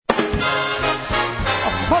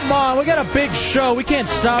come on. We got a big show. We can't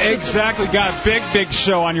stop this. Exactly. Got a big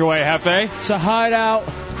show on your way, Hefe. It's a Hideout.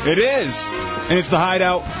 It is. And it's the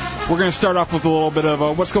Hideout. We're going to start off with a little bit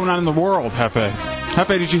of what's going on in the world, Hefe.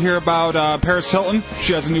 Hefe, did you hear about Paris Hilton?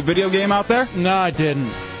 She has a new video game out there? No, I didn't.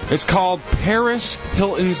 It's called Paris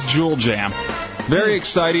Hilton's Jewel Jam. Very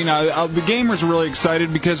exciting. The gamers are really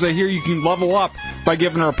excited because they hear you can level up by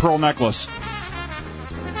giving her a pearl necklace.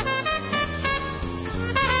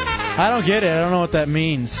 I don't get it. I don't know what that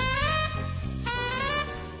means.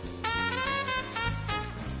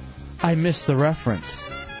 I missed the reference.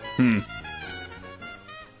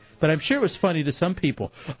 But I'm sure it was funny to some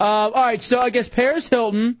people. All right, so I guess Paris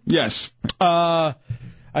Hilton. Yes. I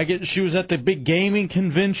guess she was at the big gaming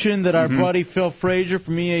convention that our buddy Phil Frazier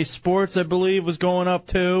from EA Sports, I believe, was going up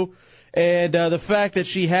to. And the fact that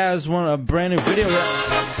she has a brand new video.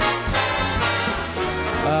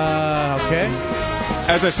 Okay.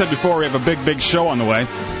 As I said before, we have a big show on the way.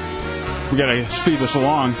 We got to speed this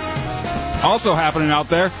along. Also happening out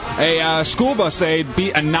there, a school bus aide beat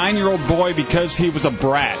a 9-year-old boy because he was a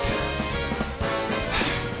brat.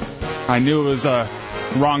 I knew it was a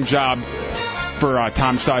wrong job for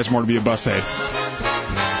Tom Sizemore to be a bus aide.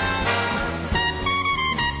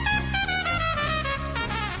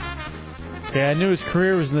 Yeah, I knew his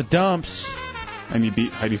career was in the dumps. And he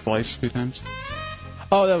beat Heidi Fleiss a few times.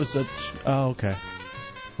 Oh, that was okay.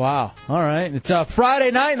 Wow. All right. It's Friday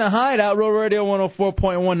night in the Hideout, Road Radio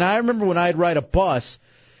 104.1. Now, I remember when I'd ride a bus,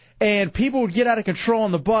 and people would get out of control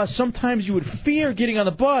on the bus. Sometimes you would fear getting on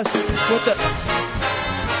the bus. What the?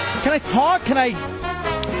 Can I talk?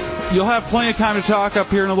 You'll have plenty of time to talk up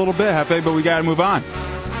here in a little bit, Hefe, but we got to move on.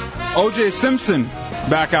 O.J. Simpson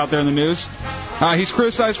back out there in the news. He's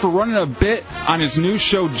criticized for running a bit on his new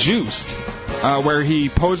show, Juiced, where he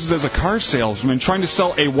poses as a car salesman trying to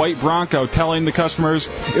sell a white Bronco, telling the customers,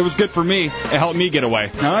 it was good for me, it helped me get away.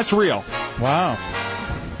 Now, that's real. Wow.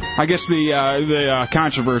 I guess the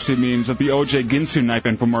controversy means that the O.J. Ginsu knife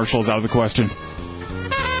infomercial is out of the question.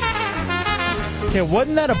 Okay,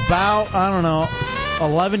 wasn't that about,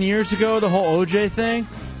 11 years ago, the whole O.J. thing?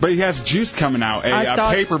 But he has Juiced coming out, a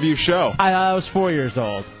pay-per-view show. I was 4 years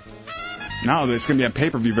old. No, it's going to be a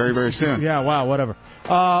pay-per-view very, very soon. Yeah, wow, whatever.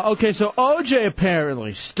 Okay, so O.J.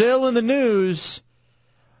 apparently still in the news.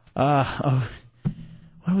 What are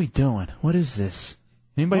we doing? What is this?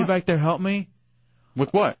 Anybody back there help me?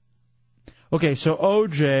 With what? Okay, so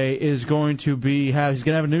O.J. is going to he's going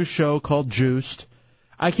to have a new show called Juiced.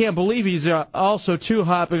 I can't believe he's also too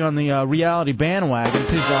hopping on the reality bandwagon.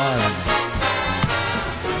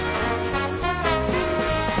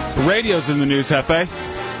 The radio's in the news, Hefe.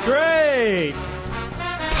 Great!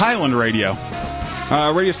 Thailand Radio.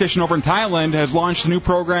 A radio station over in Thailand has launched new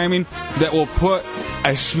programming that will put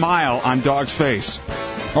a smile on dogs' face.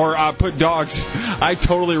 Or put dogs... I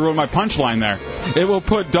totally ruined my punchline there. It will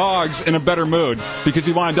put dogs in a better mood because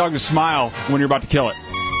you want a dog to smile when you're about to kill it.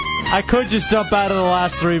 I could just dump out of the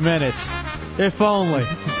last 3 minutes. If only.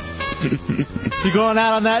 You going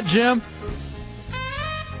out on that, Jim?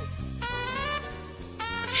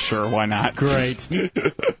 Sure, why not? Great.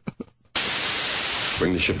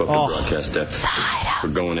 Bring the ship up to broadcast deck. We're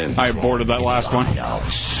going in. I aborted that last one.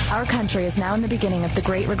 Our country is now in the beginning of the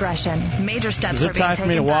Great Regression. Major steps are being taken backwards. Is it time for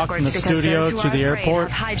me to walk from the studio to the airport?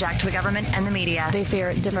 Hijacked the government and the media. They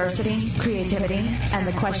fear diversity, creativity, and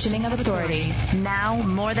the questioning of authority. Now,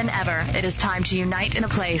 more than ever, it is time to unite in a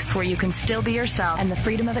place where you can still be yourself and the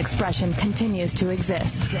freedom of expression continues to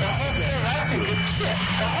exist.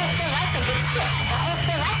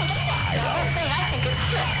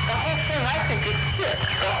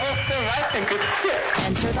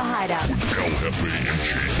 Enter the Hideout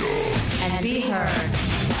and be heard.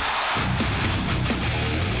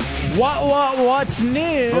 What's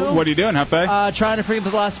new? What are you doing, Hefe? Trying to forget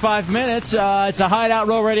the last 5 minutes. It's a Hideout,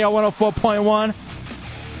 Road Radio 104.1.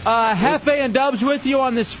 Hefe and Dubs with you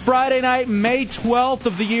on this Friday night, May 12th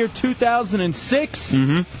of the year 2006.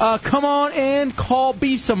 Come on and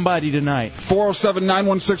be somebody tonight.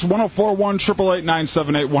 407-916-1041,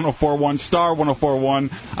 888-978-1041, star 1041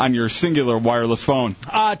 on your singular wireless phone.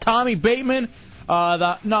 Tommy Bateman,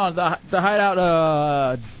 the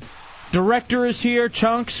Hideout director is here.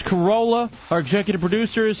 Chunks Corolla, our executive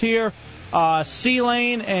producer, is here.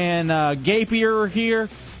 C-Lane and Gapier are here.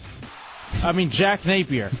 Jack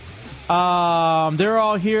Napier. They're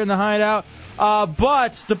all here in the Hideout.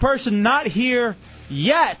 But the person not here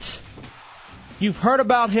yet, you've heard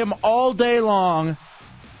about him all day long.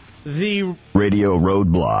 The radio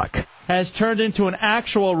roadblock has turned into an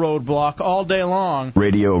actual roadblock all day long.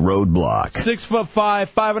 Radio roadblock. 6'5",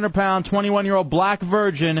 500-pound, 21-year-old black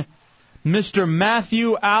virgin, Mr.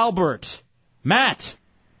 Matthew Albert. Matt.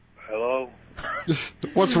 Hello?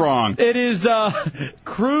 What's wrong? It is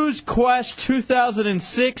Cruise Quest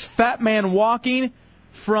 2006 Fat Man Walking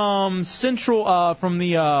from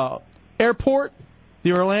the airport,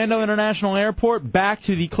 the Orlando International Airport, back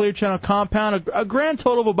to the Clear Channel compound. A grand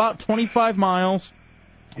total of about 25 miles.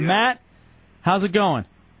 Yeah. Matt, how's it going?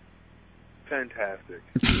 Fantastic.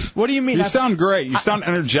 What do you mean? You sound great. You sound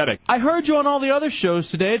energetic. I heard you on all the other shows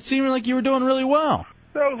today. It seemed like you were doing really well.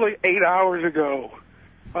 That was like 8 hours ago.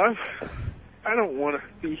 I don't want to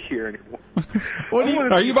be here anymore.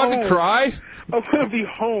 Are you about to cry? I want to be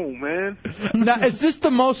home, man. Now, is this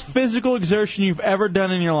the most physical exertion you've ever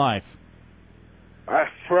done in your life?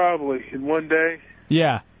 Probably. In one day?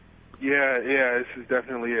 Yeah. Yeah, this is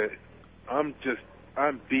definitely it. I'm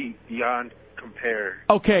beat beyond compare.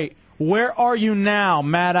 Okay, where are you now,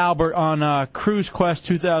 Matt Albert, on Cruise Quest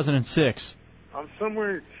 2006? I'm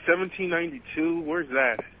somewhere 1792. Where's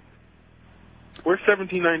that? Where's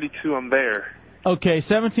 1792? I'm there. Okay,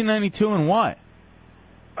 1792 and what?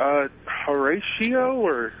 Horatio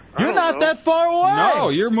or... You're not that far away. No,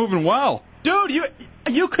 you're moving well. Dude,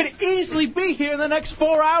 you could easily be here in the next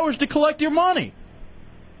 4 hours to collect your money.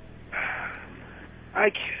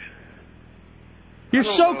 You're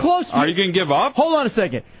so close. Are you going to give up? Hold on a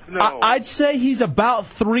second. No. I'd say he's about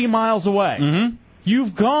 3 miles away. Mm-hmm.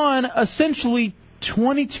 You've gone essentially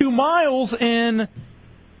 22 miles in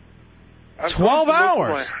 12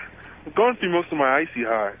 hours. I've gone through most of my icy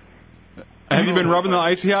hot. Have you been rubbing the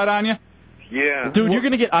icy hot on you? Yeah. Dude, you're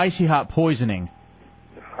going to get icy hot poisoning.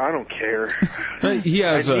 I don't care. He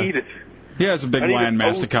has I need it. He has a big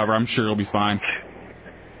landmass to cover. I'm sure he'll be fine.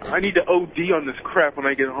 I need to OD on this crap when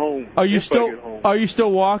I get home. Are you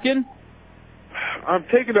still walking? I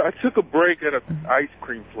took a break at an ice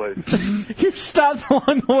cream place. You stopped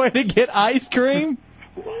along the way to get ice cream?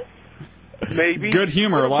 Maybe. Good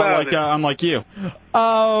humor, a lot like unlike you.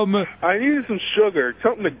 I needed some sugar,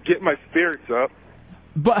 something to get my spirits up.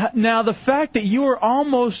 But now the fact that you were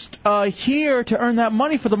almost here to earn that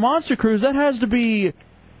money for the Monster Cruise, that has to be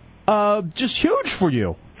just huge for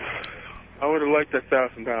you. I would have liked that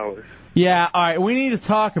 $1,000. Yeah, all right, we need to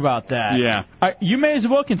talk about that. Yeah. You may as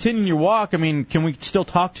well continue your walk. I mean, can we still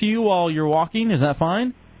talk to you while you're walking? Is that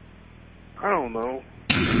fine? I don't know.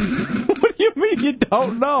 What do you mean you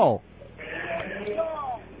don't know?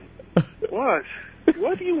 What?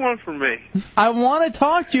 What do you want from me? I want to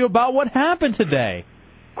talk to you about what happened today.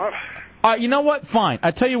 You know what? Fine. I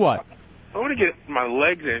tell you what. I want to get my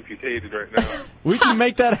legs amputated right now. We can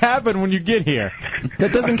make that happen when you get here.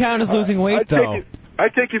 That doesn't count as losing weight, though. I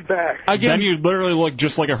take it back. Then you literally look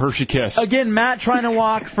just like a Hershey Kiss. Again, Matt trying to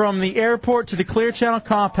walk from the airport to the Clear Channel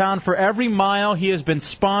compound. For every mile, he has been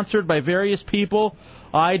sponsored by various people.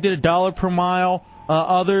 I did $1 per mile.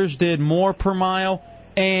 Others did more per mile.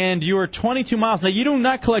 And you are 22 miles. Now, you do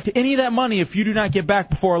not collect any of that money if you do not get back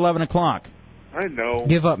before 11 o'clock. I know.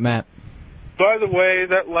 Give up, Matt. By the way,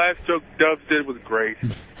 that last joke Dubs did was great.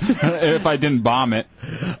 If I didn't bomb it.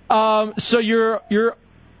 So you're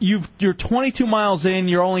 22 miles in.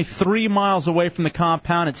 You're only 3 miles away from the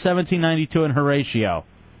compound at 1792 in Horatio.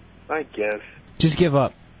 I guess. Just give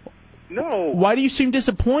up. No. Why do you seem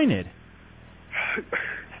disappointed?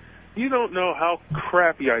 You don't know how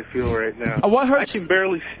crappy I feel right now. What hurts? I can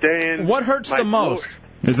barely stand. What hurts the most?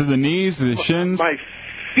 Is it the knees, the shins? My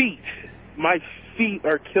feet. My feet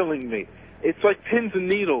are killing me. It's like pins and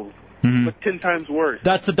needles, but 10 times worse.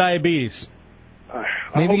 That's the diabetes.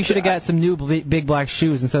 Maybe you should have got some new big black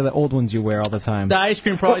shoes instead of the old ones you wear all the time. The ice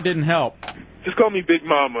cream probably didn't help. Just call me Big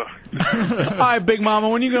Mama. All right, Big Mama,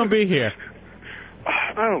 when are you going to be here?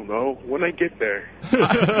 I don't know. When I get there.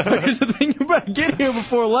 Here's the thing, you better get here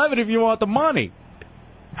before 11 if you want the money.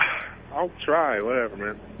 I'll try. Whatever,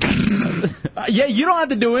 man. Yeah, you don't have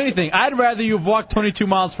to do anything. I'd rather you have walked 22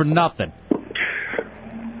 miles for nothing.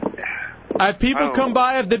 Have people come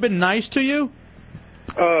by? Have they been nice to you?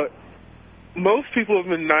 Most people have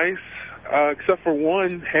been nice, except for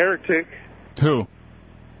one heretic. Who?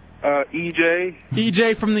 EJ.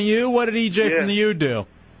 EJ from the U? What did EJ from the U do?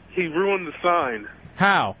 He ruined the sign.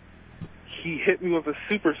 How? He hit me with a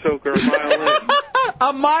super soaker a mile in.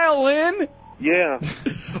 A mile in? Yeah.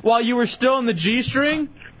 While you were still in the G-string?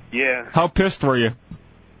 Yeah. How pissed were you?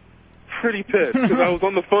 Pretty pissed, because I was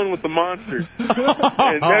on the phone with the monsters.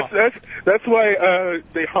 And that's why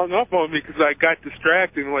they hung up on me, because I got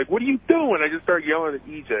distracted. And like, what are you doing? I just started yelling at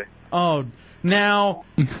EJ. Oh, now,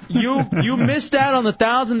 you missed out on the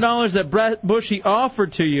 $1,000 that Brett Bushy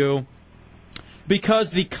offered to you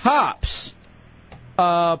because the cops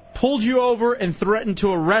pulled you over and threatened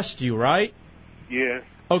to arrest you, right? Yeah.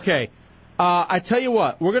 Okay. I tell you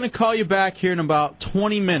what, we're going to call you back here in about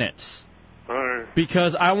 20 minutes. All right.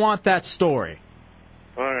 Because I want that story.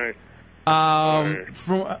 All right.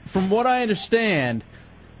 From what I understand,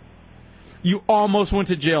 you almost went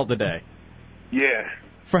to jail today. Yeah.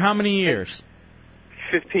 For how many years?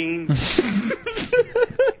 15.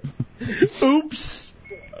 Oops.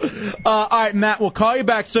 All right, Matt, we'll call you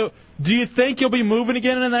back. So, do you think you'll be moving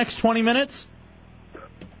again in the next 20 minutes?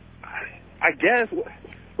 I guess.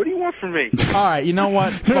 What do you want from me? All right, you know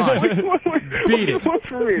what? Fine. Beat what do you want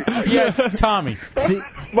from me? Yeah, Tommy. See,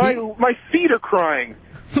 my feet are crying.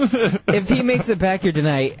 if he makes it back here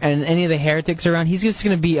tonight and any of the heretics are around, he's just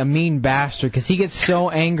going to be a mean bastard because he gets so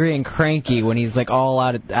angry and cranky when he's like all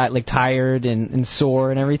out, like tired and sore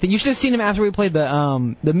and everything. You should have seen him after we played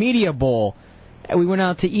the media bowl. We went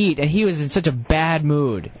out to eat and he was in such a bad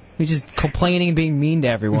mood. He was just complaining and being mean to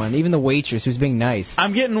everyone, even the waitress who was being nice.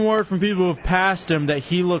 I'm getting word from people who have passed him that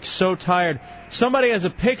he looks so tired. Somebody has a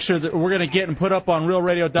picture that we're going to get and put up on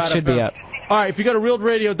RealRadio.fm. It should be up. All right, if you go to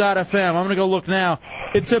RealRadio.fm, I'm going to go look now.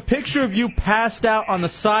 It's a picture of you passed out on the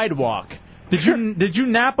sidewalk. Did you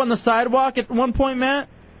nap on the sidewalk at one point, Matt?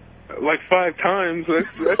 Like 5 times.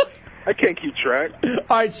 That's, I can't keep track.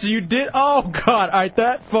 All right, so you did. Oh God! All right,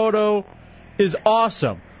 that photo is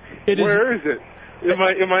awesome. Where is it?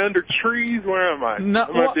 Am I under trees? Where am I? No,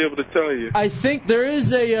 I might be able to tell you. I think there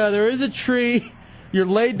is a tree. You're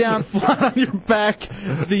laid down flat on your back.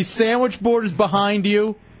 The sandwich board is behind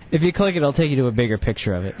you. If you click it, I'll take you to a bigger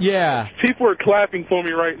picture of it. Yeah. People are clapping for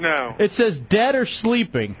me right now. It says dead or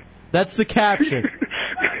sleeping. That's the caption.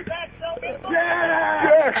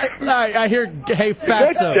 I hear, hey, Fatso.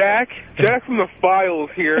 Is that Jack? Jack from the files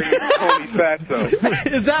here, and he's calling me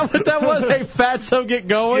Fatso. Is that what that was? Hey, Fatso, get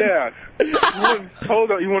going? Yeah.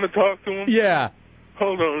 Hold on. You want to talk to him? Yeah.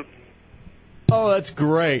 Hold on. Oh, that's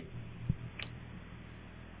great.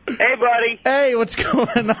 Hey, buddy. Hey, what's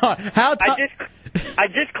going on? I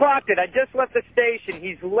just clocked it. I just left the station.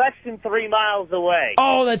 He's less than 3 miles away.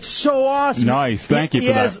 Oh, that's so awesome. Nice. Thank you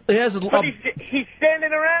for that. But he's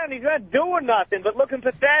standing around. He's not doing nothing but looking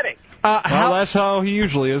pathetic. Well, that's how he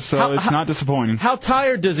usually is, so it's not disappointing. How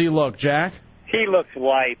tired does he look, Jack? He looks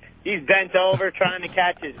wiped. He's bent over trying to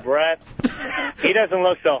catch his breath. He doesn't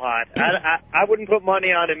look so hot. I wouldn't put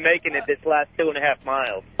money on him making it this last 2.5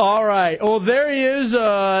 miles. All right. Well, there he is,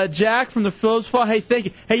 Jack from the Phillips File. Hey, thank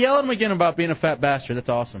you. Hey, yell at him again about being a fat bastard. That's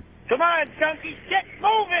awesome. Come on, Chunky, get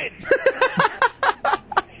moving!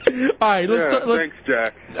 All right, thanks,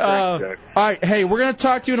 Jack. All right, hey, we're going to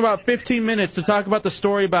talk to you in about 15 minutes to talk about the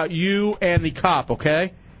story about you and the cop,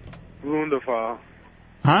 okay? Wonderful.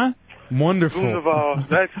 Huh? Wonderful. Wunderbar.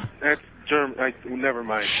 That's German. Never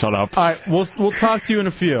mind. Shut up. All right, we'll talk to you in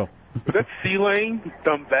a few. That's C-Lane, you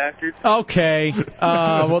dumb bastard. Okay.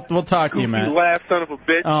 We'll talk to you, man. You laugh, son of a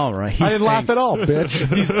bitch. All right. I didn't laugh at all,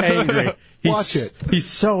 bitch. He's angry. Watch it. He's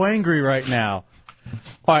so angry right now.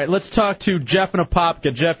 All right, let's talk to Jeff and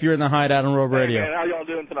Apopka. Jeff, you're in the Hideout on Road Radio. Hey, man, how y'all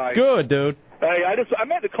doing tonight? Good, dude. Hey, I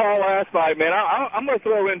made the call last night, man. I'm going to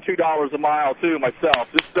throw in $2 a mile, too, myself.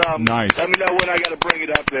 Just nice. Let me know when I got to bring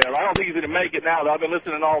it up there. I don't think he's going to make it now, though. I've been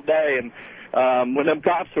listening all day, and when them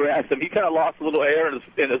cops harassed him, he kind of lost a little air in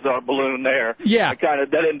his balloon there. Yeah.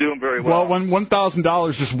 That didn't do him very well. Well, when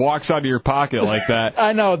 $1,000 just walks out of your pocket like that.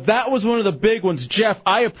 I know. That was one of the big ones. Jeff,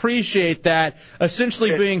 I appreciate that.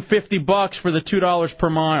 Essentially being $50 for the $2 per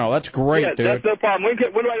mile. That's great, dude. That's no problem.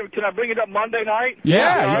 Can I bring it up Monday night?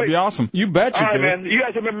 Yeah, that'd be awesome. You betcha, all right, dude. man. You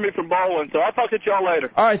guys remember me from bowling, so I'll talk to y'all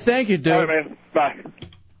later. All right, thank you, dude. All right, man. Bye.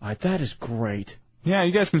 All right, that is great. Yeah,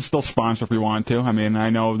 you guys can still sponsor if you want to. I mean, I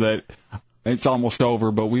know that it's almost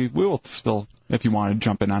over, but we will still, if you want to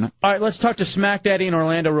jump in on it. All right, let's talk to Smack Daddy in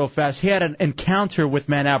Orlando real fast. He had an encounter with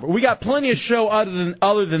Matt Albert. We got plenty of show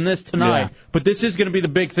other than this tonight, but this is going to be the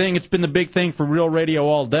big thing. It's been the big thing for Real Radio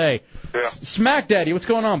all day. Yeah. Smack Daddy, what's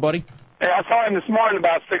going on, buddy? Hey, I saw him this morning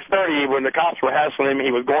about 6:30 when the cops were hassling him.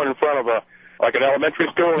 He was going in front of an elementary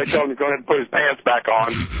school. They told him to go ahead and put his pants back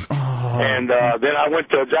on. And then I went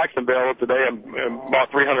to Jacksonville today and bought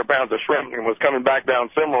 300 pounds of shrimp and was coming back down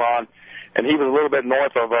Cimarron. And he was a little bit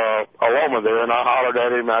north of Aloma there, and I hollered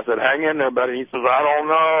at him. I said, "Hang in there, buddy." He says, "I don't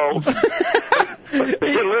know." But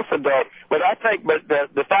he listened, though. But I think, the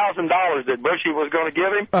 $1,000 that Bushy was going to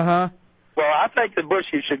give him. Well, I think that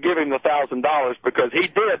Bushy should give him the $1,000 because he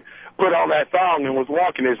did put on that thong and was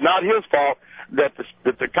walking. It's not his fault that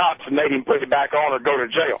the cops made him put it back on or go to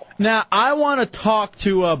jail. Now, I want to talk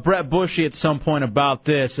to Brett Bushy at some point about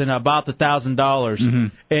this and about the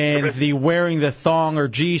 $1,000 and the wearing the thong or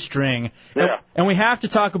G-string. Yeah. And we have to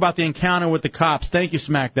talk about the encounter with the cops. Thank you,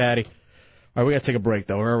 Smack Daddy. All right, we got to take a break,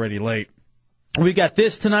 though. We're already late. We got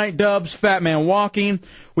this tonight, Dubs, Fat Man Walking.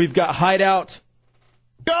 We've got Hideout.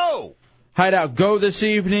 Go! Hideout Go this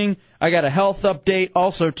evening. I got a health update.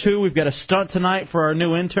 Also, too, we've got a stunt tonight for our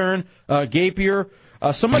new intern, Gapier.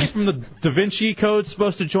 Somebody from the Da Vinci Code is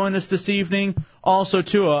supposed to join us this evening. Also,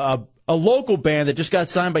 too, a local band that just got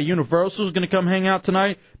signed by Universal is going to come hang out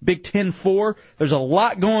tonight. Big 10-4. There's a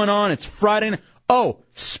lot going on. It's Friday night. Oh,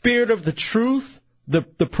 Spirit of the Truth. The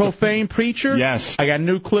profane preacher. Yes. I got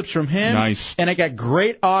new clips from him. Nice. And I got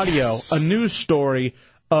great audio, a news story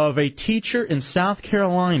of a teacher in South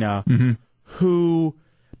Carolina who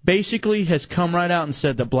basically has come right out and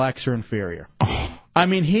said that blacks are inferior. I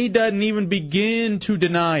mean, he doesn't even begin to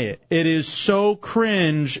deny it. It is so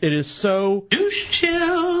cringe. It is so douche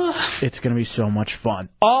chill. It's going to be so much fun.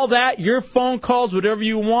 All that, your phone calls, whatever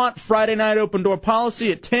you want. Friday night open door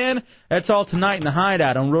policy at 10. That's all tonight in the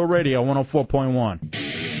Hideout on Real Radio 104.1.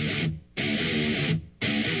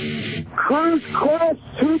 Cruise Class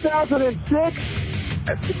 2006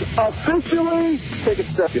 officially, take a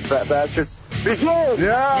step, you fat bastard. Begin.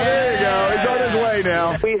 Yeah, there you go. He's on his way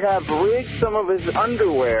now. We have rigged some of his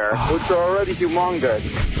underwear, which are already humongous,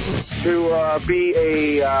 to be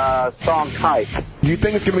a song type. Do you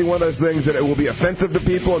think it's going to be one of those things that it will be offensive to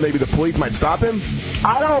people and maybe the police might stop him?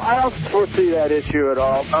 I don't foresee that issue at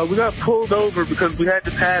all. We got pulled over because we had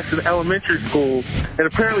to pass an elementary school, and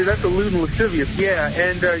apparently that's a lewd and lascivious. Yeah,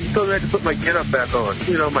 and you told me I had to put my get-up back on,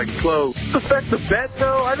 my clothes. Affect the bet,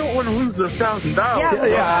 though? I don't want to lose the $1,000.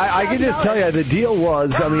 Yeah, I can just tell you the deal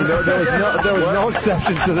was, I mean, there was no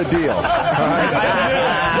exceptions to the deal. All right?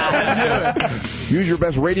 Use your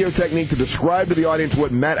best radio technique to describe to the audience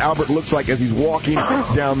what Matt Albert looks like as he's walking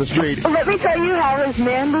down the street. Let me tell you how his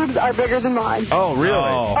man boobs are bigger than mine. Oh, really?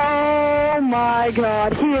 Oh, my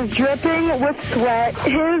God. He is dripping with sweat.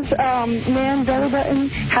 His man belly button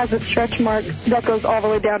has a stretch mark that goes all the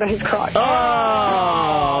way down to his crotch.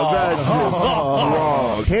 Oh, that's just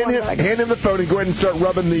wrong. Hand him the phone and go ahead and start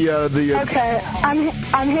rubbing the Okay,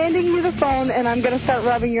 I'm handing you the phone, and I'm going to start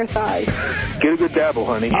rubbing your thighs. Get a good dabble,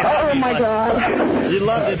 honey. Oh, my God. You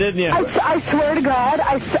loved it, didn't you? I swear to God,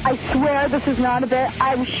 I swear this is not a bit.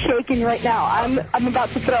 I'm shaking right now. I'm about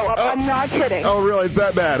to throw up. I'm not kidding. Oh, really? It's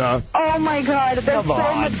that bad, huh? Oh, my God. There's so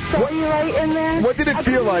much cellulite in there. What did it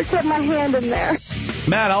feel like? I put my hand in there.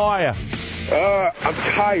 Matt, how are you? I'm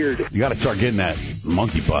tired. You got to start getting that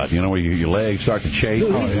monkey butt, where your legs start to chafe.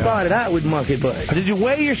 Dude, he started out with monkey butt. Did you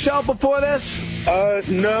weigh yourself before this?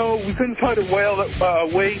 No, we couldn't find a scale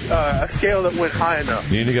that went high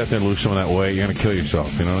enough. You need to get there and lose some of that weight. You're going to kill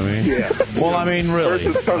yourself. You know what I mean? Yeah. Well, I mean, really.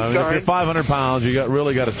 If you're 500 pounds, you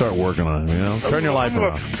really got to start working on it. Turn your life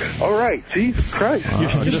around. All right, Jesus Christ.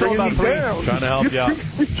 You're still about down. trying to help you out.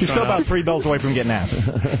 You're still about 3 belts away from getting ass.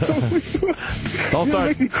 Don't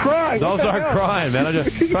make me cry. Don't start crying, man. I'm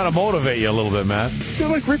just trying to motivate you a little bit, man. You're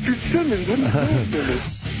like Richard Simmons. What are you doing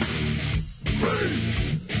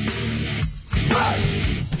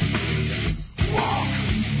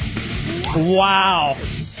to me? Wow.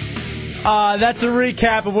 That's a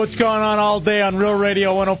recap of what's going on all day on Real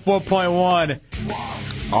Radio 104.1.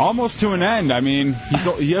 Almost to an end. I mean,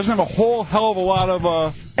 he doesn't have a whole hell of a lot of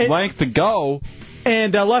length to go.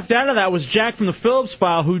 And left out of that was Jack from the Phillips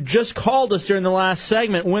File, who just called us during the last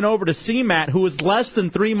segment, went over to see Matt, who was less than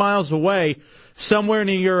 3 miles away, somewhere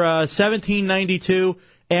near 1792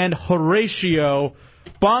 and Horatio.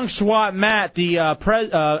 Bong Swat Matt, the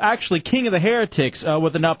actually king of the heretics,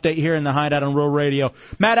 with an update here in the Hideout on Real Radio.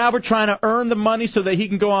 Matt Albert trying to earn the money so that he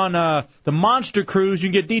can go on the Monster Cruise. You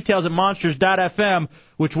can get details at monsters.fm,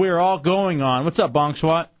 which we are all going on. What's up, Bong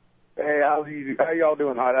Swat? Hey, how y'all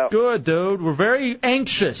doing, Hideout? Good, dude. We're very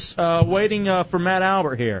anxious waiting for Matt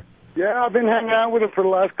Albert here. Yeah, I've been hanging out with him for the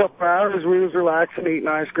last couple of hours. We was relaxing, eating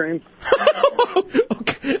ice cream.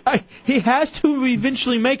 Okay. He has to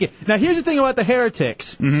eventually make it. Now, here's the thing about the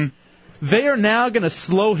heretics. Mm-hmm. They are now going to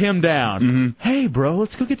slow him down. Mm-hmm. Hey, bro,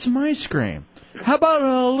 let's go get some ice cream. How about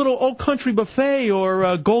a little Old Country Buffet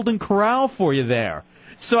or Golden Corral for you there?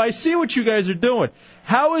 So I see what you guys are doing.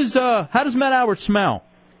 How does Matt Albert smell?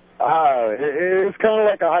 It's kind of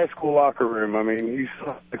like a high school locker room. I mean, he's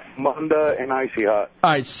like Munda and Icy Hot.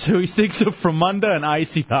 All right, so he stinks of Fromunda and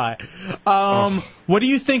Icy Hot. What do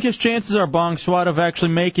you think his chances are, Bong Swat, of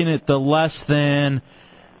actually making it the less than,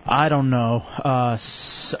 I don't know,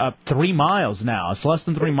 3 miles now? It's less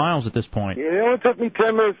than 3 miles at this point. Yeah, it only took me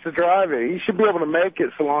 10 minutes to drive it. He should be able to make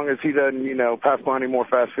it so long as he doesn't, pass by any more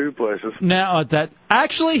fast food places. Now,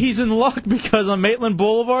 actually, he's in luck because on Maitland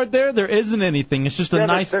Boulevard there isn't anything. It's just a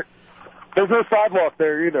nice... There's no sidewalk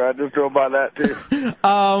there either. I just drove by that too.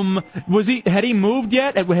 Had he moved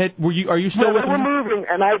yet? Are you still with him? They were moving,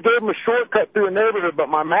 and I gave him a shortcut through a neighborhood, but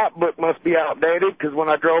my map book must be outdated because when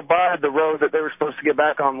I drove by, the road that they were supposed to get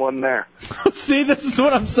back on wasn't there. See, this is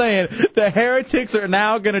what I'm saying. The heretics are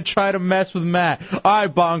now going to try to mess with Matt. All right,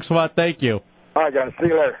 Bong Swat, thank you. All right, guys. See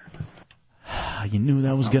you later. You knew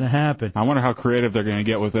that was going to happen. I wonder how creative they're going to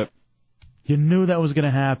get with it. You knew that was going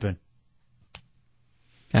to happen.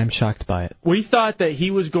 I'm shocked by it. We thought that he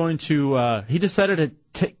was going to, he decided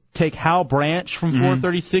to take Hal Branch from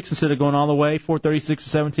 436 instead of going all the way 436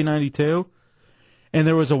 to 1792. And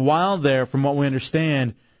there was a while there, from what we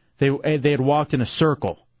understand, they had walked in a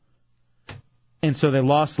circle. And so they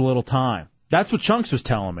lost a little time. That's what Chunks was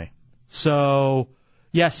telling me. So,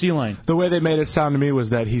 yeah, C-Lane. The way they made it sound to me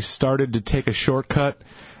was that he started to take a shortcut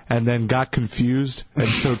and then got confused, and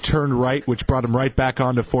so turned right, which brought him right back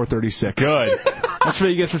onto 436. Good. That's what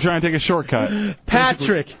he gets for trying to take a shortcut.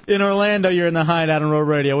 Patrick in Orlando, you're in the Hideout on Road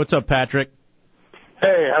Radio. What's up, Patrick?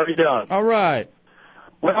 Hey, how you doing? All right.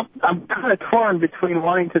 Well, I'm kind of torn between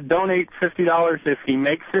wanting to donate $50 if he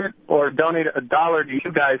makes it, or donate $1 to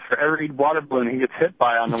you guys for every water balloon he gets hit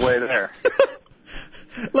by on the way there.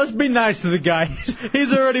 Let's be nice to the guy.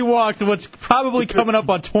 He's already walked what's probably coming up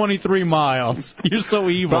on 23 miles. You're so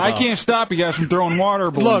evil. But I can't stop you guys from throwing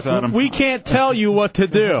water balloons at him. We can't tell you what to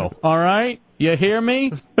do, all right? You hear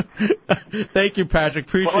me? Thank you, Patrick.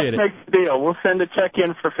 Appreciate it. Let's make the deal. We'll send a check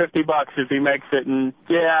in for $50 if he makes it, and,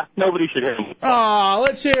 yeah, nobody should hit him. Oh,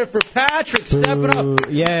 let's hear it for Patrick stepping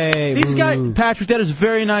up. Yay. These guys, Patrick, that is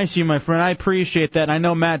very nice of you, my friend. I appreciate that, and I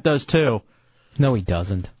know Matt does, too. No, he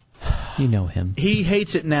doesn't. You know him. He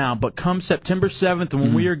hates it now, but come September 7th,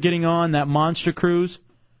 when we are getting on that monster cruise,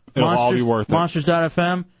 it'll all be worth it.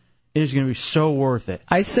 Monsters.fm, it is going to be so worth it.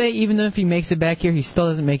 I say even if he makes it back here, he still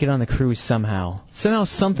doesn't make it on the cruise somehow. Somehow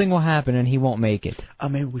something will happen and he won't make it.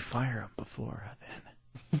 Maybe we fire him before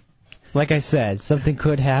then. Like I said, something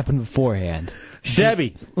could happen beforehand.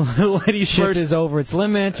 Debbie, ladies Ship first. is over its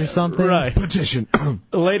limits or something. Right. Petition.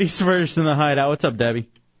 Ladies first in the Hideout. What's up, Debbie?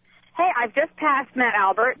 Hey, I've just passed Matt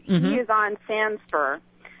Albert. Mm-hmm. He is on Sandspur,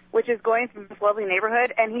 which is going through this lovely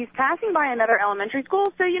neighborhood, and he's passing by another elementary school,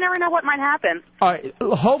 so you never know what might happen. All right.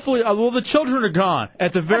 Hopefully, the children are gone.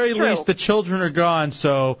 At the very That's true. least, the children are gone.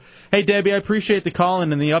 So, hey, Debbie, I appreciate the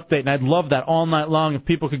call-in and the update, and I'd love that all night long if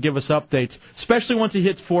people could give us updates, especially once he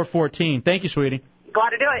hits 414. Thank you, sweetie. Glad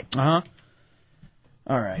to do it. Uh-huh.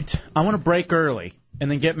 All right. I want to break early and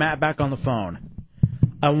then get Matt back on the phone.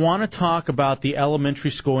 I want to talk about the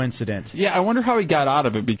elementary school incident. Yeah, I wonder how he got out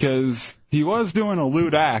of it, because he was doing a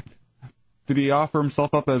lewd act. Did he offer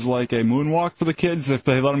himself up as like a moonwalk for the kids if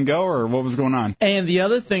they let him go, or what was going on? And the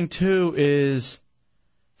other thing, too, is,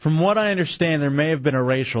 from what I understand, there may have been a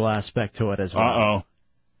racial aspect to it as well. Uh-oh.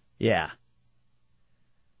 Yeah.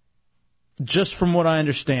 Just from what I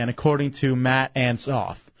understand, according to Matt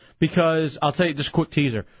Ansoff. Because, I'll tell you, just a quick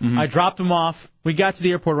teaser. Mm-hmm. I dropped him off. We got to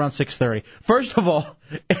the airport around 6:30. First of all,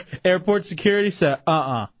 airport security said,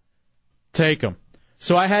 take him.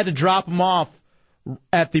 So I had to drop him off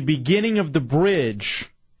at the beginning of the bridge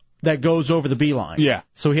that goes over the Beeline. Yeah.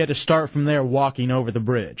 So he had to start from there walking over the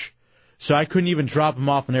bridge. So I couldn't even drop him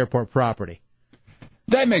off on airport property.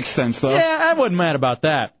 That makes sense, though. Yeah, I wasn't mad about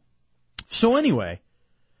that. So anyway,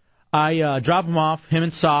 I drop him off, him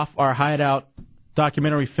and Soph, our Hideout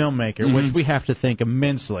documentary filmmaker, which we have to thank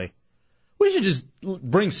immensely. We should just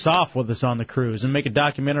bring Soph with us on the cruise and make a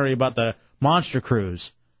documentary about the Monster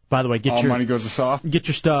Cruise. By the way, All money goes to Soph.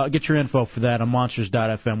 Get your info for that on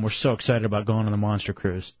Monsters.fm. We're so excited about going on the Monster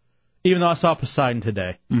Cruise. Even though I saw Poseidon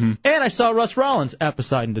today. Mm-hmm. And I saw Russ Rollins at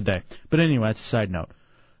Poseidon today. But anyway, that's a side note.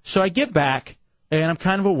 So I get back, and I'm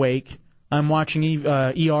kind of awake. I'm watching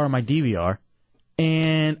ER on my DVR,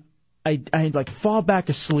 and I like fall back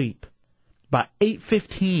asleep. By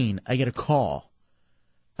 8:15, I get a call.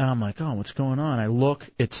 And I'm like, oh, what's going on? I look,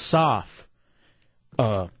 it's Soph.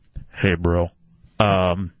 Hey, bro.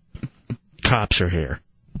 Cops are here.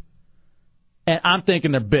 And I'm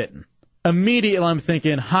thinking they're bitten. Immediately, I'm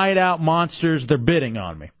thinking, Hideout monsters, they're bidding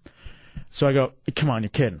on me. So I go, come on, you're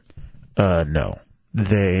kidding. No.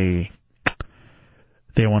 They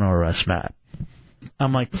want to arrest Matt.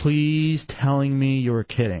 I'm like, please telling me you were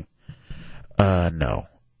kidding. No.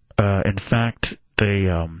 In fact, they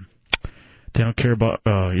don't care about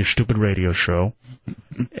your stupid radio show,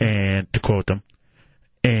 and to quote them,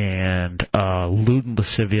 and lewd and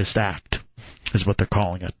lascivious act is what they're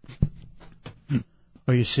calling it.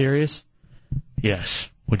 Are you serious? Yes.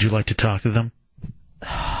 Would you like to talk to them?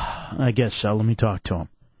 I guess so. Let me talk to him.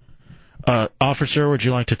 Officer, would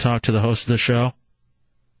you like to talk to the host of the show?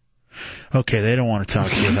 Okay, they don't want to talk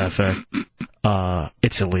to you, Hefe.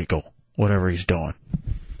 It's illegal, whatever he's doing.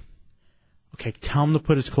 Okay, tell him to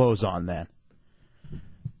put his clothes on then.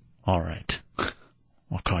 All right.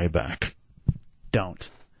 I'll call you back. Don't.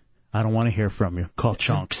 I don't want to hear from you. Call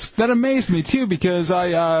Chunks. That amazed me, too, because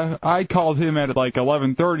I called him at like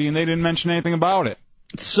 11:30, and they didn't mention anything about it.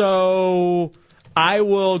 So I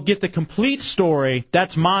will get the complete story.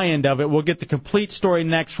 That's my end of it. We'll get the complete story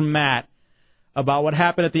next from Matt about what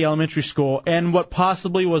happened at the elementary school and what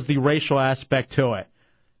possibly was the racial aspect to it.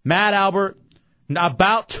 Matt Albert,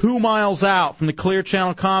 about 2 miles out from the Clear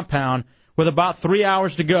Channel compound with about 3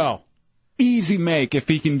 hours to go. Easy make if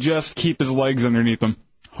he can just keep his legs underneath him.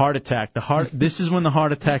 Heart attack. This is when the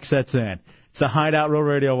heart attack sets in. It's the Hideout Road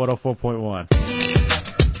Radio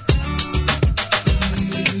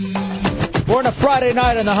 104.1. We're on a Friday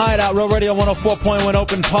night on the Hideout Road Radio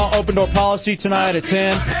 104.1 open door policy tonight at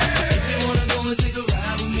 10.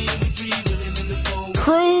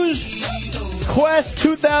 Cruise Quest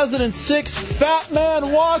 2006 Fat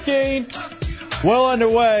Man Walking well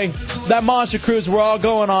underway. That monster cruise we're all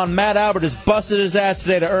going on. Matt Albert has busted his ass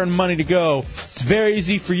today to earn money to go. It's very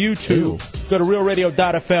easy for you to go to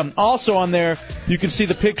realradio.fm. Also on there, you can see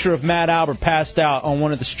the picture of Matt Albert passed out on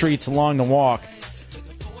one of the streets along the walk.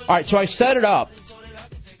 All right, so I set it up.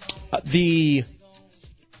 The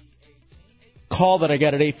call that I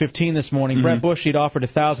got at 8:15 this morning, Brett Bush, he'd offered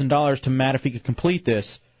 $1,000 to Matt if he could complete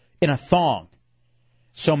this in a thong.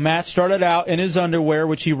 So Matt started out in his underwear,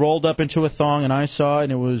 which he rolled up into a thong, and I saw it,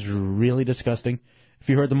 and it was really disgusting. If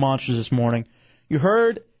you heard the monsters this morning, you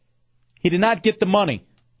heard he did not get the money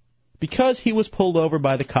because he was pulled over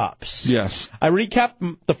by the cops. Yes. I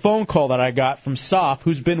recapped the phone call that I got from Soph,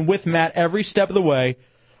 who's been with Matt every step of the way.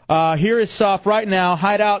 Here is Soph right now,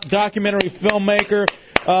 Hideout documentary filmmaker.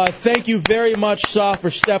 Thank you very much, Soph,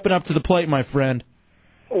 for stepping up to the plate, my friend.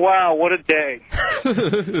 Wow, what a day.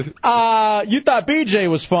 You thought BJ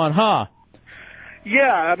was fun, huh?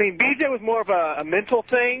 Yeah, I mean, BJ was more of a mental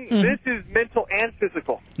thing. This is mental and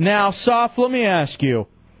physical. Now, Soph, let me ask you.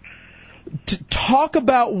 Talk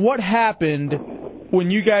about what happened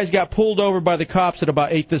when you guys got pulled over by the cops at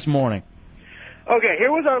about 8 this morning. Okay,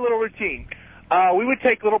 here was our little routine. We would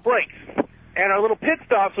take little breaks, and our little pit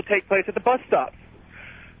stops would take place at the bus stops.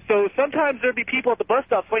 So sometimes there'd be people at the bus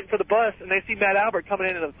stops waiting for the bus, and they see Matt Albert coming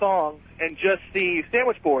in the thong and just the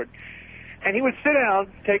sandwich board. And he would sit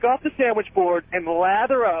down, take off the sandwich board, and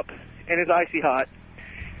lather up in his Icy Hot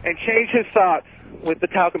and change his socks with the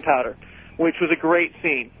talcum powder, which was a great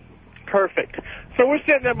scene. Perfect. So we're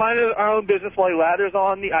sitting there minding our own business while he lathers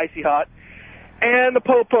on the Icy Hot, and the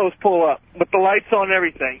popos pull up with the lights on and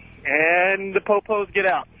everything, and the popos get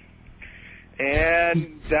out.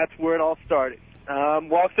 And that's where it all started.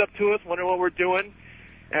 Walks up to us, wondering what we're doing,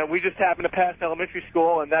 and we just happened to pass elementary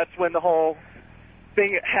school, and that's when the whole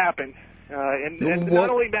thing happened. And not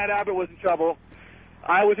only Matt Albert was in trouble,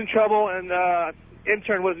 I was in trouble, and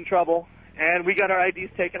intern was in trouble, and we got our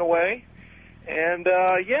IDs taken away, and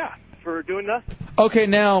for doing nothing. Okay,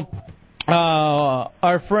 now,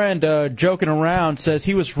 our friend joking around says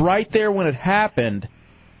he was right there when it happened,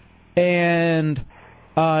 and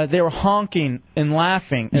they were honking and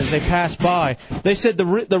laughing as they passed by. They said the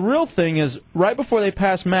real thing is, right before they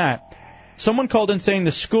passed Matt, someone called in saying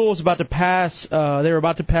the school was about to pass,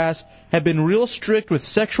 had been real strict with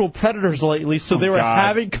sexual predators lately, so they were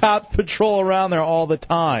having cops patrol around there all the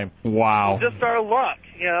time. Wow. Just our luck,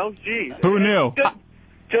 geez. Who knew?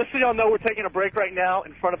 Just so y'all know, we're taking a break right now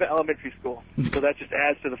in front of an elementary school, so that just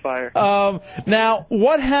adds to the fire. Now,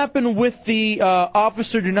 what happened with the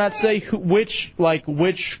officer? Do not say which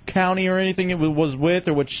county or anything it was with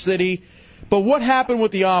or which city, but what happened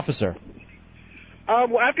with the officer?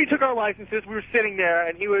 Well, after he took our licenses, we were sitting there,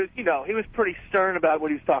 and he was pretty stern about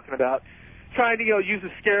what he was talking about, trying to, use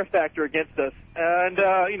a scare factor against us, and,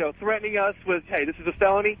 threatening us with, hey, this is a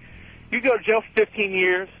felony. You go to jail for 15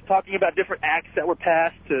 years, talking about different acts that were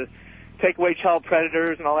passed to take away child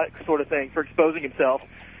predators and all that sort of thing for exposing himself.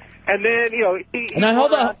 And then, now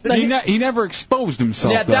hold on. He never exposed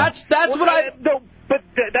himself. Yeah, though. that's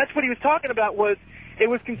what he was talking about. Was it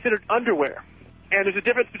was considered underwear, and there's a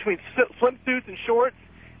difference between swimsuits and shorts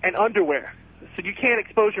and underwear. So you can't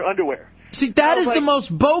expose your underwear. See, that is the most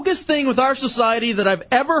bogus thing with our society that I've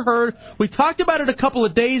ever heard. We talked about it a couple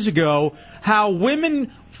of days ago, how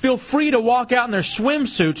women feel free to walk out in their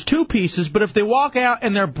swimsuits, two pieces, but if they walk out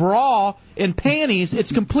in their bra and panties,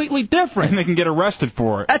 it's completely different. And they can get arrested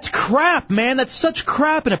for it. That's crap, man. That's such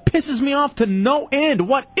crap, and it pisses me off to no end.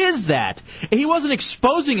 What is that? He wasn't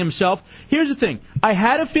exposing himself. Here's the thing. I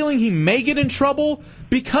had a feeling he may get in trouble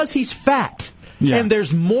because he's fat. and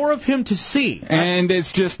there's more of him to see. And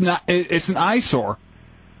it's just not. It's an eyesore.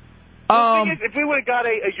 The thing is, if we would have got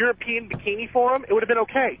a European bikini for him, it would have been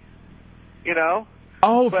okay. You know?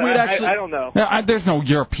 Oh, if But we'd actually... I don't know. There's no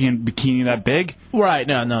European bikini that big. Right,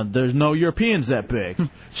 no, there's no Europeans that big.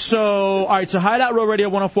 So, all right, so Hideout Road Radio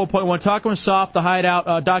 104.1, talking with Soft, the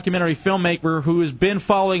Hideout documentary filmmaker who has been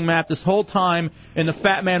following Matt this whole time in the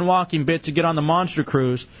Fat Man Walking bit to get on the Monster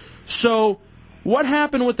Cruise. So, what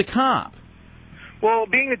happened with the cop? Well,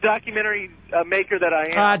 being the documentary maker that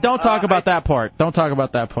I am... Don't talk about that part. Don't talk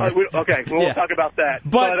about that part. Okay, we'll talk about that.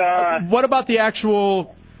 But what about the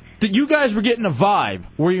actual... You guys were getting a vibe,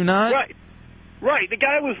 were you not? Right. The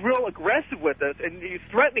guy was real aggressive with us, and he's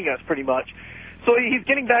threatening us pretty much. So he's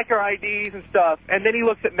getting back our IDs and stuff, and then he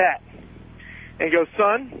looks at Matt, and he goes,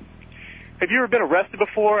 son, have you ever been arrested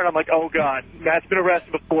before? And I'm like, oh, God, Matt's been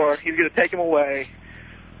arrested before. He's going to take him away.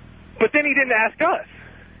 But then he didn't ask us,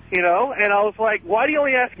 you know? And I was like, why do you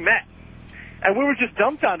only ask Matt? And we were just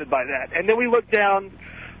dumbfounded by that. And then we looked down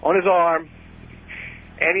on his arm,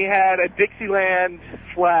 and he had a Dixieland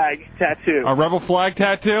flag tattoo. A rebel flag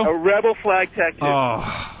tattoo? A rebel flag tattoo.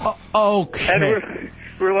 Oh, okay. And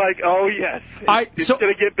we're like, oh, yes, it's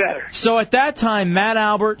going to get better. So at that time, Matt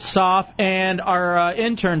Albert, Soft, and our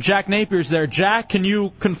intern, Jack Napier's there. Jack, can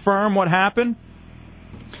you confirm what happened?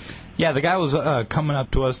 Yeah, the guy was coming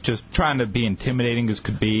up to us just trying to be intimidating as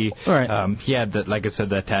could be. Right. He had, like I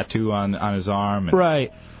said, that tattoo on his arm. And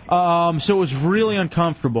Right. So it was really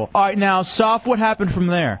uncomfortable. All right, now, Soft, what happened from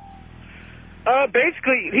there?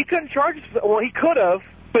 Basically, he couldn't charge us. Well, he could have,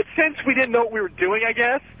 but since we didn't know what we were doing, I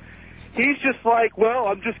guess, he's just like, well,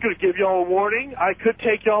 I'm just going to give y'all a warning. I could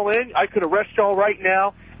take y'all in. I could arrest y'all right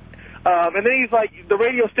now. And then he's like, the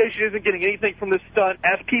radio station isn't getting anything from this stunt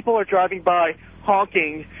as people are driving by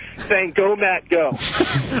honking, saying, go, Matt, go.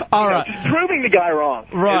 All right. Just proving the guy wrong.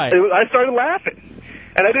 Right. I started laughing.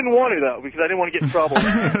 And I didn't want to, though, because I didn't want to get in trouble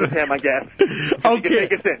with him, I guess. Okay.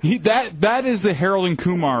 That is the Harold and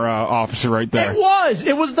Kumar officer right there.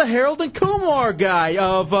 It was the Harold and Kumar guy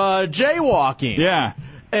of jaywalking. Yeah.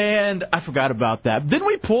 And I forgot about that. Didn't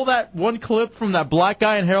we pull that one clip from that black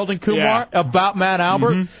guy in Harold and Kumar about Matt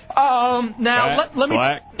Albert? Now, let me...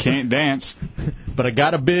 Black can't dance. But I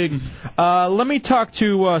got a big... let me talk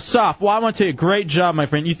to Soft. Well, I want to tell you, great job, my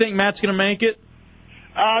friend. You think Matt's going to make it?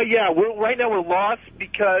 Yeah, right now we're lost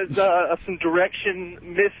because of some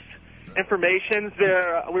direction misinformations.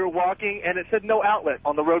 We were walking, and it said no outlet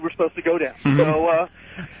on the road we're supposed to go down. So,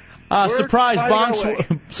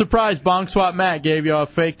 surprise, Bong Swap Matt gave you a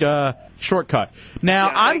fake shortcut.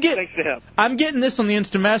 Now, thanks to him. I'm getting this on the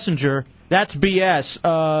Instant Messenger. That's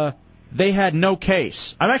BS. They had no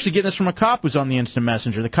case. I'm actually getting this from a cop who's on the Instant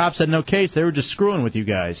Messenger. The cops had no case. They were just screwing with you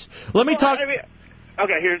guys. Let me talk...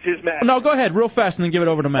 Okay, here's Matt. No, go ahead, real fast, and then give it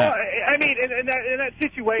over to Matt. Well, I mean, in that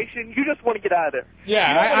situation, you just want to get out of there.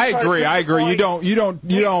 Yeah, I agree. You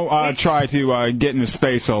don't try to get in his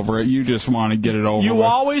face over it. You just want to get it over. You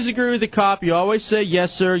always agree with the cop. You always say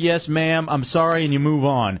yes, sir, yes, ma'am. I'm sorry, and you move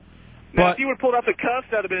on. Now, if you would have pulled out the cuffs,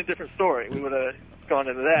 that would have been a different story. We would have gone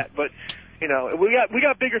into that. But you know, we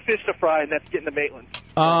got bigger fish to fry, and that's getting to Maitland.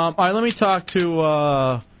 All right, let me talk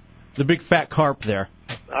to the big fat carp there.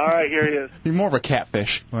 All right, here he is. You're more of a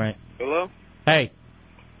catfish. Right. Hello? Hey.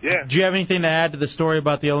 Yeah. Do you have anything to add to the story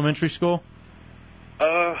about the elementary school?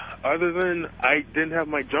 Other than I didn't have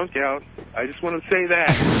my junk out, I just want to say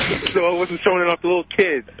that. So I wasn't showing it off to little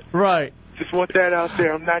kids. Right. Just want that out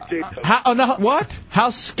there. I'm not J. What? How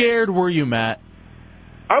scared were you, Matt?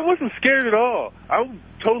 I wasn't scared at all. I was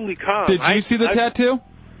totally calm. Did you see the tattoo?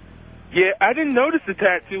 Yeah, I didn't notice the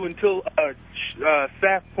tattoo until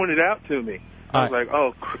staff pointed it out to me. I was like,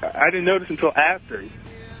 oh, I didn't notice until after.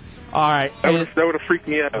 All right. That would have freaked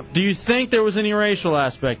me out. Do you think there was any racial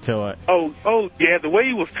aspect to it? Oh, yeah, the way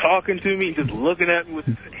he was talking to me, just looking at me with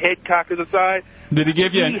his head cocked to the side. Did he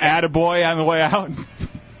give you an attaboy on the way out?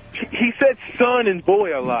 He said son and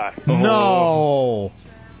boy a lot. No.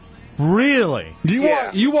 Really?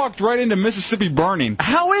 You walked right into Mississippi burning.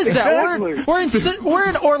 How is that? Exactly. We're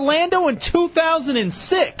in Orlando in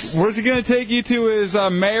 2006. Where's he going to take you to? His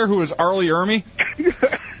mayor, who is Arlie Ermy?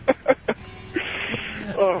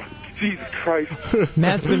 Oh, Jesus Christ.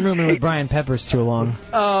 Matt's been rooming with Brian Peppers too long.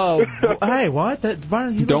 Oh, hey, what?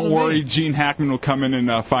 Don't worry, Gene Hackman will come in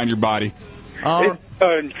and find your body.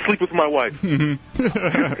 And sleep with my wife.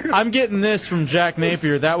 I'm getting this from Jack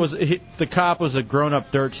Napier. The cop was a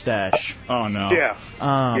grown-up dirt stash. Oh, no. Yeah.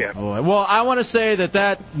 Yeah. Boy. Well, I want to say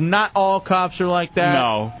that not all cops are like that.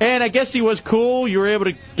 No. And I guess he was cool. You were able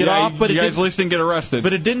to get off, but you guys at least didn't get arrested.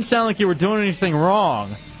 But it didn't sound like you were doing anything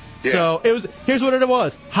wrong. Yeah. So here's what it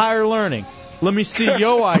was: higher learning. Let me see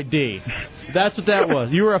your ID. That's what that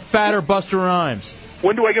was. You were a fatter Buster Rhymes.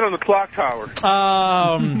 When do I get on the clock tower?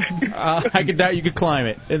 I could doubt you could climb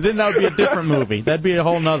it. And then that would be a different movie. That'd be a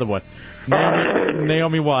whole nother one.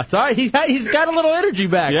 Naomi Watts. All right, he's got a little energy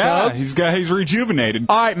back. Yeah, folks. he's rejuvenated.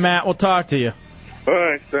 All right, Matt, we'll talk to you. All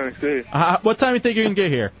right, thanks. See you. What time do you think you're going to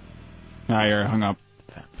get here? You're hung up.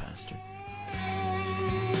 Fat bastard.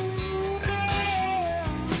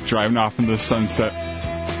 Driving off into the sunset.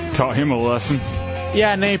 Taught him a lesson.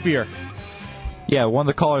 Yeah, Napier. Yeah, one of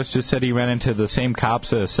the callers just said he ran into the same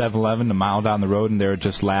cops at a 7-Eleven a mile down the road, and they were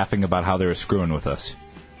just laughing about how they were screwing with us.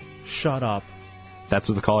 Shut up. That's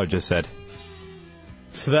what the caller just said.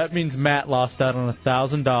 So that means Matt lost out on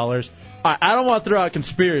 $1,000. I don't want to throw out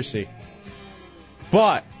conspiracy,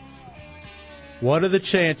 but what are the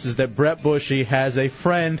chances that Brett Bushy has a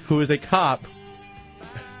friend who is a cop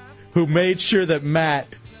who made sure that Matt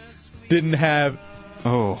didn't have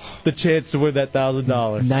the chance to win that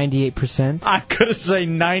 $1,000? 98%. I could have said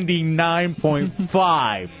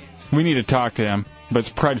 99.5. We need to talk to him, but it's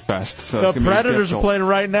Pred Fest. So The Predators are playing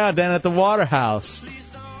right now down at the Waterhouse.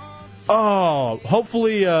 Oh,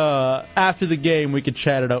 hopefully after the game we can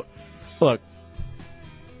chat it out. Look,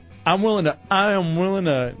 I am willing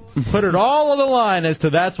to put it all on the line as to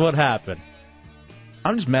that's what happened.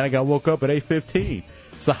 I'm just mad I got woke up at 8:15.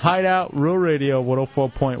 It's the Hideout, Real Radio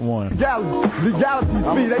 104.1. The galaxy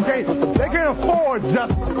speed, they can't afford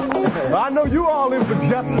justice. I know you all in for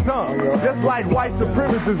justice, huh? Just like white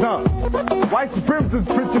supremacists, huh? White supremacists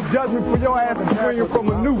print your judgment for your ass and bring you from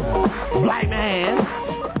a new black man.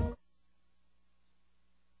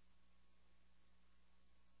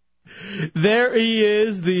 There he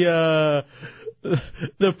is, the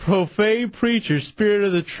profane preacher, Spirit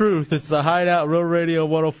of the Truth. It's the Hideout, Real Radio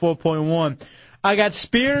 104.1. I got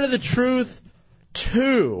Spirit of the Truth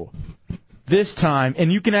 2 this time,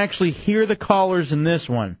 and you can actually hear the callers in this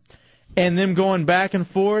one. And them going back and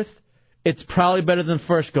forth, it's probably better than the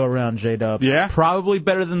first go-around, J-Dub. Yeah? Probably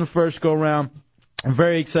better than the first go-around. I'm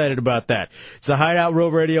very excited about that. It's the Hideout, Real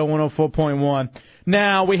Radio 104.1.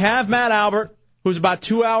 Now, we have Matt Albert, who's about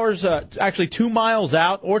 2 hours, actually 2 miles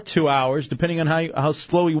out, or 2 hours, depending on how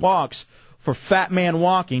slow he walks, for Fat Man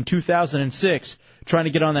Walking 2006. Trying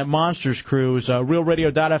to get on that Monsters Cruise,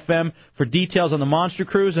 realradio.fm for details on the Monster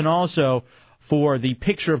Cruise and also for the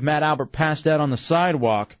picture of Matt Albert passed out on the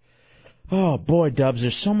sidewalk. Oh, boy, Dubs,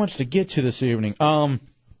 there's so much to get to this evening.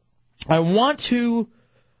 I want to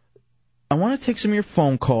take some of your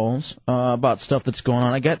phone calls about stuff that's going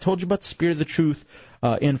on. Told you about the Spirit of the Truth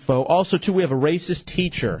info. Also, too, we have a racist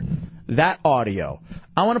teacher. That audio.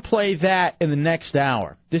 I want to play that in the next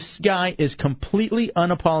hour. This guy is completely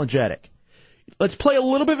unapologetic. Let's play a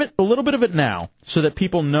little bit of it now, so that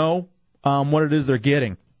people know what it is they're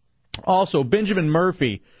getting. Also, Benjamin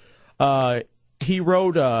Murphy, he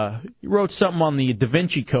wrote something on the Da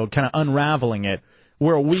Vinci Code, kind of unraveling it.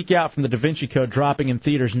 We're a week out from the Da Vinci Code dropping in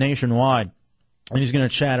theaters nationwide, and he's going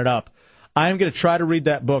to chat it up. I am going to try to read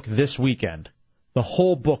that book this weekend, the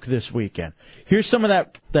whole book this weekend. Here's some of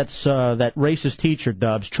that racist teacher,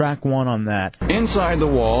 Dubs. Track 1 on that. Inside the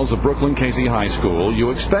walls of Brooklyn Casey High School, you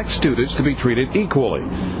expect students to be treated equally.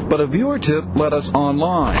 But a viewer tip led us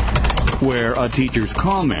online, where a teacher's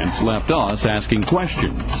comments left us asking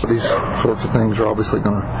questions. These sorts of things are obviously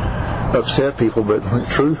going to upset people, but the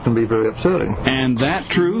truth can be very upsetting. And that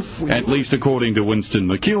truth, at least according to Winston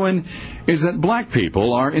McEwen, is that black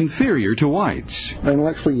people are inferior to whites.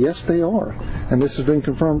 Intellectually, yes, they are. And this has been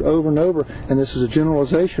confirmed over and over, and this is a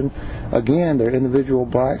generalization. Again, there are individual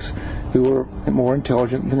blacks who are more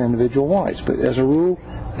intelligent than individual whites. But as a rule,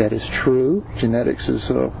 that is true. Genetics keeps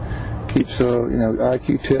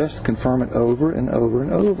IQ tests confirm it over and over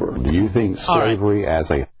and over. Do you think slavery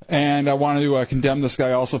as a... And I wanted to condemn this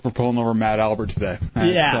guy also for pulling over Matt Albert today.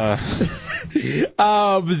 Yeah.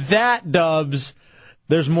 That, Dubs,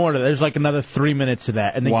 there's more to that. There's like another 3 minutes to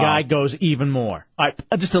that. And the guy goes even more. All right,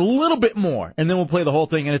 just a little bit more. And then we'll play the whole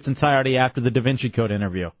thing in its entirety after the Da Vinci Code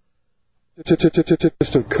interview.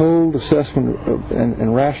 Just a cold assessment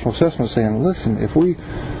and rational assessment saying, listen, if we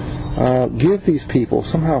give these people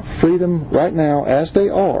somehow freedom right now as they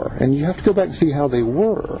are, and you have to go back and see how they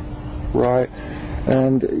were, right?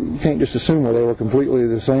 And you can't just assume that they were completely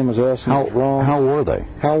the same as us and wrong. How were they?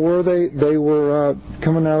 How were they? They were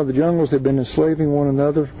coming out of the jungles. They've been enslaving one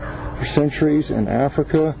another for centuries in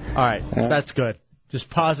Africa. All right, that's good.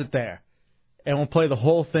 Just pause it there. And we'll play the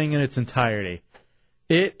whole thing in its entirety.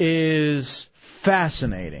 It is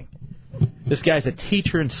fascinating. This guy's a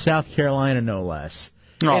teacher in South Carolina, no less.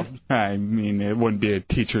 Oh, I mean, it wouldn't be a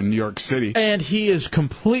teacher in New York City. And he is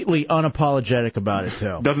completely unapologetic about it,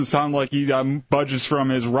 too. Doesn't sound like he budges from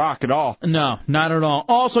his rock at all. No, not at all.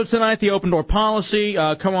 Also tonight, the open door policy.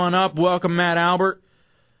 Come on up. Welcome, Matt Albert.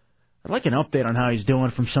 I'd like an update on how he's doing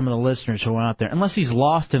from some of the listeners who are out there, unless he's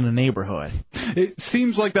lost in the neighborhood. It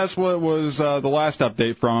seems like that's what was the last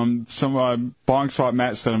update from some bong swap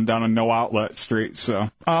Matt sent him down on No Outlet Street. So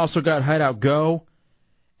I also got Hideout Go.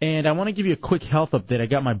 And I want to give you a quick health update. I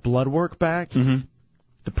got my blood work back. Mm-hmm.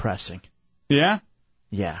 Depressing. Yeah?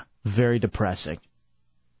 Yeah, very depressing.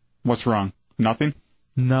 What's wrong? Nothing?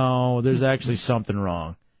 No, there's actually something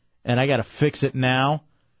wrong. And I got to fix it now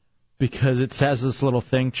because it has this little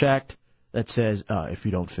thing checked that says, if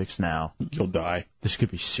you don't fix now, you'll die. This could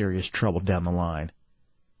be serious trouble down the line.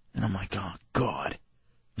 And I'm like, oh, God.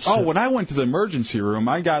 When I went to the emergency room,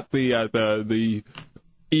 I got the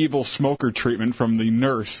evil smoker treatment from the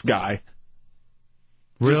nurse guy.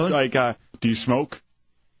 Really? Just like, do you smoke?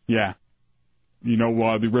 Yeah. You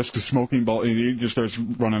know the risk of smoking, but he just starts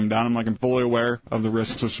running him down. I'm like, I'm fully aware of the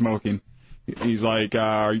risks of smoking. He's like,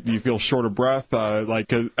 do you feel short of breath?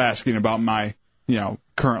 Asking about my,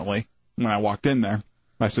 currently when I walked in there.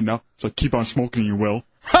 I said, no. So keep on smoking, you will.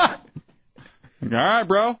 Ha! All right,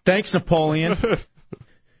 bro. Thanks, Napoleon.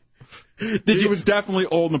 He was definitely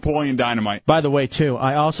old Napoleon Dynamite. By the way, too,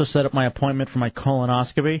 I also set up my appointment for my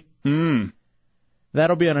colonoscopy.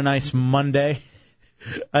 That'll be on a nice Monday.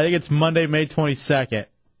 I think it's Monday, May 22nd.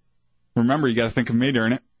 Remember, you got to think of me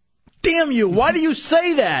during it. Damn you! Why do you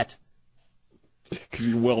say that? Because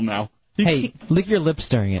you will now. Hey, lick your lips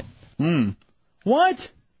during it.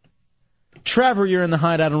 What? Trevor, you're in the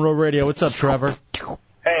Hideout on Road Radio. What's up, Trevor?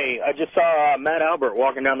 Hey, I just saw Matt Albert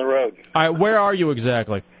walking down the road. All right, where are you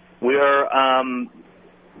exactly? We are,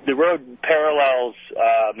 the road parallels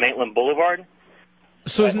Maitland Boulevard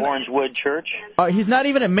So at Orangewood Church. He's not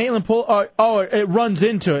even at Maitland it runs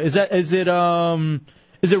into it. Is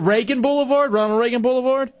it Reagan Boulevard, Ronald Reagan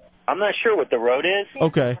Boulevard? I'm not sure what the road is.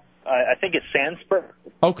 Okay. I think it's Sandspur.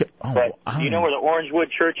 Okay. But do you know where the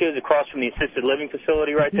Orangewood Church is, across from the assisted living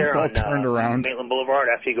facility right there all on turned around. Maitland Boulevard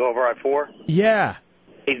after you go over I-4? Yeah.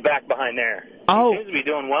 He's back behind there. Oh. He seems to be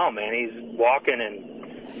doing well, man. He's walking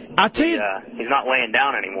and I'll tell you. He's not laying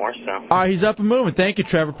down anymore, so. All right, he's up and moving. Thank you,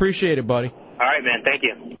 Trevor. Appreciate it, buddy. All right, man. Thank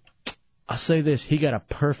you. I'll say this. He got a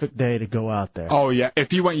perfect day to go out there. Oh, yeah.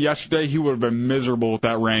 If he went yesterday, he would have been miserable with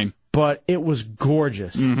that rain. But it was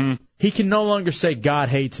gorgeous. Mm-hmm. He can no longer say God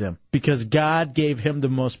hates him because God gave him the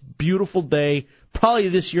most beautiful day probably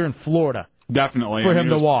this year in Florida. Definitely. For him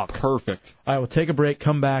to walk. Perfect. All right, we'll take a break,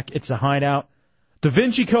 come back. It's a Hideout. Da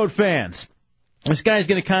Vinci Code fans. This guy's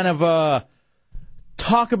going to kind of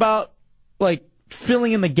talk about, like,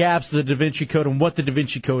 filling in the gaps of the Da Vinci Code and what the Da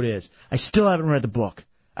Vinci Code is. I still haven't read the book.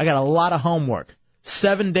 I got a lot of homework.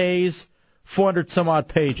 7 days, 400 some odd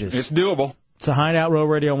pages. It's doable. It's a Hideout Road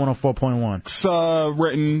Radio 104.1. It's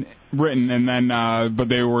written, and then but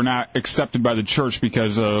they were not accepted by the church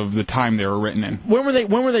because of the time they were written in. When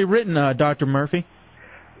were they written, Dr. Murphy?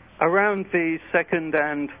 Around the 2nd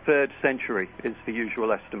and 3rd century is the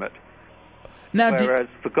usual estimate. Now, whereas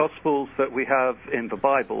the Gospels that we have in the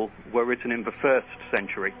Bible were written in the 1st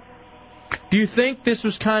century. Do you think this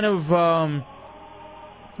was kind of,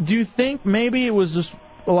 do you think maybe it was just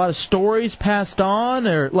a lot of stories passed on?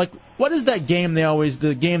 Or, like, what is that game they always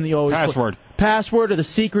Password. Password, or the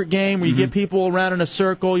secret game where you get people around in a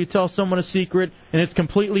circle, you tell someone a secret, and it's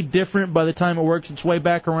completely different by the time it works its way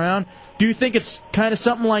back around? Do you think it's kind of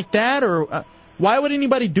something like that, or why would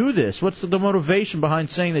anybody do this? What's the motivation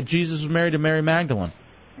behind saying that Jesus was married to Mary Magdalene?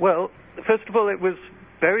 Well, first of all, it was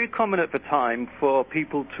very common at the time for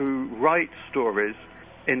people to write stories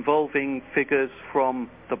involving figures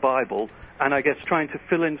from the Bible, and I guess trying to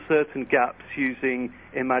fill in certain gaps using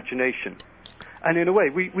imagination. And in a way,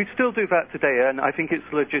 we still do that today, and I think it's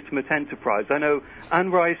a legitimate enterprise. I know Anne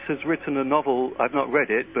Rice has written a novel, I've not read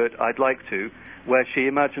it, but I'd like to, where she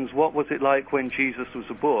imagines what was it like when Jesus was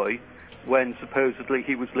a boy, when supposedly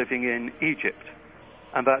he was living in Egypt.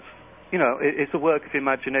 And that's, it's a work of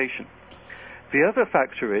imagination. The other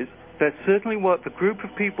factor is that certainly what the group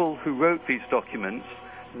of people who wrote these documents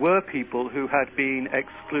were people who had been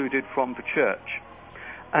excluded from the church.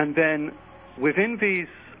 And then within these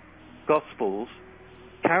Gospels,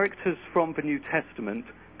 characters from the New Testament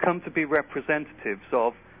come to be representatives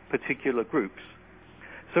of particular groups.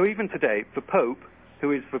 So even today, the Pope,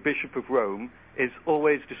 who is the Bishop of Rome, is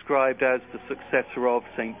always described as the successor of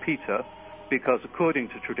St. Peter, because according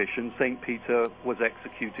to tradition, St. Peter was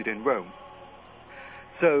executed in Rome.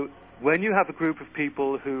 So when you have a group of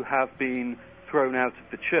people who have been thrown out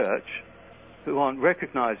of the church, who aren't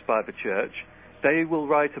recognized by the church, they will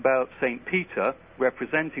write about St. Peter,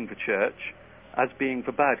 representing the church, as being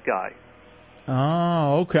the bad guy.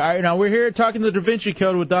 Oh, okay. All right, now we're here talking the Da Vinci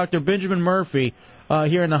Code with Dr. Benjamin Murphy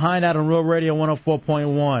here in the Hideout on Real Radio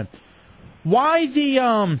 104.1.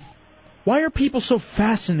 Why are people so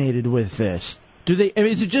fascinated with this?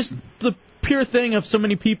 Is it just the pure thing of so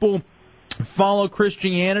many people follow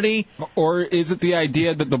Christianity? Or is it the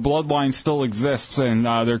idea that the bloodline still exists and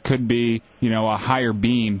there could be, a higher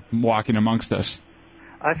being walking amongst us?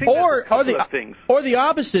 I think there's a couple of things. Or the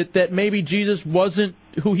opposite, that maybe Jesus wasn't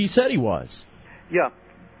who he said he was. Yeah.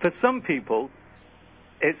 For some people,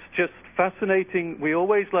 it's just fascinating. We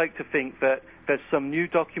always like to think that there's some new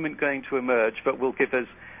document going to emerge that will give us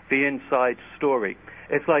the inside story.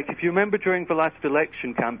 It's like, if you remember during the last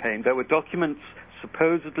election campaign, there were documents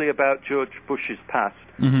supposedly about George Bush's past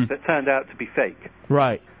that turned out to be fake.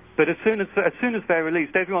 Right. But as soon as they're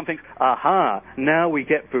released, everyone thinks, aha, now we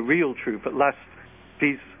get the real truth. At last,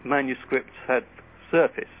 these manuscripts had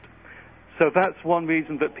surfaced. So that's one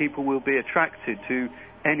reason that people will be attracted to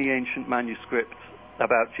any ancient manuscripts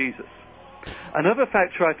about Jesus. Another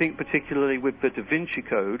factor, I think, particularly with the Da Vinci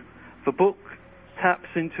Code, the book taps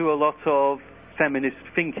into a lot of feminist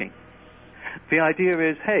thinking. The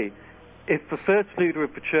idea is, hey, if the first leader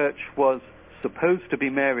of the church was supposed to be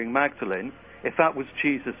Mary Magdalene, if that was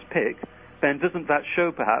Jesus' pick, then doesn't that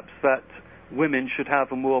show perhaps that women should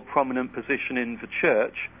have a more prominent position in the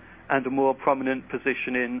church and a more prominent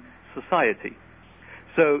position in society?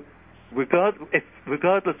 So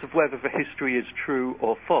regardless of whether the history is true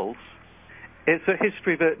or false, it's a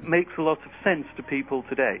history that makes a lot of sense to people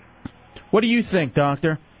today. What do you think,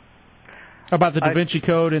 Doctor, about the Da Vinci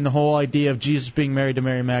Code and the whole idea of Jesus being married to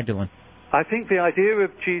Mary Magdalene? I think the idea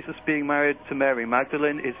of Jesus being married to Mary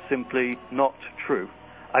Magdalene is simply not true.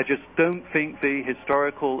 I just don't think the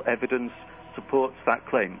historical evidence supports that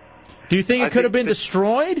claim. Do you think it could have been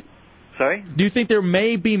destroyed? Sorry? Do you think there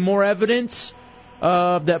may be more evidence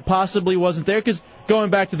that possibly wasn't there? Because going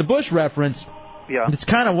back to the Bush reference, it's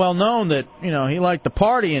kind of well known that, he liked the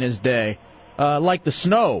party in his day, liked the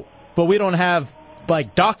snow, but we don't have,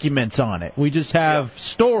 documents on it. We just have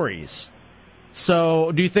stories.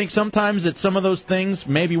 So do you think sometimes that some of those things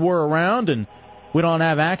maybe were around and we don't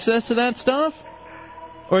have access to that stuff?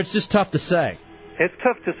 Or it's just tough to say? It's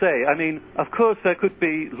tough to say. I mean, of course there could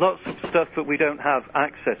be lots of stuff that we don't have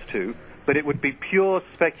access to, but it would be pure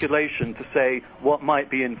speculation to say what might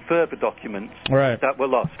be in further documents that were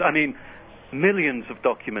lost. I mean, millions of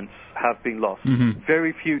documents have been lost.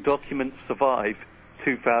 Very few documents survive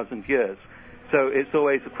 2,000 years. So it's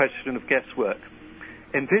always a question of guesswork.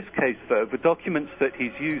 In this case, though, the documents that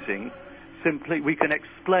he's using, simply we can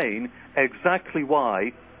explain exactly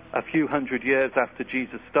why a few hundred years after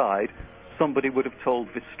Jesus died, somebody would have told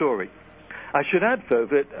this story. I should add, though,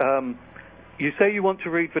 that you say you want to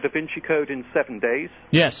read the Da Vinci Code in 7 days.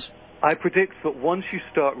 Yes. I predict that once you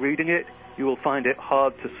start reading it, you will find it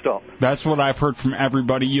hard to stop. That's what I've heard from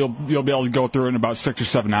everybody. You'll be able to go through it in about 6 or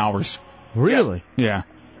 7 hours. Really? Yeah.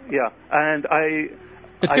 Yeah, and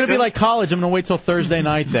It's going to be like college. I'm going to wait till Thursday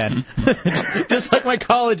night then. Just like my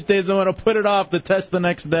college days, I'm going to put it off the test the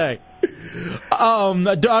next day.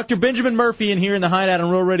 Dr. Benjamin Murphy in here in the Hideout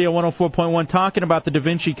on Real Radio 104.1 talking about the Da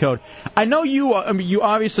Vinci Code. I know you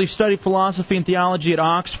obviously studied philosophy and theology at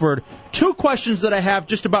Oxford. 2 questions that I have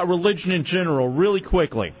just about religion in general, really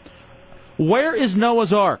quickly. Where is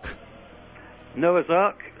Noah's Ark? Noah's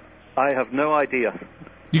Ark? I have no idea.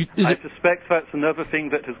 I suspect that's another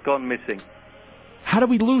thing that has gone missing. How do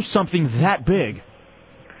we lose something that big?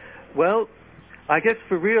 Well, I guess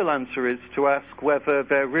the real answer is to ask whether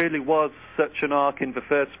there really was such an ark in the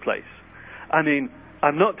first place. I mean,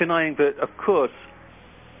 I'm not denying that, of course,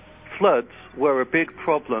 floods were a big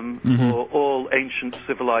problem for all ancient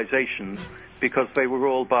civilizations because they were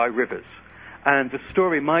all by rivers. And the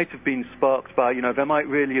story might have been sparked by, there might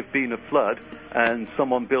really have been a flood and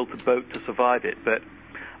someone built a boat to survive it. But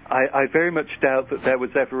I very much doubt that there was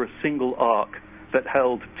ever a single ark that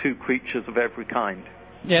held 2 creatures of every kind.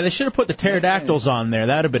 Yeah, they should have put the pterodactyls on there.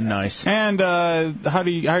 That would have been nice. And how are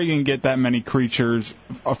you going to get that many creatures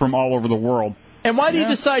from all over the world? And why do you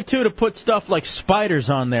decide, too, to put stuff like spiders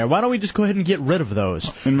on there? Why don't we just go ahead and get rid of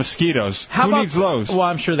those? And mosquitoes. Who needs those? Well,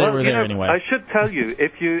 I'm sure they were there anyway. I should tell you,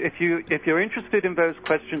 if you're interested in those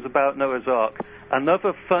questions about Noah's Ark,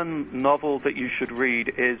 another fun novel that you should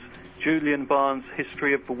read is Julian Barnes'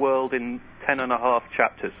 History of the World in 10.5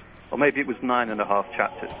 chapters. Or maybe it was 9.5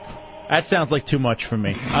 chapters. That sounds like too much for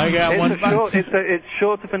me. I got one. It's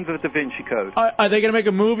shorter than the Da Vinci Code. Are they going to make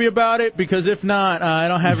a movie about it? Because if not, I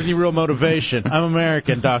don't have any real motivation. I'm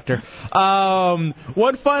American, Doctor.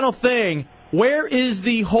 One final thing. Where is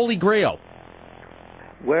the Holy Grail?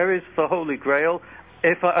 Where is the Holy Grail?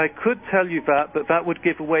 If I could tell you that, but that would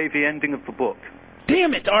give away the ending of the book.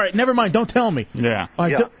 Damn it! All right, never mind. Don't tell me. Yeah. All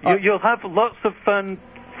right, Yeah. You'll have lots of fun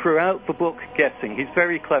throughout the book guessing. He's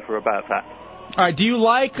very clever about that. All right, do you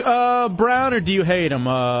like Brown or do you hate him,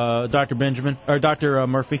 Dr. Benjamin or Dr.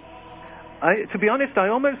 Murphy? To be honest, I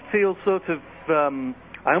almost feel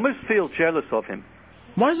I almost feel jealous of him.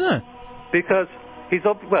 Why is that? Because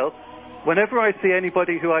whenever I see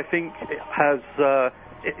anybody who I think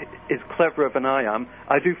is cleverer than I am,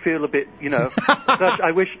 I do feel a bit,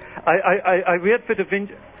 I wish I read for Da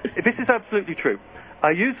Vinci. This is absolutely true.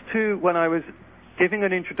 I used to, when I was giving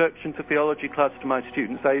an introduction to theology class to my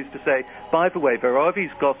students, I used to say, by the way, there are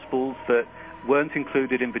these Gospels that weren't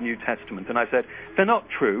included in the New Testament. And I said, they're not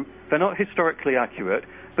true, they're not historically accurate,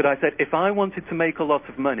 but I said, if I wanted to make a lot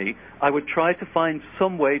of money, I would try to find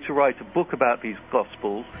some way to write a book about these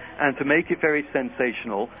Gospels and to make it very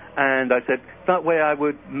sensational. And I said, that way I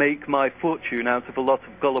would make my fortune out of a lot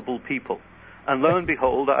of gullible people. And lo and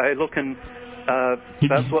behold, I look and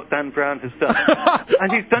that's what Dan Brown has done.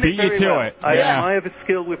 And he's done it very well. I admire the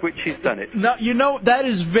skill with which he's done it. No, that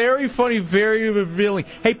is very funny, very revealing.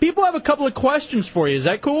 Hey, people have a couple of questions for you. Is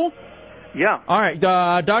that cool? Yeah. All right,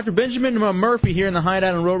 Dr. Benjamin Murphy here in the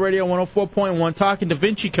Hideout on Road Radio 104.1, talking Da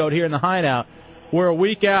Vinci Code here in the Hideout. We're a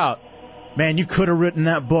week out. Man, you could have written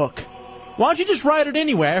that book. Why don't you just write it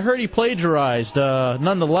anyway? I heard he plagiarized.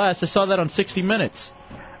 Nonetheless, I saw that on 60 Minutes.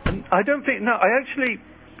 I don't think... No,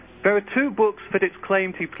 there are two books that it's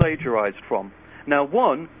claimed he plagiarized from. Now,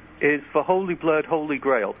 one is For Holy Blood, Holy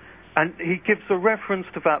Grail, and he gives a reference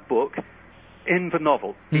to that book in the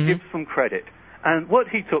novel. He gives them credit. And what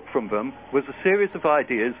he took from them was a series of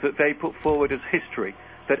ideas that they put forward as history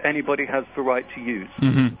that anybody has the right to use.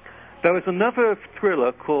 There was another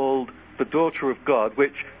thriller called The Daughter of God,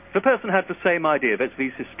 which the person had the same idea. There's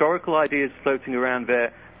these historical ideas floating around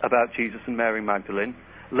there about Jesus and Mary Magdalene.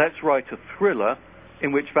 Let's write a thriller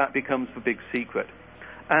in which that becomes the big secret.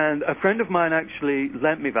 And a friend of mine actually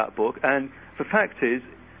lent me that book, and the fact is,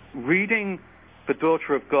 reading The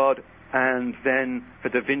Daughter of God and then The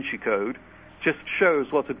Da Vinci Code just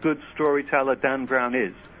shows what a good storyteller Dan Brown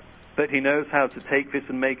is, that he knows how to take this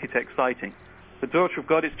and make it exciting. The Daughter of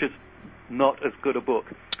God is just not as good a book.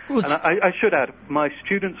 And I should add, my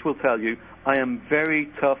students will tell you, I am very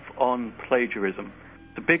tough on plagiarism.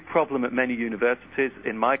 It's a big problem at many universities.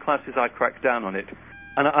 In my classes, I crack down on it.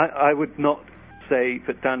 And I would not say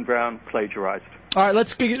that Dan Brown plagiarized. All right,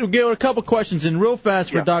 let's get a couple questions in real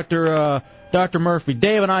fast for Dr. Murphy.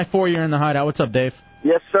 Dave and I, you're in the Hideout. What's up, Dave?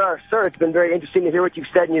 Yes, sir. Sir, it's been very interesting to hear what you've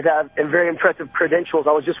said, and you have very impressive credentials.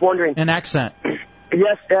 I was just wondering... An accent.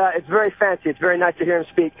 Yes, it's very fancy. It's very nice to hear him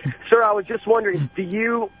speak. Sir, I was just wondering, do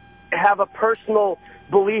you have a personal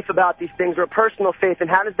belief about these things or a personal faith, and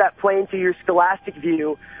how does that play into your scholastic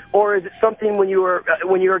view? Or is it something when you are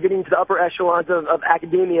getting to the upper echelons of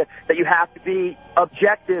academia that you have to be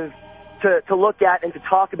objective to look at and to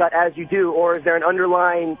talk about as you do? Or is there an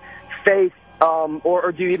underlying faith,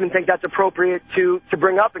 or do you even think that's appropriate to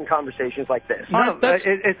bring up in conversations like this? No,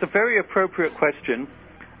 it's a very appropriate question.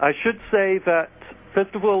 I should say that,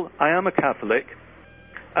 first of all, I am a Catholic.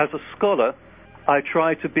 As a scholar, I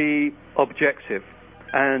try to be objective.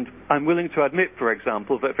 And I'm willing to admit, for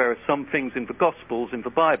example, that there are some things in the Gospels, in the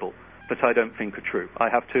Bible, that I don't think are true. I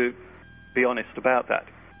have to be honest about that.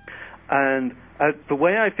 And the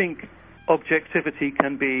way I think objectivity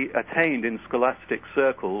can be attained in scholastic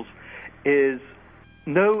circles is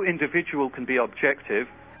no individual can be objective,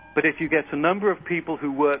 but if you get a number of people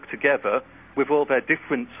who work together with all their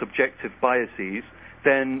different subjective biases,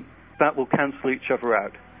 then that will cancel each other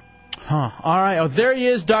out. All right. Oh, there he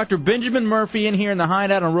is, Dr. Benjamin Murphy, in here in the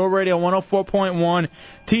Hideout on Road Radio 104.1.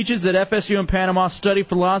 Teaches at FSU in Panama, studied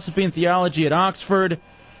philosophy and theology at Oxford.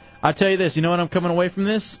 I'll tell you this. You know what I'm coming away from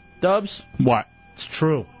this, Dubs? What? It's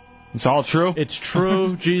true. It's all true? It's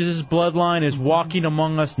true. Jesus' bloodline is walking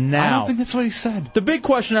among us now. I don't think that's what he said. The big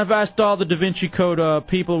question I've asked all the Da Vinci Code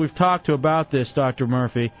people we've talked to about this, Dr.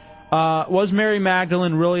 Murphy, was Mary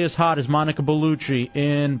Magdalene really as hot as Monica Bellucci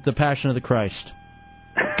in The Passion of the Christ?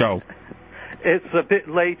 Go. It's a bit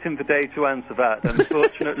late in the day to answer that.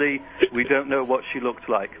 Unfortunately, we don't know what she looked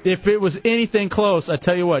like. If it was anything close, I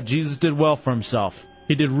tell you what, Jesus did well for himself.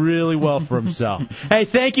 He did really well for himself. Hey,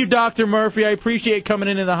 thank you, Dr. Murphy. I appreciate coming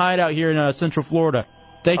into the Hideout here in Central Florida.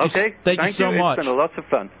 Thank you so much. It's been a lot of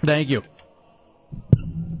fun. Thank you.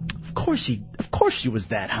 Of course she was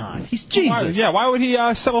that hot. He's Jesus. Why would he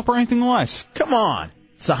settle for anything less? Come on.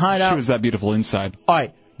 It's a Hideout. She was that beautiful inside. All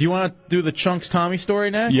right. Do you want to do the Chunks Tommy story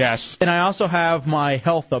next? Yes. And I also have my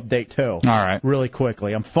health update, too. All right. Really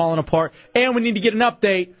quickly. I'm falling apart. And we need to get an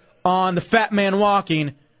update on the Fat Man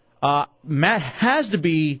Walking, Matt has to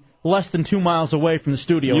be less than 2 miles away from the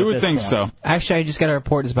studio. You at would this think point. so. Actually, I just got a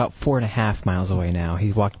report it's about 4.5 miles away now.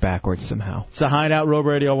 He walked backwards somehow. It's the Hideout Road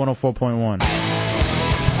Radio 104.1.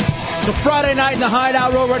 So Friday night in the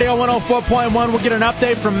Hideout Road Radio 104.1, we'll get an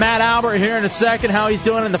update from Matt Albert here in a second, how he's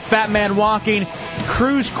doing in the Fat Man Walking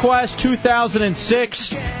Cruise Quest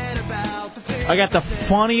 2006. I got the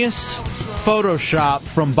funniest Photoshop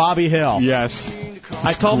from Bobby Hill. Yes.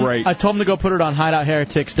 I told him to go put it on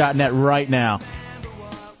hideoutheretics.net right now.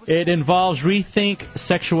 It involves Rethink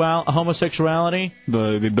Homosexuality.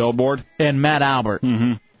 The billboard. And Matt Albert.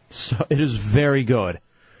 Mm-hmm. So it is very good.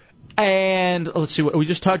 And let's see, we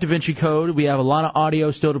just talked Da Vinci Code. We have a lot of audio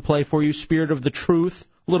still to play for you. Spirit of the Truth,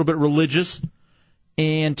 a little bit religious.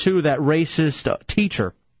 And 2, that racist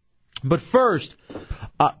teacher. But first,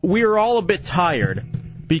 we're all a bit tired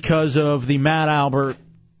because of the Matt Albert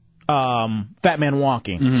Fat Man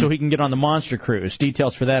Walking, so he can get on the Monster Cruise.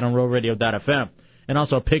 Details for that on RoadRadio.fm. And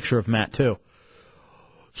also a picture of Matt, too.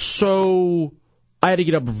 So I had to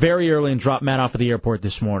get up very early and drop Matt off at the airport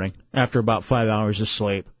this morning after about 5 hours of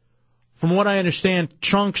sleep. From what I understand,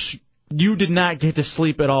 Chunks, you did not get to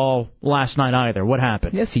sleep at all last night either. What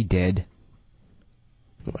happened? Yes, he did.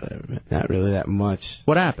 Whatever, not really that much.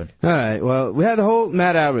 What happened? All right, well, we had the whole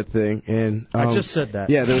Matt Albert thing, and I just said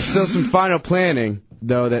that. Yeah, there was still some final planning,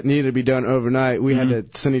 though, that needed to be done overnight. We had to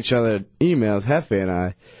send each other emails, Hefe and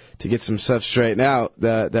I, to get some stuff straightened out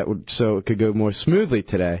that would so it could go more smoothly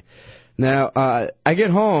today. Now, I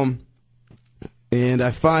get home, and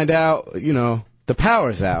I find out, the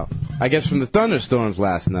power's out. I guess from the thunderstorms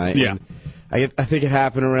last night. Yeah. I think it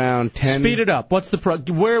happened around 10. Speed it up. What's the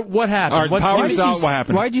what happened? All right, power's out. What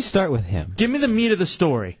happened? Why'd you start with him? Give me the meat of the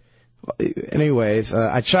story. Anyways,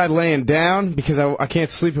 I tried laying down because I can't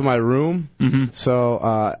sleep in my room. Mm-hmm.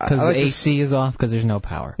 So because the AC is off because there's no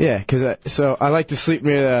power. Yeah, so I like to sleep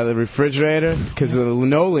near the refrigerator because the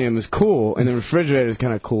linoleum is cool and the refrigerator is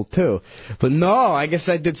kind of cool too. But no, I guess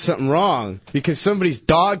I did something wrong because somebody's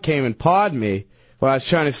dog came and pawed me while I was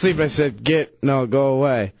trying to sleep. I said, go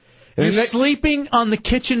away. And you're sleeping on the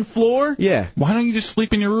kitchen floor? Yeah. Why don't you just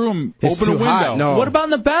sleep in your room? It's Open a too window. hot. No. What about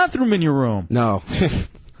in the bathroom in your room? No.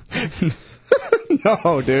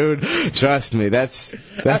 No, dude. Trust me. That's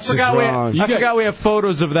just wrong. I forgot we have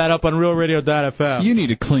photos of that up on RealRadio.fm. You need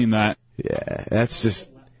to clean that. Yeah, that's just...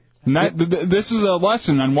 This is a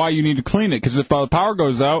lesson on why you need to clean it, because if the power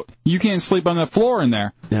goes out, you can't sleep on that floor in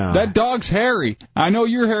there. No. That dog's hairy. I know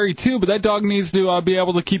you're hairy too, but that dog needs to be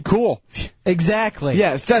able to keep cool. Exactly.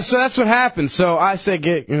 Yeah, so that's what happened. So I said,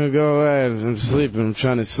 go away. I'm sleeping. I'm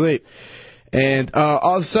trying to sleep. And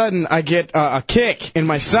all of a sudden, I get a kick in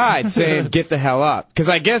my side saying, get the hell up. Because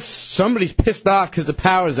I guess somebody's pissed off because the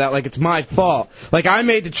power's out, like it's my fault. Like I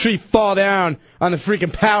made the tree fall down on the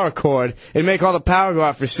freaking power cord and make all the power go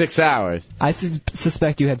out for 6 hours. I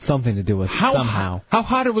suspect you had something to do with it somehow. How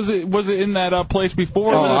hot was it in that place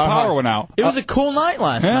before the power went out? It was a cool night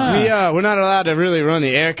last night. We're not allowed to really run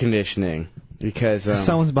the air conditioning because...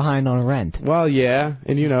 someone's behind on rent. Well, yeah,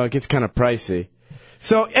 and it gets kind of pricey.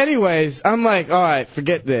 So, anyways, I'm like, all right,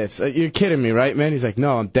 forget this. You're kidding me, right, man? He's like,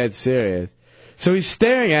 no, I'm dead serious. So he's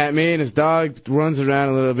staring at me, and his dog runs around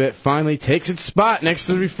a little bit, finally takes its spot next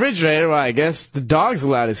to the refrigerator. Well, I guess the dog's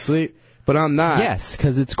allowed to sleep, but I'm not. Yes,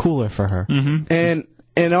 because it's cooler for her. Mm-hmm.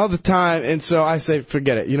 And all the time, and so I say,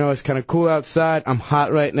 forget it. It's kind of cool outside. I'm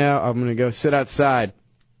hot right now. I'm going to go sit outside.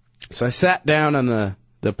 So I sat down on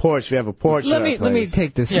the porch. We have a porch. Let me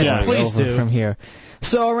take this over from here.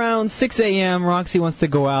 So around 6 a.m., Roxy wants to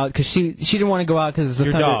go out because she didn't want to go out because the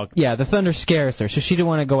thunder. Dog. Yeah, the thunder scares her, so she didn't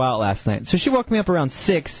want to go out last night. So she woke me up around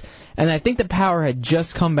 6, and I think the power had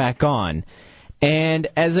just come back on. And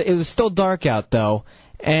as it was still dark out though,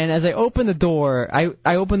 and as I opened the door,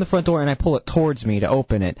 I opened the front door and I pull it towards me to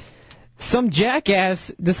open it. Some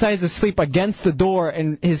jackass decides to sleep against the door,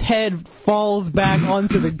 and his head falls back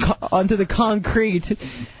onto the concrete.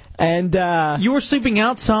 And you were sleeping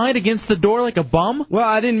outside against the door like a bum? Well,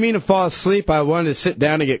 I didn't mean to fall asleep. I wanted to sit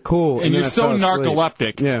down to get cool. And you're so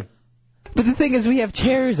narcoleptic. Yeah. But the thing is, we have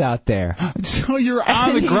chairs out there. So you're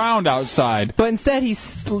on the ground outside. But instead, he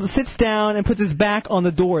sits down and puts his back on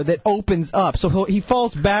the door that opens up. So he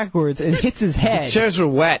falls backwards and hits his head. The chairs were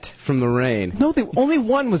wet from the rain. No, only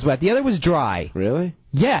one was wet. The other was dry. Really?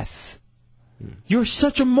 Yes. You're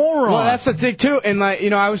such a moron. Well, that's the thing, too. And,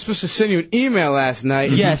 I was supposed to send you an email last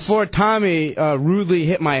night. Yes. Before Tommy rudely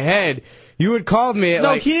hit my head, You had called me at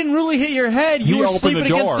No, he didn't really hit your head. You were sleeping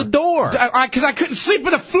against the door. Because I couldn't sleep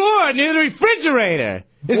on the floor near the refrigerator.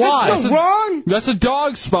 Is Why? that so wrong? That's a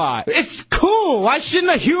dog spot. It's cool. Why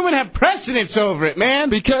shouldn't a human have precedence over it, man?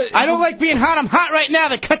 Because I don't like being hot. I'm hot right now.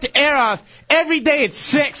 They cut the air off every day at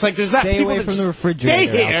 6. Like there's that Stay people away that from the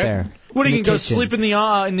refrigerator stay here. out there. What, are you In going the to go sleep in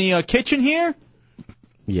the kitchen here?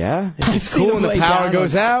 Yeah, I've it's seen cool him when the lay power down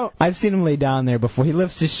goes out. I've seen him lay down there before. He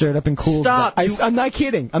lifts his shirt up and cools Stop. down. I'm not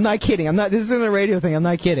kidding. I'm not kidding. This isn't a radio thing. I'm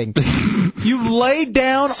not kidding. You lay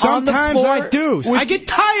down on the Sometimes floor. I do. I get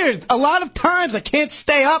tired. A lot of times I can't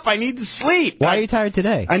stay up. I need to sleep. Why are you tired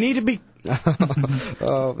today? I need to be.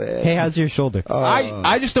 Oh man. Hey, how's your shoulder?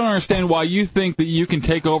 I just don't understand why you think that you can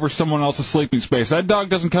take over someone else's sleeping space. That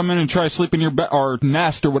dog doesn't come in and try to sleep in your bed or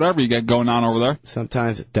nest or whatever you got going on over there.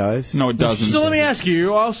 Sometimes it does. No, it doesn't. So let me ask you,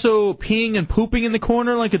 you're also peeing and pooping in the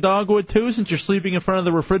corner like a dog would too, since you're sleeping in front of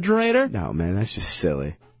the refrigerator? No, man, that's just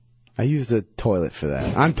silly. I use the toilet for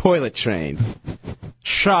that. I'm toilet trained.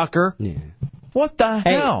 Shocker. Yeah. What the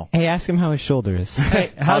hell? Hey, ask him how his shoulder is. Hey,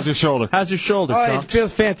 How's your shoulder? How's your shoulder, Oh, Chunks? it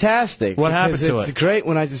feels fantastic. What happened because to it's it? great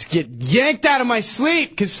when I just get yanked out of my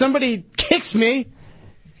sleep because somebody kicks me.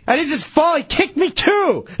 I didn't just fall, he kicked me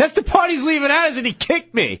too. That's the part he's leaving out, is that he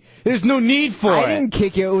kicked me. There's no need for I it. didn't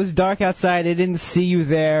kick you. It was dark outside. I didn't see you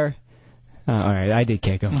there. All right, I did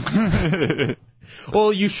kick him.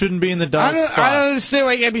 Well, you shouldn't be in the dog spot. I don't understand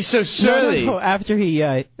why you gotta be so surly. No. After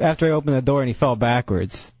I opened the door and he fell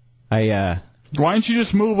backwards, Why don't you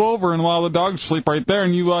just move over and allow the dog to sleep right there,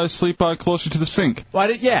 and you sleep closer to the sink? Why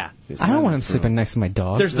did? Yeah. I don't want him sleeping next to my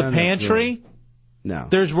dog. There's the pantry. No.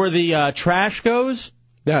 There's where the trash goes.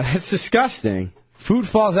 No, that's disgusting. Food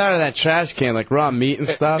falls out of that trash can like raw meat and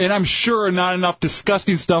stuff. And I'm sure not enough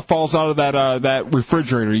disgusting stuff falls out of that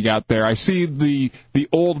refrigerator you got there. I see the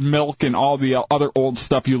old milk and all the other old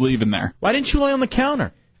stuff you leave in there. Why didn't you lay on the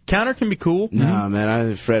counter? Counter can be cool. No, man, I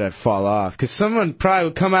was afraid I'd fall off. Because someone probably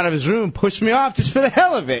would come out of his room and push me off just for the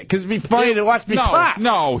hell of it. Because it'd be funny to watch me pop.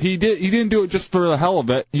 No, he didn't do it just for the hell of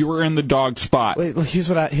it. You were in the dog spot. Wait, look, here's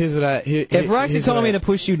what I. If Roxy told me to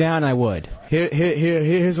push you down, I would.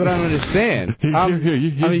 Here's what I don't understand. I'm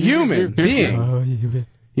a human being.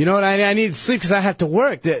 You know what? I need to sleep because I have to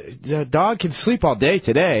work. The dog can sleep all day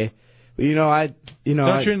today. But,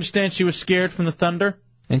 Don't you understand she was scared from the thunder?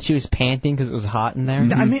 And she was panting because it was hot in there.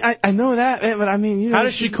 I mean, I know that, but I mean, How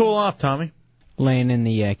did she cool off, Tommy? Laying in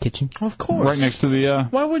the kitchen. Of course. Right next to the.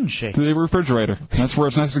 Why wouldn't she? To the refrigerator. That's where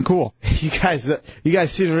it's nice and cool. You guys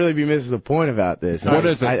seem to really be missing the point about this. What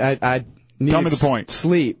is it? I need Tell me the point.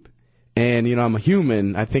 Sleep. And, I'm a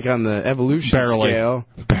human. I think on the evolution scale.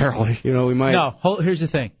 Barely. We might. No, here's the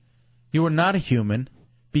thing. You are not a human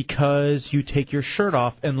because you take your shirt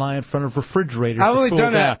off and lie in front of refrigerators I've only to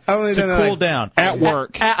done that. I've only to done that cool down. At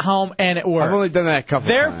work. At home and at work. I've only done that a couple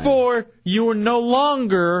times. Therefore, you are no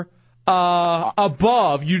longer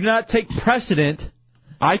above. You do not take precedent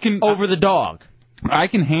over the dog. I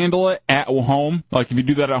can handle it at home. Like, if you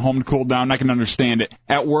do that at home to cool down, I can understand it.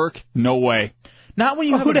 At work, no way. Not when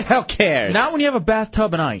you have who the hell cares? Not when you have a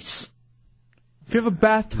bathtub and ice. If you have a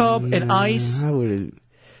bathtub and ice,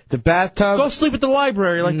 the bathtub. Go sleep at the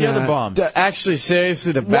library like the other bums. Actually,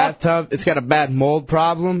 seriously, the bathtub, it's got a bad mold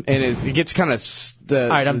problem, and it gets kind of All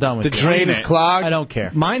right, I'm done with the you. drain is clogged. I don't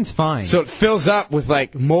care. Mine's fine. So it fills up with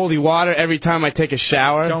like moldy water every time I take a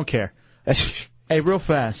shower. Don't care. Hey, real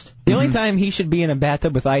fast. The only time he should be in a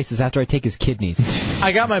bathtub with ice is after I take his kidneys.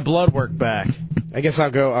 I got my blood work back. I guess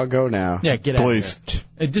I'll go now. Yeah, get out. Please.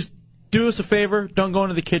 Just do us a favor. Don't go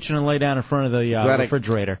into the kitchen and lay down in front of the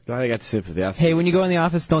refrigerator. Glad I got sympathy. Hey, when you go in the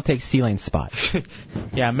office, don't take C-Lane's spot.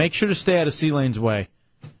 Yeah, make sure to stay out of C-Lane's way.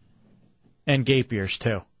 And Gapier's,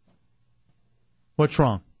 too. What's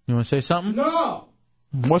wrong? You want to say something? No!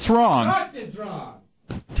 What's wrong? Nothing's wrong.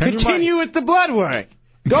 Continue with the blood work.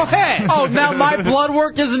 Go ahead. Oh, now my blood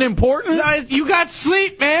work isn't important? You got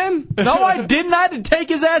sleep, man. No, I didn't. I had to take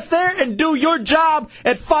his ass there and do your job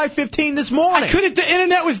at 5:15 this morning. I couldn't. The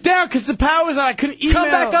internet was down because the power was on. I couldn't email.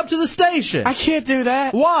 Come back up to the station. I can't do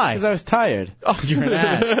that. Why? Because I was tired. Oh, you're an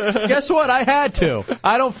ass. Guess what? I had to.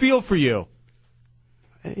 I don't feel for you.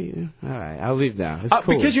 Hey, all right, I'll leave now. It's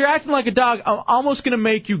cool. Because you're acting like a dog, I'm almost going to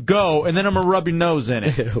make you go, and then I'm going to rub your nose in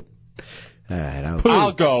it. All right,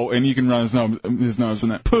 I'll go, and you can run his nose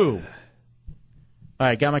in it. Poo. All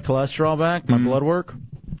right, got my cholesterol back, my blood work.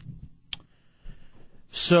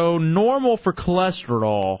 So normal for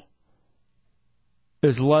cholesterol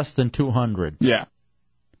is less than 200. Yeah.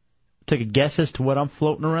 Take a guess as to what I'm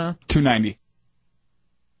floating around? 290.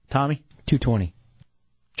 Tommy? 220.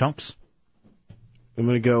 Chunks? I'm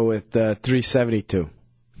going to go with 372.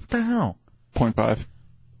 What the hell? 0.5.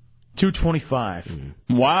 225.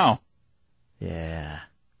 Wow. Yeah.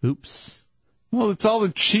 Oops. Well, it's all the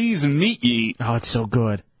cheese and meat you eat. Oh, it's so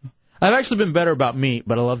good. I've actually been better about meat,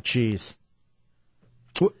 but I love cheese.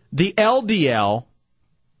 The LDL,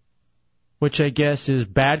 which I guess is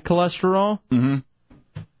bad cholesterol,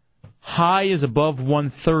 high is above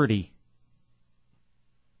 130.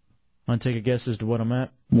 Want to take a guess as to what I'm at?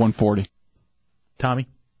 140. Tommy?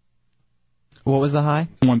 What was the high?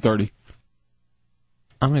 130.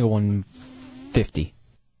 I'm going to go 150.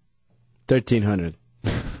 1,300.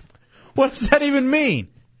 What does that even mean?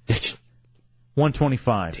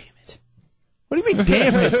 125. Damn it. What do you mean,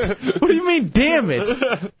 damn it? What do you mean, damn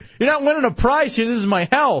it? You're not winning a prize here. This is my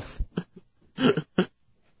health.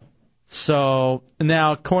 So,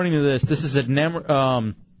 now, according to this is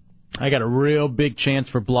I got a real big chance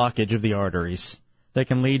for blockage of the arteries that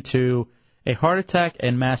can lead to a heart attack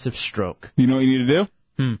and massive stroke. You know what you need to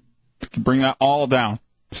do? Bring that all down.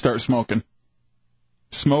 Start smoking.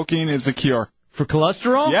 Smoking is the cure. For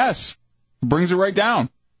cholesterol? Yes. Brings it right down.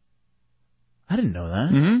 I didn't know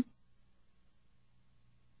that. Mm-hmm.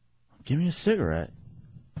 Give me a cigarette.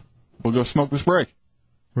 We'll go smoke this break.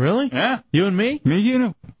 Really? Yeah. You and me? Me,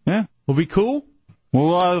 you. Yeah. We'll be cool?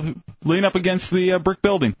 We'll lean up against the brick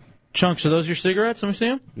building. Chunks, are those your cigarettes? Let me see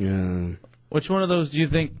them. Yeah. Which one of those do you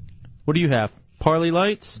think? What do you have? Parley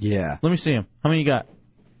Lights? Yeah. Let me see them. How many you got?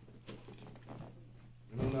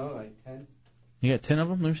 I don't know, like 10. You got 10 of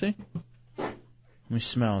them? Let me see. Let me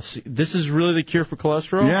smell. See, this is really the cure for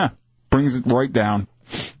cholesterol? Yeah. Brings it right down.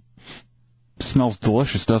 Smells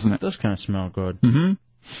delicious, doesn't it? It does kind of smell good. Mm-hmm.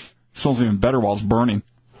 Smells even better while it's burning.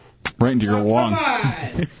 Right into your lung. Come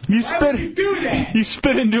on! You Why spit. would you do that? You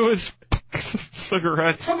spit into his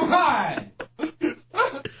cigarettes. Come on!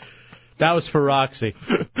 That was for Roxy.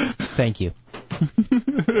 Thank you.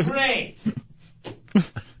 Great!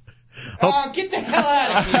 Oh, get the hell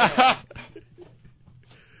out of here!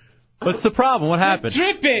 What's the problem? What happened?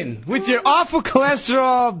 You're dripping with your awful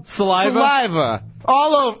cholesterol Saliva?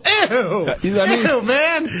 all over. Ew! mean- Ew,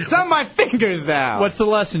 man! It's on my fingers now. What's the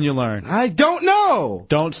lesson you learned? I don't know.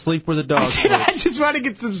 Don't sleep where the dogs sleep. I just want to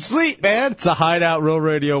get some sleep, man. It's a Hideout Real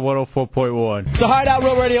Radio 104.1. It's a Hideout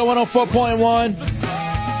Real Radio 104.1.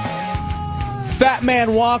 Fat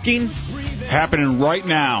Man Walking. Happening right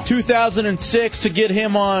now. 2006 to get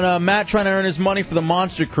him on Matt trying to earn his money for the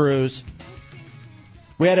Monster Cruise.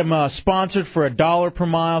 We had him sponsored for $1 per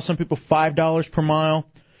mile. Some people $5 per mile.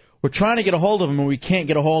 We're trying to get a hold of him, and we can't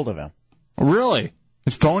get a hold of him. Really?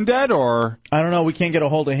 Is phone dead, or? I don't know. We can't get a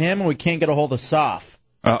hold of him, and we can't get a hold of Soph.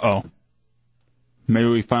 Uh-oh. Maybe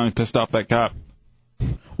we finally pissed off that cop.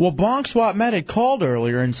 Well, Bonk Swat Matt had called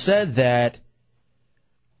earlier and said that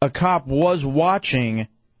a cop was watching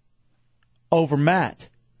over Matt.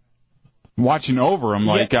 Watching over him,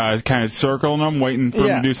 like kind of circling him, waiting for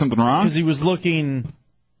him to do something wrong? Because he was looking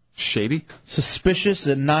shady, suspicious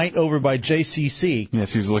at night over by JCC.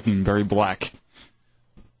 Yes, he was looking very black.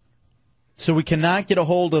 So we cannot get a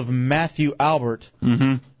hold of Matthew Albert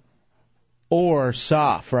or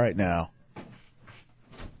Soph right now.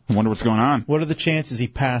 I wonder what's going on. What are the chances he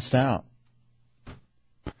passed out?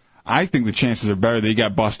 I think the chances are better that he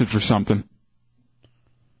got busted for something.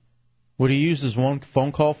 Would he use his one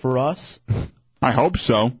phone call for us? I hope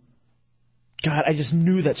so. God, I just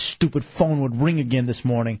knew that stupid phone would ring again this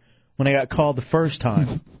morning when I got called the first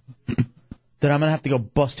time. That I'm going to have to go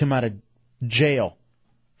bust him out of jail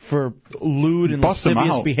for lewd and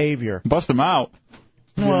lascivious behavior. Bust him out?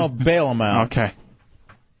 Well, bail him out. Okay.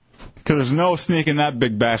 Because there's no sneaking that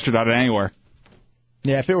big bastard out of anywhere.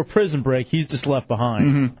 Yeah, if it were Prison Break, he's just left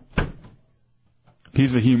behind.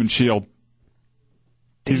 He's the human shield.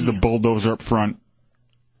 He's the bulldozer up front.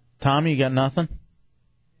 Tommy, you got nothing?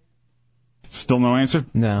 Still no answer?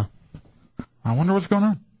 No. I wonder what's going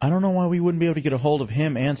on. I don't know why we wouldn't be able to get a hold of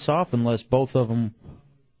him and Soph unless both of them...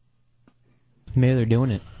 Maybe they're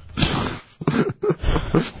doing it. I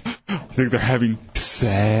think they're having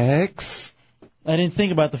sex? I didn't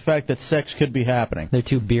think about the fact that sex could be happening. They're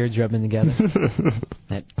two beards rubbing together.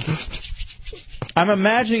 I'm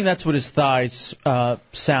imagining that's what his thighs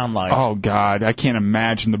sound like. Oh, God. I can't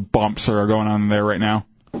imagine the bumps that are going on there right now.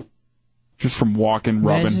 Just from walking,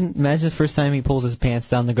 rubbing. Imagine the first time he pulls his pants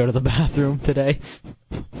down to go to the bathroom today.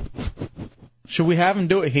 Should we have him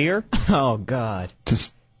do it here? Oh, God.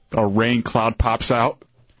 Just a rain cloud pops out.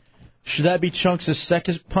 Should that be Chunks'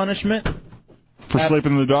 second punishment? For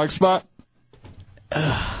sleeping in the dog spot?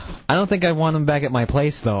 I don't think I want him back at my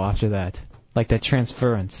place, though, after that. Like that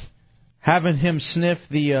transference. Having him sniff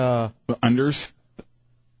the unders?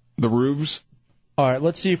 The roofs? All right,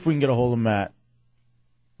 let's see if we can get a hold of Matt.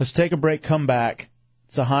 Let's take a break, come back.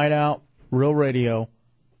 It's a Hideout, Real Radio,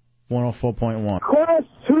 104.1. Class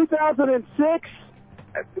 2000. 2006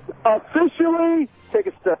 officially, take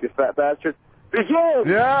a step, you fat bastard, begins.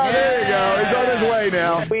 Yeah, there you go. He's on his way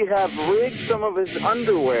now. We have rigged some of his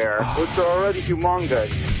underwear, which are already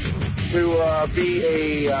humongous, to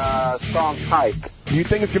be a song type. Do you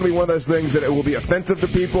think it's going to be one of those things that it will be offensive to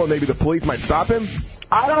people and maybe the police might stop him?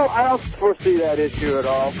 I don't foresee that issue at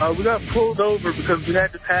all. We got pulled over because we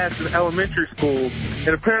had to pass an elementary school, and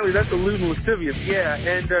apparently that's a lewd and lascivious. Yeah,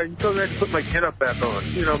 and you told me I had to put my get up back on,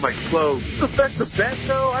 my clothes. Does it affect the bet,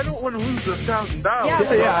 though? I don't want to lose the $1,000.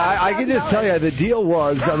 Yeah, I can just tell you the deal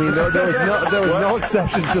was, I mean, there was no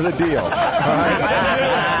exception to the deal. All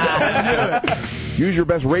right? Use your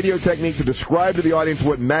best radio technique to describe to the audience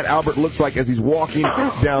what Matt Albert looks like as he's walking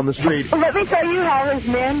down the street. Let me tell you how his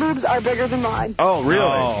man boobs are bigger than mine. Oh, really?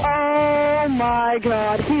 Oh my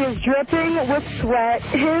God, he is dripping with sweat.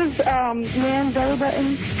 His man belly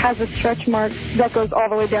button has a stretch mark that goes all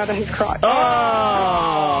the way down to his crotch.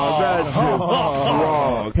 Oh, that's just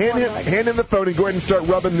wrong. Hand him the phone and go ahead and start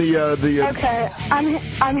rubbing the. Okay,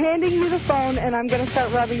 I'm handing you the phone and I'm gonna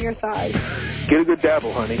start rubbing your thighs. Get a good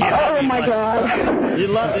dabble, honey. Oh my God. You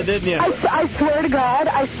loved it, didn't you? I swear to God,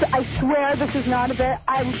 I swear this is not a bit.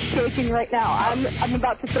 I'm shaking right now. I'm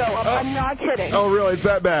about to throw up. I'm not kidding. Oh, really? It's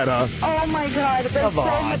that bad, huh? Oh my God, there's so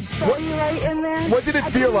much cellulite in there. What did it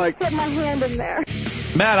feel like? I couldn't fit my hand in there.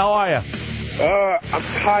 Matt, how are you? I'm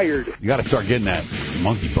tired. You got to start getting that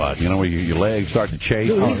monkey butt, where your legs start to chafe.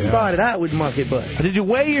 Dude, he started out with monkey butt. Did you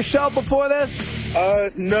weigh yourself before this?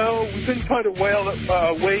 No, we couldn't find a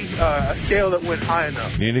scale that went high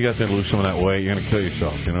enough. You need to get there to lose some of that weight. You're going to kill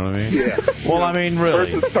yourself. You know what I mean? Yeah. Well, I mean,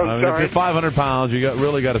 really. If you're 500 pounds, you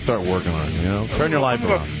really got to start working on it. Turn your life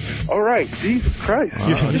around. All right, Jesus Christ.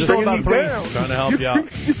 You're still about trying to help you out.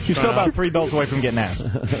 You're still about 3 belts away from getting ass.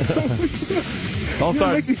 Don't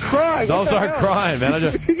make me cry. Don't start crying, man. I'm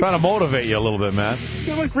just trying to motivate you a little bit, man.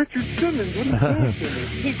 You're like Richard Simmons. What are you doing to me?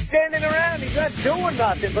 He's standing around. He's not doing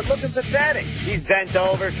nothing but looking pathetic. He's bent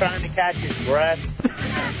over trying to catch his breath.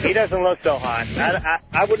 He doesn't look so hot.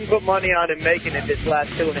 I wouldn't put money on him making it this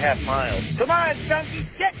last 2.5 miles. Come on, Chunky,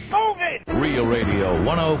 get moving! Real Radio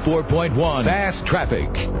 104.1. Fast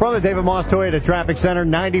Traffic. From the David Moss Toyota Traffic Center,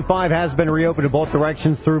 95 has been reopened in both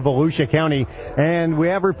directions through Volusia County. And we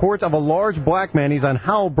have reports of a large black man. He's on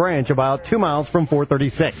Howell Branch, about 2 miles from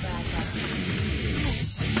 436.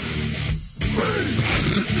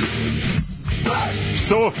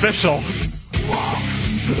 So official.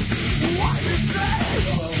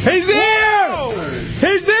 He's here!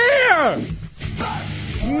 He's here!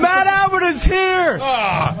 Matt Albert is here!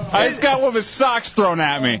 I just got one of his socks thrown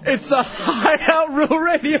at me. It's the Hideout Real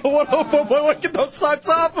Radio 104.1. Get those socks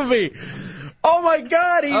off of me! Oh my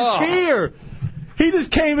God, he's here! He just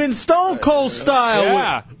came in Stone Cold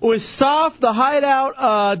style with Soph, the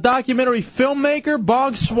Hideout documentary filmmaker,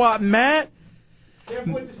 Bog Swap Matt.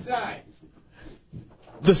 Careful with the sign.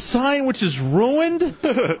 The sign which is ruined?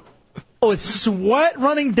 Oh, it's sweat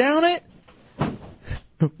running down it?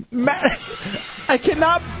 Matt, I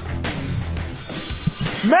cannot...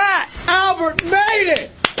 Matt Albert made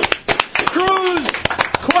it! Cruise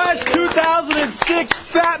Quest 2006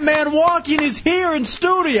 Fat Man Walking is here in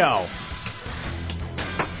studio.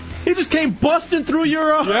 He just came busting through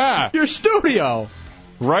your studio.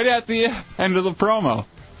 Right at the end of the promo.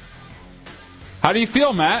 How do you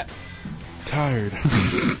feel, Matt? Tired.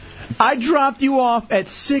 I dropped you off at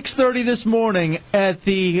 6:30 this morning at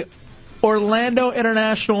the Orlando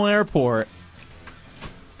International Airport.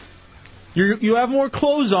 You have more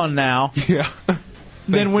clothes on now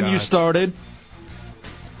than when you started.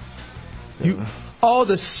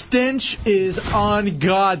 The stench is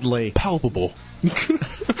ungodly. Palpable.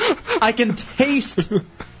 I can taste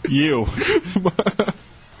you.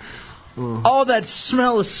 Oh, that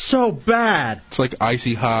smell is so bad. It's like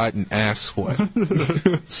icy hot and ass sweat.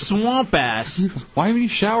 Swamp ass. Why haven't you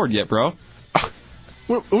showered yet, bro?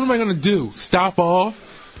 What am I going to do? Stop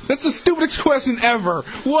off? That's the stupidest question ever.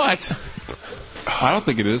 What? I don't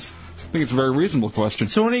think it is. I think it's a very reasonable question.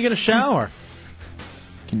 So when are you going to shower?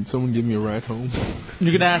 Can someone give me a ride home?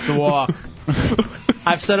 You're going to have to walk.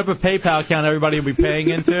 I've set up a PayPal account everybody will be paying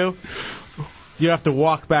into. You have to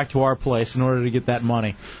walk back to our place in order to get that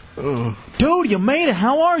money. Dude, you made it.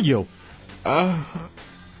 How are you?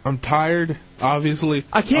 I'm tired, obviously.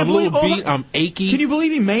 I can't I'm believe a little beat. I'm achy. Can you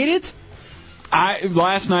believe he made it?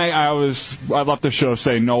 Last night I left the show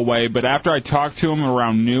saying no way, but after I talked to him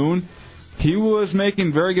around noon, he was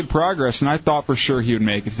making very good progress, and I thought for sure he would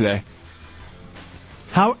make it today.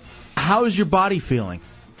 How is your body feeling?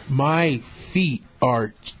 My feet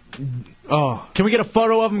are... Can we get a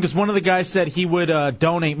photo of him? Because one of the guys said he would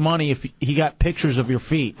donate money if he got pictures of your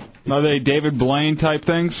feet. Are they David Blaine type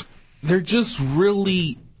things? they're just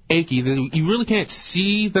really achy. You really can't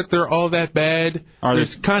see that they're all that bad.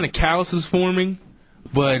 There's kind of calluses forming,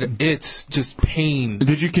 but it's just pain.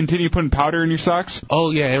 Did you continue putting powder in your socks?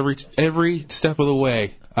 Oh yeah, every step of the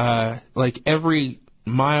way. Like every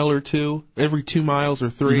mile or two, every 2 miles or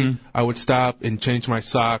 3, I would stop and change my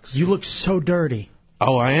socks. You look so dirty.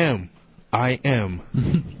 Oh, I am.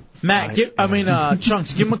 Matt,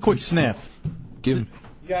 Chunks, give him a quick sniff. Give him.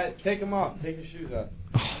 You got take them off. Take your shoes off.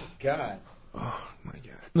 God. Oh my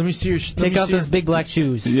God. Let me see your. Take off those big black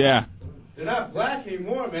shoes. Yeah. They're not black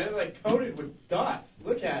anymore, man. They're like coated with dust.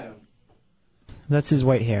 Look at them. That's his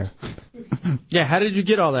white hair. Yeah, how did you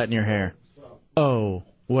get all that in your hair? Oh,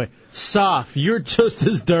 wait. Soph, you're just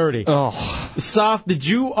as dirty. Oh. Soph, did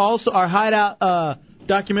you also, our Hideout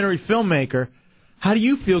documentary filmmaker, how do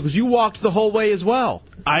you feel? Because you walked the whole way as well.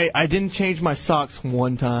 I didn't change my socks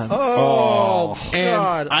one time. Oh, and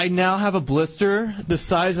God. I now have a blister the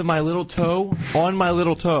size of my little toe on my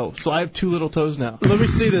little toe. So I have 2 little toes now. Let me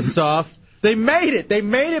see this, Soph. They made it. They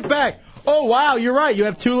made it back. Oh, wow, you're right. You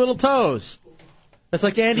have 2 little toes. That's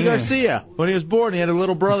like Andy Garcia. When he was born, he had a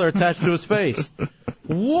little brother attached to his face.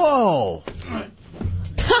 Whoa.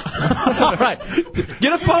 All right.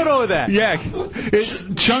 Get a photo of that. Yeah.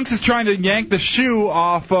 Chunks is trying to yank the shoe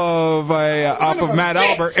off of Matt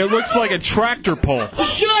Albert. It looks like a tractor pull.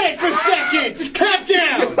 Shut it for a second. Just calm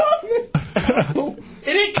down.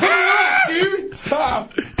 It ain't coming off, dude.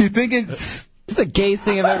 Stop. Do you think it's the gayest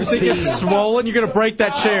thing I've ever seen? It's swollen. You're going to break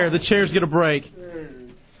that chair. The chair's going to break.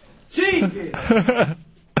 Jesus.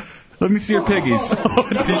 Let me see your piggies.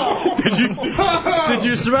 Did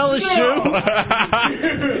you smell his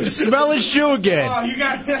shoe? Smell his shoe again. Oh, you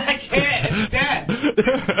got I can't. It's dead.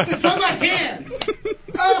 It's on my hands.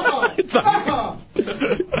 Oh.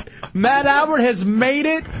 Matt Albert has made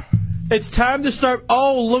it. It's time to start.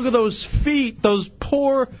 Oh, look at those feet. Those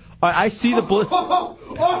poor. I see the.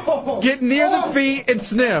 Get near the feet and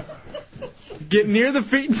sniff. Get near the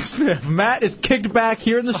feet and sniff. Matt is kicked back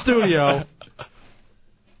here in the studio.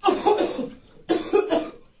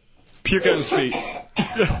 Puke at his feet.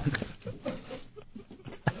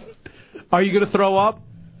 Are you going to throw up?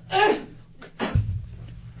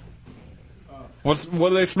 What do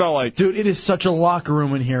they smell like? Dude, it is such a locker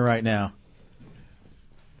room in here right now.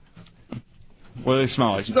 What do they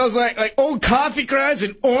smell like? Smells like old coffee grinds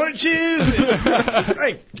and oranges. And,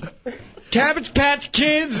 like Cabbage Patch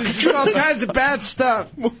Kids and just all kinds of bad stuff.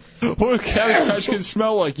 What do Cabbage Patch Kids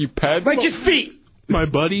smell like, you ped? Like his feet. My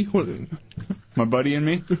buddy? My buddy and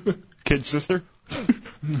me? Kid sister?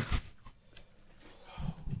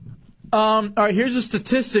 All right, here's a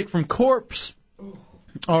statistic from Corpse.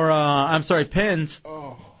 Pens.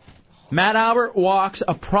 Matt Albert walks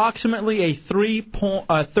approximately a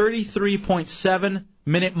 33.7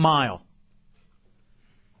 minute mile.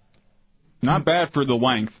 Not bad for the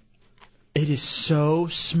length. It is so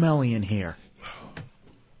smelly in here.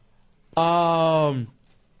 How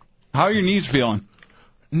are your knees feeling?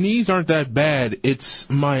 Knees aren't that bad. It's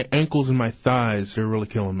my ankles and my thighs. They're really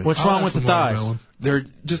killing me. What's wrong with the thighs? They're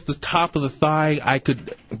just the top of the thigh. I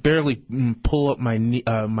could barely pull up my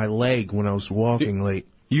my leg when I was walking late.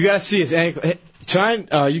 You gotta see his ankle.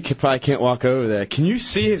 You probably can't walk over there. Can you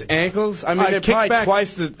see his ankles? I mean, they're probably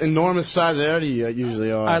twice the enormous size they already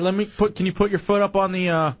usually are. All right, can you put your foot up on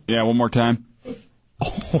the? Yeah, one more time.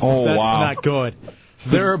 Oh, that's wow. not good.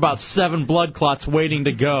 There are about 7 blood clots waiting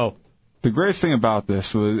to go. The greatest thing about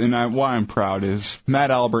this was, and why I'm proud, is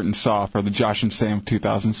Matt Albert and Soph are the Josh and Sam of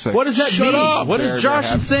 2006. What does that mean? Up. What does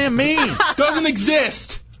Josh and Sam mean? Doesn't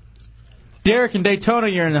exist. Derek in Daytona,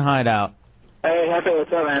 you're in the Hideout. Hey, Happy,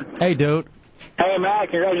 what's up, man? Hey, dude. Hey,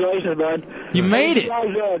 Matt, congratulations, bud. You made it.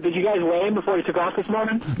 Did you guys weigh him before you took off this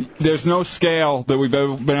morning? There's no scale that we've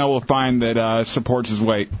been able to find that supports his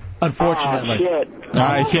weight. Unfortunately. Oh, shit.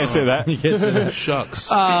 I can't say that. You can't say that.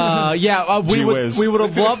 Shucks. We would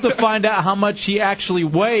have loved to find out how much he actually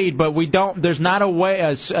weighed, but we don't. There's not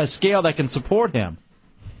a scale that can support him.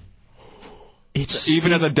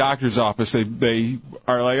 Even at the doctor's office, they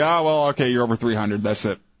are like, oh, well, okay, you're over 300. That's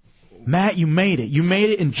it. Matt, you made it. You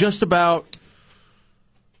made it in just about,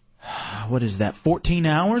 14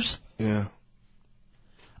 hours? Yeah.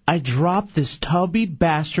 I dropped this tubby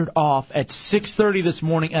bastard off at 6:30 this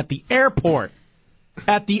morning at the airport.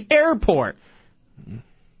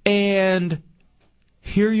 And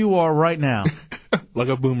here you are right now. Like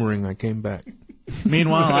a boomerang, I came back.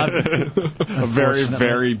 Meanwhile, a very,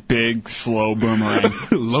 very big, slow boomerang.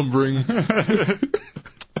 Lumbering.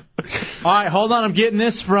 All right, hold on. I'm getting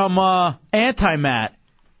this from Anti-Matt.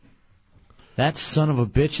 That son of a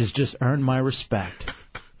bitch has just earned my respect.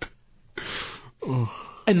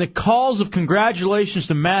 and the calls of congratulations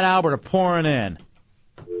to Matt Albert are pouring in.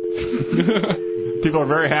 People are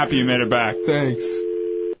very happy you made it back. Thanks.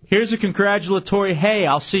 Here's a congratulatory, hey,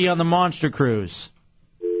 I'll see you on the Monster Cruise.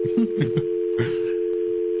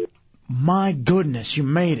 My goodness, you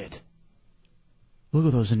made it. Look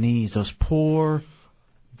at those knees, those poor,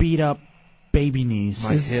 beat-up baby knees.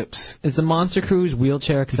 My hips. Is the Monster Cruise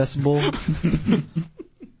wheelchair accessible?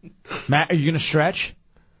 Matt, are you going to stretch?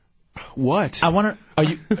 What? I want to...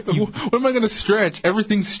 What am I going to stretch?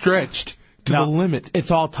 Everything's stretched to the limit. It's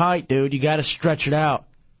all tight, dude. You got to stretch it out.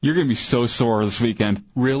 You're going to be so sore this weekend.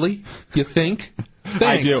 Really? You think?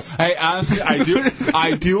 I do. Thanks. Hey, honestly, I do.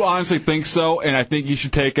 I do honestly think so, and I think you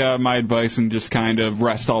should take my advice and just kind of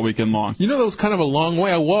rest all weekend long. You know, that was kind of a long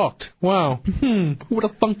way I walked. Wow. Who would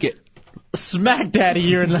have thunk it? Smack Daddy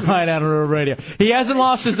here in the Hideout on Real Radio. He hasn't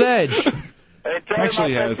lost his edge. Hey, tell him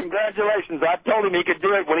Actually, I has. said congratulations. I told him he could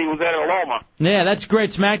do it when he was at Aloma. Yeah, that's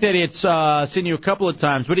great. Smack Daddy, it's seen you a couple of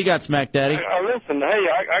times. What do you got, Smack Daddy? Listen, hey,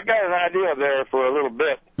 I got an idea there for a little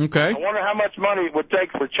bit. Okay. I wonder how much money it would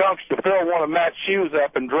take for Chunks to fill one of Matt's shoes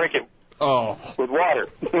up and drink it with water.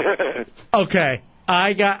 Okay.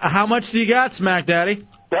 How much do you got, Smack Daddy?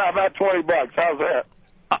 Yeah, about $20. How's that?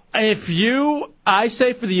 I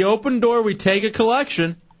say for the open door, we take a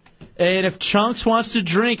collection. And if Chunks wants to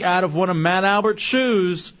drink out of one of Matt Albert's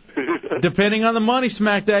shoes, depending on the money,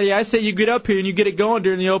 Smack Daddy, I say you get up here and you get it going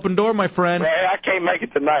during the open door, my friend. Hey, I can't make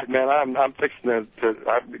it tonight, man. I'm fixing to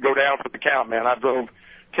go down for the count, man. I drove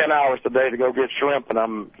 10 hours today to go get shrimp,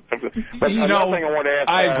 and But You another know, thing I want to ask.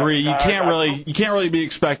 I agree. You can't really be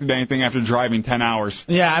expected anything after driving 10 hours.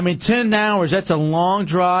 Yeah, I mean, 10 hours, that's a long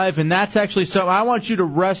drive, and that's actually something. I want you to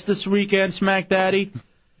rest this weekend, Smack Daddy,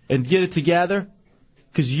 and get it together,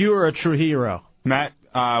 because you are a true hero. Matt,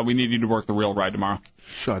 we need you to work the real ride tomorrow.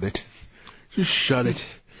 Shut it. Just shut it.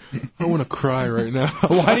 I want to cry right now.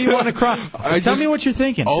 Why do you want to cry? Tell me what you're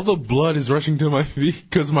thinking. All the blood is rushing to my feet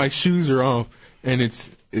because my shoes are off, and it's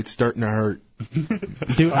starting to hurt.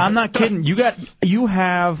 Dude, I'm not kidding. You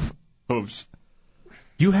have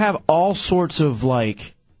all sorts of,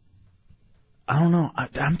 like, I don't know.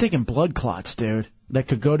 I'm thinking blood clots, dude, that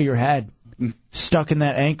could go to your head, stuck in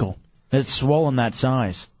that ankle. It's swollen that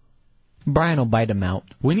size. Brian will bite him out.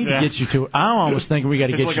 We need to get you to. I'm almost thinking we got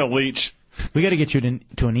to get It's like a leech. We got to get you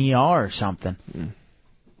to an ER or something.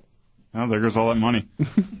 Oh, there goes all that money.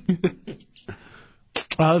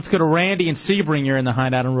 Let's go to Randy and Sebring. You're in the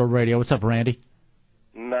Hideout on Road Radio. What's up, Randy?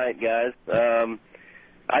 Night, guys.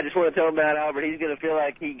 I just want to tell Matt Albert he's going to feel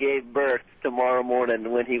like he gave birth tomorrow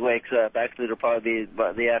morning when he wakes up. Actually, it'll probably be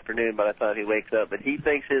by the afternoon by the time he wakes up. But he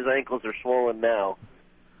thinks his ankles are swollen now.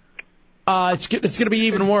 It's going to be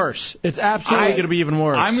even worse. It's absolutely going to be even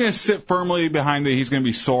worse. I'm going to sit firmly behind that he's going to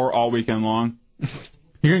be sore all weekend long.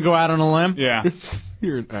 You're going to go out on a limb? Yeah.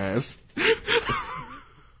 You're an ass.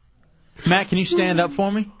 Matt, can you stand up for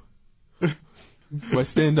me? If I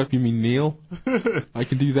stand up, you mean kneel? I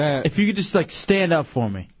can do that. If you could just, like, stand up for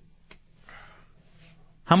me.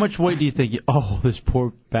 How much weight do you think Oh, this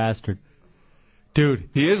poor bastard. Dude.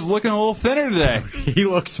 He is looking a little thinner today. He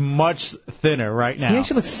looks much thinner right now. He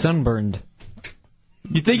actually looks sunburned.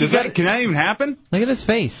 You think can that even happen? Look at his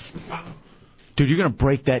face. Dude, you're going to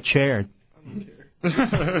break that chair.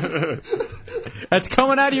 That's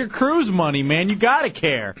coming out of your cruise money, man. You got to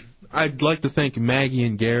care. I'd like to thank Maggie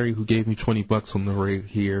and Gary who gave me $20 on the way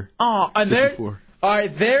here. Oh, and just there. before. All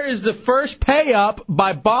right, there is the first pay up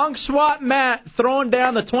by Bong Swat Matt throwing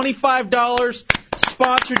down the $25.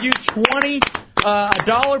 Sponsored you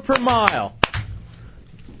 $20 per mile.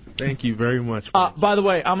 Thank you very much. By the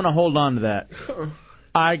way, I'm going to hold on to that.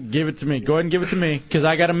 Give it to me. Go ahead and give it to me, because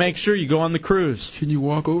I got to make sure you go on the cruise. Can you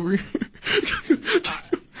walk over here?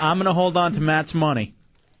 I'm going to hold on to Matt's money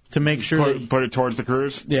to make sure. Put it towards the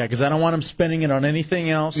cruise? Yeah, because I don't want him spending it on anything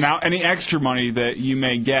else. Now, any extra money that you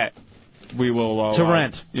may get, we will... to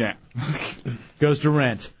rent. Yeah. Goes to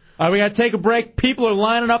rent. All right, we got to take a break. People are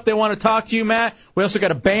lining up. They want to talk to you, Matt. We also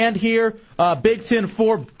got a band here. Big Ten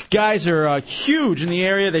 4 guys are huge in the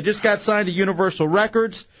area. They just got signed to Universal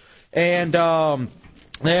Records. And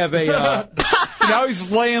they have a... now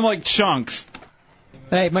he's laying like chunks.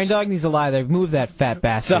 Hey, my dog needs to lie there. Move that fat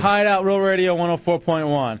bastard. It's a Hideout, Real Radio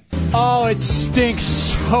 104.1. Oh, it stinks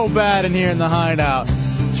so bad in here in the Hideout.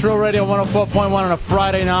 It's Real Radio 104.1 on a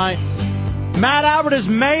Friday night. Matt Albert has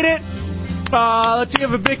made it. Let's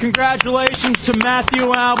give a big congratulations to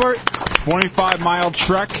Matthew Albert. 25-mile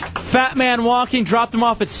trek. Fat Man Walking dropped him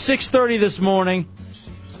off at 6:30 this morning.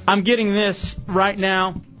 I'm getting this right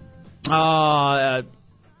now.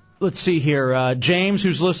 Let's see here. James,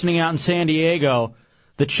 who's listening out in San Diego,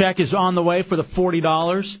 The check is on the way for the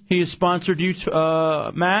 $40 he has sponsored you,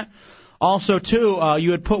 Matt. Also, too,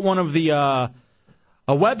 you had put one of the a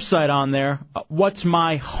website on there,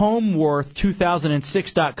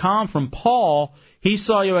 whatsmyhomeworth2006.com from Paul. He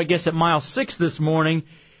saw you, I guess, at mile 6 this morning.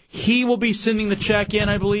 He will be sending the check in,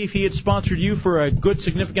 I believe. He had sponsored you for a good,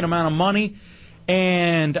 significant amount of money.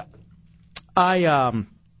 And I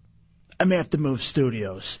may have to move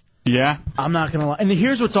studios. Yeah? I'm not going to lie. And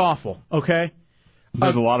here's what's awful, okay?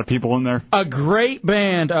 There's a lot of people in there. A great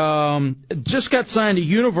band just got signed to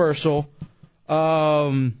Universal.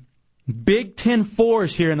 Big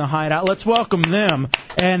 10-4s here in the Hideout. Let's welcome them.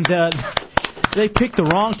 And they picked the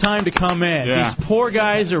wrong time to come in. Yeah. These poor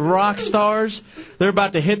guys are rock stars. They're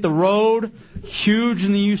about to hit the road, huge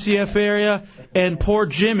in the UCF area. And poor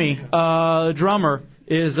Jimmy, the drummer,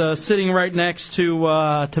 is sitting right next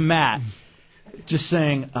to Matt. Just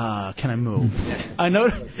saying, can I move? I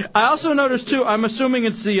also noticed, too, I'm assuming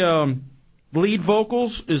it's the lead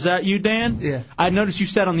vocals. Is that you, Dan? Yeah. I noticed you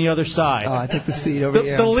sat on the other side. Oh, I took the seat over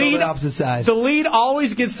here. The lead, on the opposite side. The lead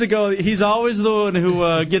always gets to go. He's always the one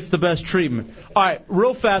who gets the best treatment. All right,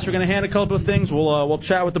 real fast, we're going to hand a couple of things. We'll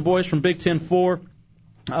chat with the boys from Big 10-4.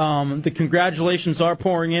 The congratulations are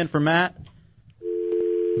pouring in for Matt.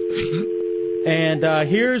 And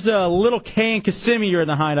here's Little K and Kissimmee. You're in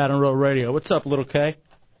the Hideout on Road Radio. What's up, Little K?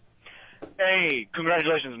 Hey,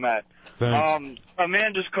 congratulations, Matt. Thanks. A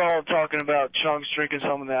man just called talking about Chunks drinking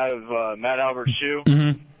something out of Matt Albert's shoe.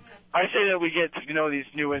 Mm-hmm. I say that we get, these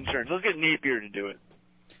new interns. Let's get Napier to do it.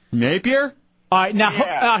 Napier? All right,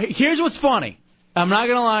 now, here's what's funny. I'm not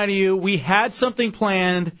going to lie to you. We had something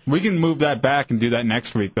planned. We can move that back and do that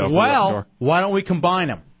next week, though. Well, why don't we combine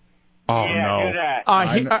them? Oh, yeah, no. do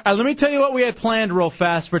that. Let me tell you what we had planned real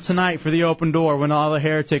fast for tonight for the open door when all the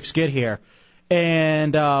heretics get here.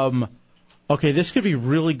 And, okay, this could be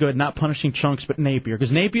really good, not punishing Chunks, but Napier.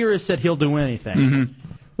 Because Napier has said he'll do anything. Mm-hmm.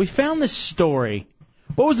 We found this story.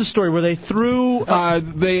 What was the story where they threw... a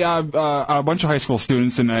bunch of high school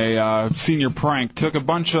students in a senior prank took a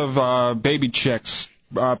bunch of baby chicks.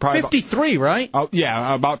 Probably 53, right?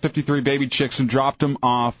 Yeah, about 53 baby chicks and dropped them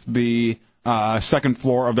off the second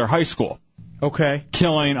floor of their high school. Okay.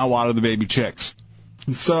 Killing a lot of the baby chicks.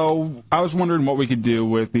 So I was wondering what we could do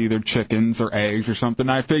with either chickens or eggs or something.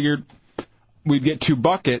 I figured we'd get 2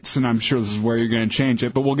 buckets, and I'm sure this is where you're going to change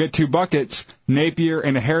it, but we'll get 2 buckets. Napier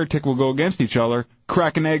and a heretic will go against each other,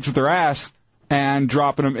 cracking eggs with their ass and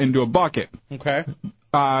dropping them into a bucket. Okay.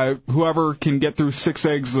 Whoever can get through 6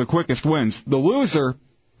 eggs the quickest wins. The loser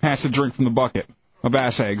has to drink from the bucket of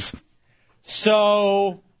ass eggs.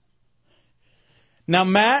 So, now,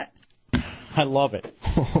 Matt, I love it.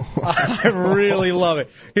 I really love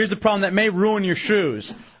it. Here's the problem. That may ruin your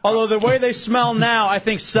shoes. Although the way they smell now, I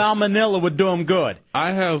think salmonella would do them good.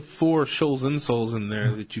 I have 4 Scholl's insoles in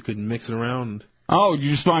there that you could mix it around. Oh, you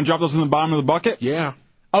just want to drop those in the bottom of the bucket? Yeah.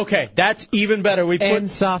 Okay, that's even better. We put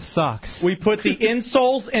soft socks. We put the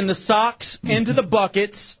insoles and the socks into the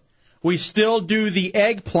buckets. We still do the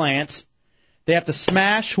eggplant. They have to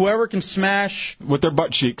smash. Whoever can smash with their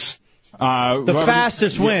butt cheeks. The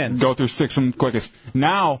fastest wins. Go through 6 of them quickest.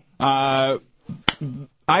 Now, I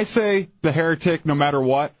say the heretic, no matter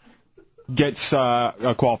what, gets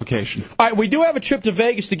a qualification. All right, we do have a trip to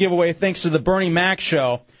Vegas to give away thanks to the Bernie Mac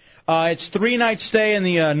show. It's 3-night stay in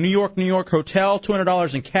the New York hotel,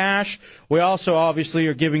 $200 in cash. We also obviously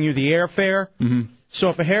are giving you the airfare. Mm-hmm. So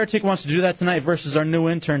if a heretic wants to do that tonight versus our new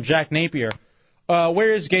intern, Jack Napier,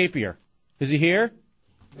 where is Gapier? Is he here?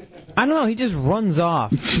 I don't know. He just runs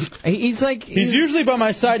off. He's usually by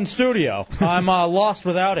my side in studio. I'm lost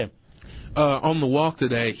without him. On the walk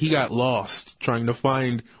today, he got lost trying to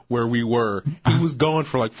find where we were. He was gone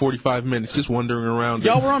for like 45 minutes, just wandering around.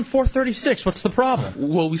 Y'all were on 436. What's the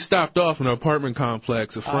problem? Well, we stopped off in an apartment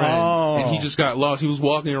complex, a friend, and he just got lost. He was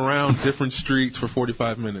walking around different streets for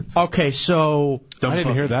 45 minutes. Okay, so... I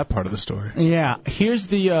didn't hear that part of the story. Yeah, here's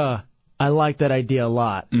the... I like that idea a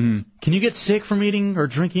lot. Mm. Can you get sick from eating or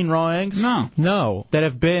drinking raw eggs? No. That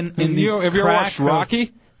have been in the Have you ever watched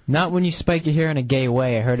Rocky? Not when you spike your hair in a gay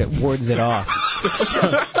way. I heard it wards it off.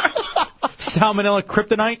 Salmonella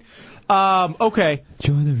kryptonite? Okay.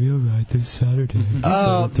 Join the real ride this Saturday.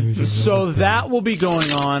 So that will be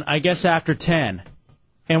going on, I guess, after 10.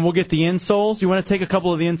 And we'll get the insoles. You want to take a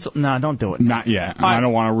couple of the insoles? No, don't do it. Not yet. I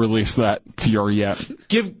don't want to release that fury yet.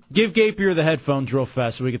 Give Gapier the headphones real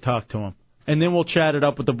fast so we can talk to him. And then we'll chat it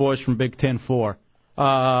up with the boys from Big 10-4.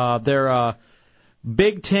 They're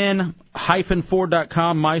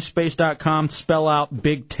Big10-4.com, MySpace.com, spell out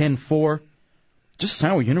Big 10-4. Just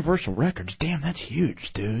signed with Universal Records. Damn, that's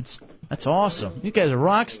huge, dudes. That's awesome. You guys are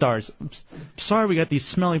rock stars. I'm sorry we got these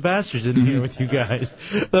smelly bastards in here with you guys.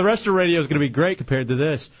 The rest of radio is going to be great compared to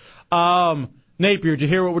this. Napier, did you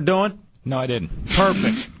hear what we're doing? No, I didn't.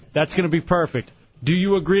 Perfect. That's going to be perfect. Do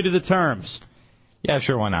you agree to the terms? Yeah,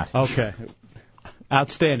 sure, why not? Okay.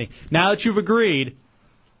 Outstanding. Now that you've agreed,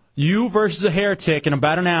 you versus a heretic in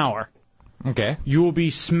about an hour. Okay. You will be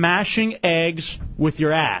smashing eggs with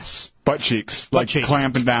your ass. Butt cheeks.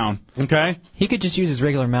 Clamping down. Okay? He could just use his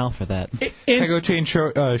regular mouth for that. Can I go change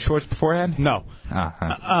shorts beforehand? No.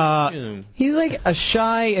 He's like a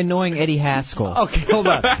shy, annoying Eddie Haskell. Okay, hold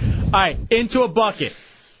on. All right, into a bucket.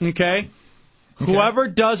 Okay? Whoever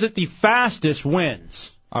does it the fastest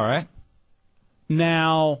wins. All right.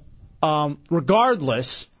 Now,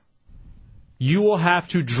 regardless, you will have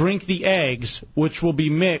to drink the eggs, which will be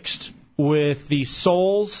mixed with the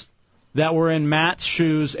soles that were in Matt's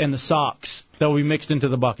shoes and the socks that will be mixed into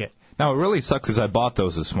the bucket. Now, what really sucks is I bought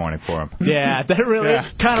those this morning for him. Yeah, that really kind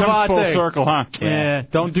of Comes odd full thing. circle, huh? Yeah,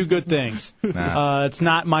 don't do good things. It's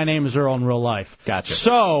not My Name is Earl in real life. Gotcha.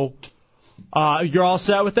 So, you're all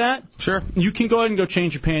set with that? Sure. You can go ahead and go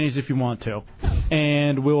change your panties if you want to,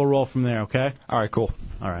 and we will roll from there, okay? All right, cool.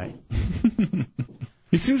 All right.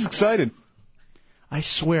 He seems excited. I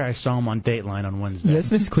swear I saw him on Dateline on Wednesday.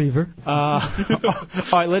 Yes, Miss Cleaver. All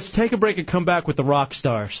right, let's take a break and come back with the rock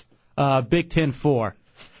stars. Big 10-4.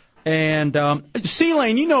 And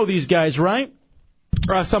C-Lane, you know these guys, right?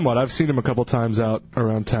 Somewhat. I've seen them a couple times out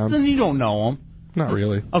around town. You don't know them. Not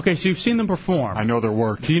really. Okay, so you've seen them perform. I know their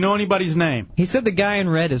work. Do you know anybody's name? He said the guy in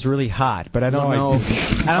red is really hot, but I don't know.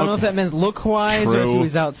 I don't know if that meant look-wise or if he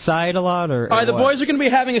was outside a lot or. All right, the what. boys are going to be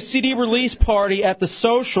having a CD release party at the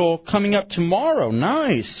Social coming up tomorrow.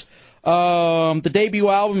 Nice. The debut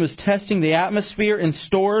album is Testing the Atmosphere in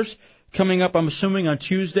stores coming up, I'm assuming, on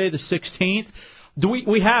Tuesday the 16th.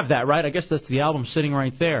 We have that, right? I guess that's the album sitting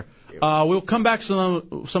right there. We'll come back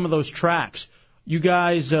to some of those tracks. You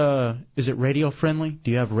guys, is it radio-friendly? Do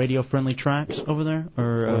you have radio-friendly tracks over there?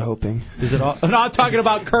 Or, We're hoping. Is it all? No, I'm talking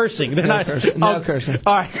about cursing. They're not cursing. No cursing.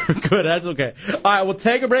 All right, good. That's okay. All right, we'll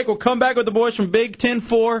take a break. We'll come back with the boys from Big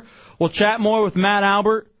 10-4. We'll chat more with Matt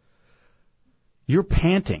Albert. You're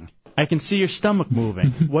panting. I can see your stomach moving.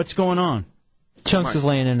 What's going on? Chunks is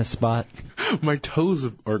laying in a spot. My toes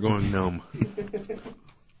are going numb.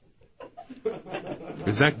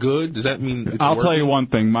 Is that good? Does that mean it's I'll working? tell you one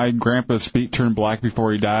thing. My grandpa's feet turned black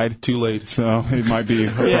before he died. Too late. So it might be a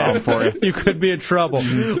problem for you. You could be in trouble.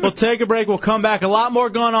 We'll take a break. We'll come back. A lot more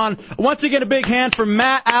going on. Once again, a big hand for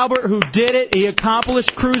Matt Albert, who did it. He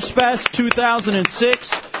accomplished Cruise Fest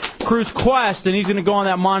 2006, Cruise Quest, and he's going to go on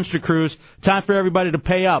that monster cruise. Time for everybody to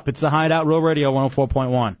pay up. It's the Hideout, Real Radio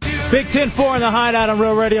 104.1. Big 10-4 in the Hideout on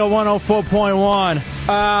Real Radio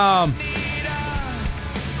 104.1.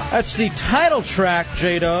 That's the title track,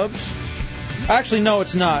 J-Dubs. Actually, no,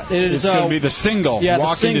 it's not. It's going to be the single, yeah, Walking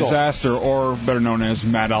the single. Disaster, or better known as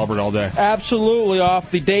Matt Albert All Day. Absolutely,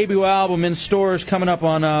 off the debut album in stores coming up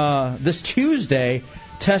on this Tuesday,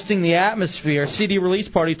 Testing the Atmosphere, CD release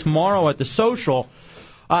party tomorrow at the Social.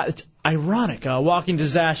 It's ironic, Walking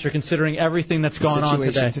Disaster, considering everything that's gone on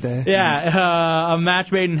today. Yeah, a match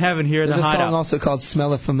made in heaven here in the There's a Hideout. song also called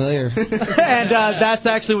 "Smell It Familiar," and that's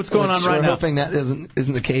actually what's going on right we're now. hoping that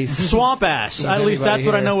isn't the case. Swamp ass. At least that's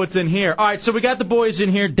what I know what's in here. All right, so we got the boys in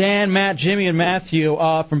here: Dan, Matt, Jimmy, and Matthew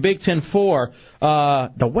from Big 10-4.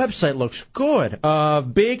 The website looks good.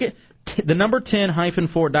 The number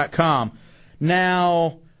 10-4.com.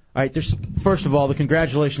 Now. All right, first of all, the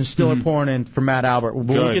congratulations still are pouring in for Matt Albert.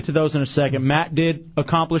 We'll get to those in a second. Matt did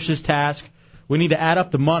accomplish his task. We need to add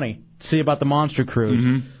up the money to see about the Monster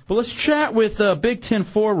Cruise. But let's chat with Big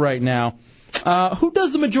 10-4 right now. Who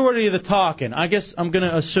does the majority of the talking? I guess I'm going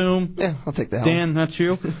to assume. Yeah, I'll take that. Dan, that's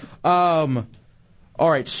you. All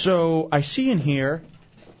right, so I see in here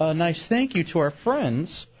a nice thank you to our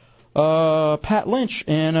friends, Pat Lynch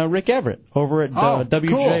and Rick Everett over at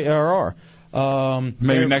WJRR.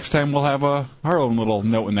 Maybe next time we'll have our own little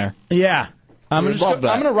note in there. Yeah. I'm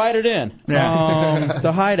going to write it in. Yeah.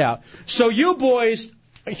 The Hideout. So you boys,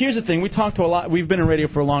 here's the thing. We talked to a lot. We've been in radio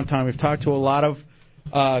for a long time. We've talked to a lot of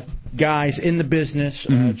guys in the business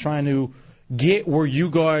trying to get where you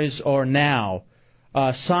guys are now,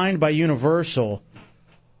 signed by Universal.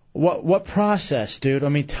 What process, dude? I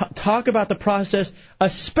mean, talk about the process,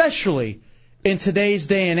 especially in today's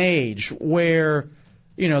day and age where,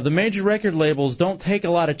 you know, the major record labels don't take a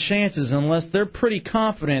lot of chances unless they're pretty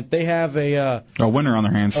confident they have a winner on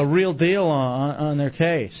their hands, a real deal on their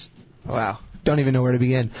case. Wow. Don't even know where to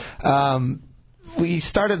begin. We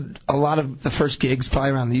started a lot of the first gigs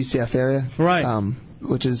probably around the UCF area. Right.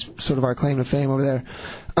 Which is sort of our claim to fame over there.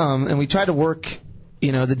 And we tried to work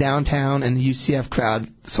the downtown and the UCF crowd,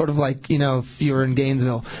 sort of like, if you were in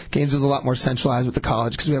Gainesville. Gainesville's a lot more centralized with the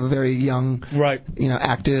college because we have a very young,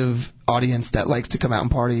 active audience that likes to come out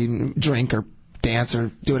and party and drink or dance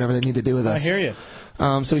or do whatever they need to do with us. I hear you.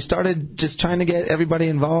 So we started just trying to get everybody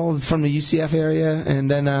involved from the UCF area, and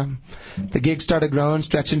then the gig started growing,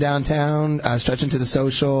 stretching downtown, stretching to the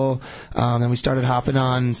social. Then we started hopping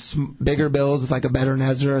on bigger bills with like a Better and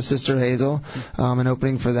Ezra, a Sister Hazel, and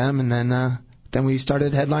opening for them, and then we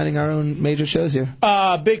started headlining our own major shows here.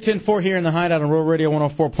 Big 10-4 here in the Hideout on Real Radio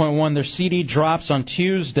 104.1. Their CD drops on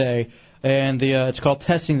Tuesday, and it's called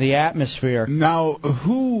Testing the Atmosphere. Now,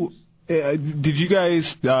 who... did you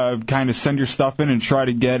guys kind of send your stuff in and try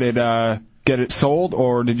to get it sold,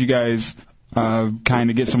 or did you guys kind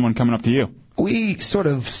of get someone coming up to you? We sort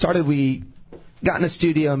of started. We got in the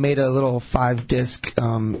studio and made a little 5-disc EP.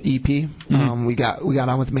 Mm-hmm. We got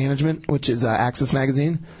on with management, which is Access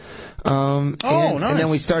Magazine. Nice. And then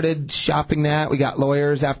we started shopping that. We got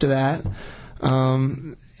lawyers after that.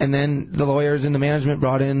 And then the lawyers and the management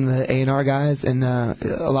brought in the A&R guys, and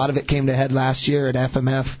a lot of it came to head last year at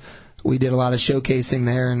FMF. We did a lot of showcasing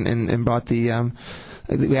there and brought the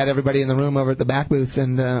we had everybody in the room over at the back booth,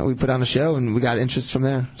 and we put on a show, and we got interest from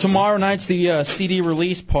there. Tomorrow night's the CD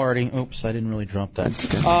release party. Oops, I didn't really drop that. That's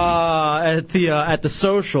okay. At the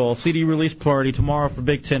social CD release party tomorrow for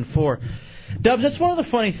Big 10-4. Dubs, that's one of the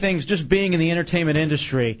funny things, just being in the entertainment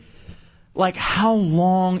industry, like how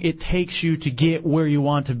long it takes you to get where you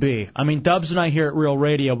want to be. I mean, Dubs and I here at Real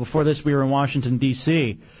Radio, before this we were in Washington,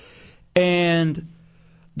 D.C., and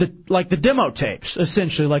the demo tapes,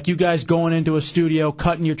 essentially, like you guys going into a studio,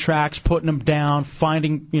 cutting your tracks, putting them down,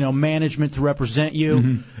 finding, management to represent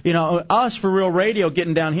you. Mm-hmm. Us for Real Radio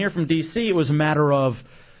getting down here from D.C., it was a matter of,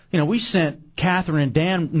 we sent Catherine and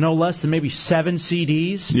Dan no less than maybe 7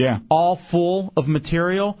 CDs, all full of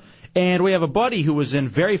material. And we have a buddy who was in,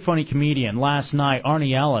 very funny comedian last night,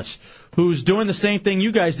 Arnie Ellis, who's doing the same thing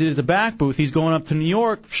you guys did at the back booth. He's going up to New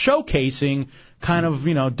York, showcasing, kind of,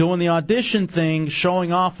 doing the audition thing,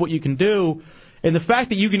 showing off what you can do. And the fact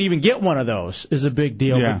that you can even get one of those is a big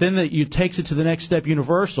deal. Yeah. But then it takes it to the next step,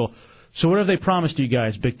 Universal. So what have they promised you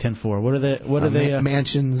guys, Big 10-4? What are they?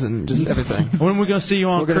 Mansions and just everything. When are we going to see you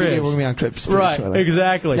on Cribs? We're going to be on Cribs. Right, shortly.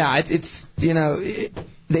 exactly. Yeah, it's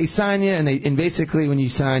they sign you, and basically when you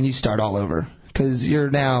sign, you start all over. Because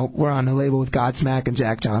we're on the label with Godsmack and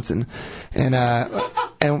Jack Johnson, and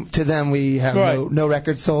to them we have no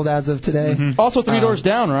records sold as of today. Mm-hmm. Also, Three Doors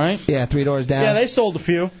Down, right? Yeah, 3 Doors Down. Yeah, they sold a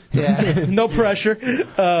few. Yeah, no pressure.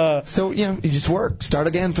 So you just work, start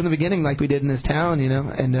again from the beginning like we did in this town,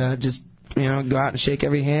 and just go out and shake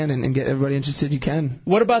every hand and get everybody interested you can.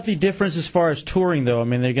 What about the difference as far as touring, though? I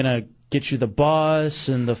mean, they're gonna get you the bus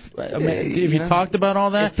and have you talked about all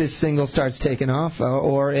that? If this single starts taking off,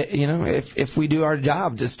 or if we do our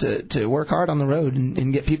job just to work hard on the road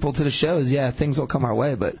and get people to the shows, things will come our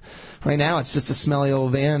way. But right now it's just a smelly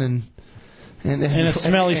old van and a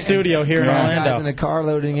smelly studio here in Orlando. Guys in a car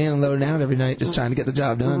loading in and loading out every night, just trying to get the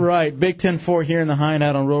job done. Right, Big 10-4 here in the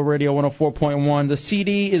Hideout on Real Radio 104.1. The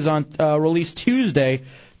CD is on release Tuesday.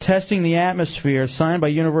 Testing the Atmosphere, signed by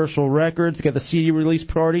Universal Records. Got the CD release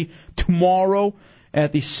party tomorrow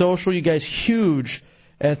at the social. You guys huge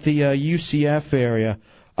at the UCF area.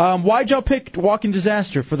 Why'd y'all pick Walking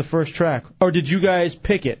Disaster for the first track? Or did you guys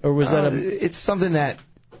pick it? Or was that It's something that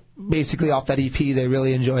basically off that EP, they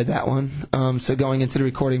really enjoyed that one. So going into the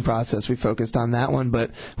recording process, we focused on that one. But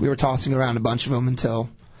we were tossing around a bunch of them until...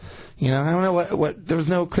 I don't know what. There was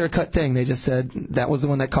no clear-cut thing. They just said that was the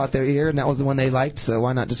one that caught their ear, and that was the one they liked. So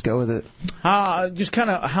why not just go with it?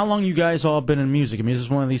 How long you guys all been in music? I mean, is this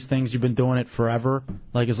one of these things you've been doing it forever?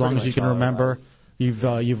 Like as long as you can remember, you've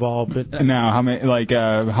all been. Now,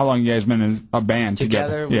 how long you guys been in a band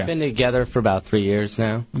together? We've been together for about 3 years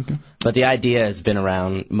now. Okay. But the idea has been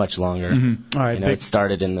around much longer. Mm-hmm. All right. It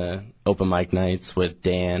started in the open mic nights with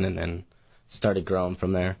Dan, and then started growing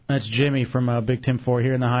from there. That's Jimmy from Big 10-4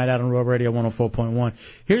 here in the Hideout on Real Radio 104.1.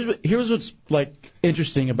 Here's what's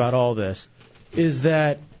interesting about all this is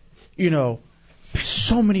that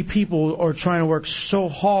so many people are trying to work so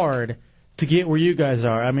hard to get where you guys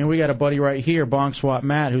are. I mean, we got a buddy right here, Bonk Swat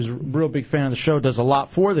Matt, who's a real big fan of the show, does a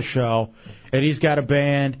lot for the show, and he's got a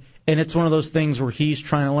band, and it's one of those things where he's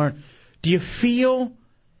trying to learn. Do you feel,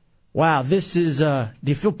 do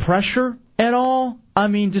you feel pressure at all? I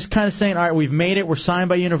mean, just kind of saying, all right, we've made it, we're signed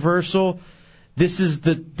by Universal, this is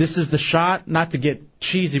the shot, not to get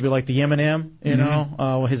cheesy, but like the Eminem,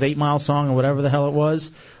 his 8 Mile song or whatever the hell it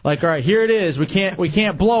was. Like, all right, here it is, we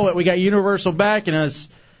can't blow it, we got Universal backing us.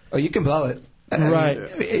 Oh, you can blow it. Right.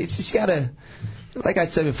 It's just gotta. like I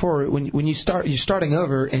said before, when you're starting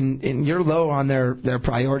over and you're low on their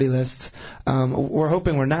priority list. We're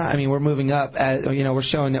hoping we're not. I mean, we're moving up. We're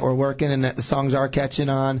showing that we're working and that the songs are catching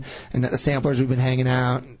on and that the samplers we've been hanging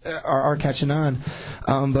out are catching on.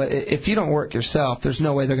 But if you don't work yourself, there's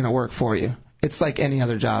no way they're going to work for you. It's like any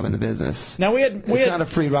other job in the business. Now it's not a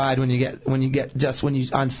free ride when you get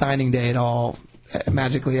on signing day. It all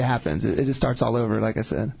magically happens. It just starts all over, like I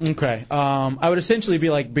said. Okay. I would essentially be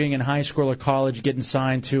like being in high school or college, getting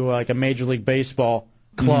signed to like a Major League Baseball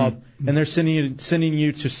club, and they're sending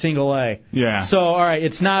you to Single A. Yeah. So, all right,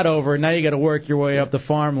 it's not over. Now you got to work your way up the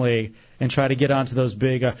farm league and try to get onto those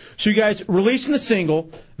big. So you guys releasing the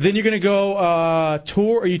single, then you're going to go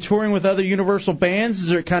tour. Are you touring with other Universal bands?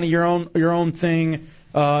 Is it kind of your own thing?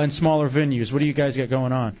 In smaller venues. What do you guys got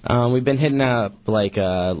going on? We've been hitting up like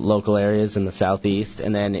local areas in the southeast,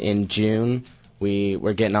 and then in June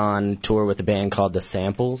we're getting on tour with a band called The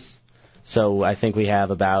Samples. So I think we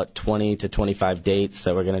have about 20 to 25 dates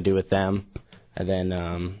that we're going to do with them, and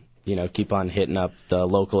then keep on hitting up the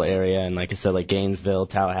local area, and like I said, like Gainesville,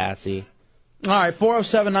 Tallahassee. All right,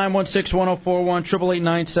 407-916-1041,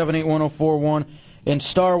 888-978-1041, and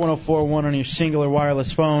star 1041 on your singular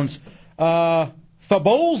wireless phones.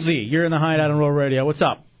 Fabolzi, you're in the Hideout on Roll Radio. What's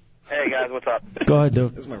up? Hey, guys, what's up? Go ahead,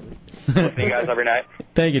 dude. Listen to you guys every night.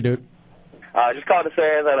 Thank you, dude. Just called to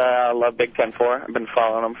say that I love Big 10-4. I've been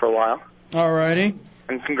following them for a while. All righty.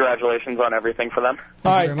 And congratulations on everything for them.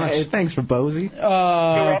 All right. Hey, thanks for Bozy. You're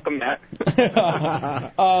welcome, Matt.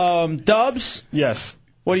 Dubs? Yes.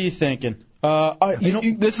 What are you thinking?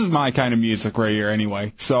 This is my kind of music right here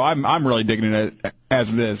anyway, so I'm really digging it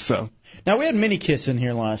as it is, so. Now, we had Mini Kiss in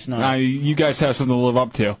here last night. You guys have something to live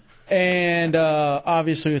up to. And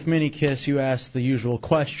obviously with Mini Kiss, you asked the usual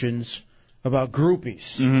questions about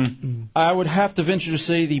groupies. Mm-hmm. I would have to venture to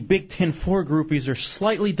say the Big 10-4 groupies are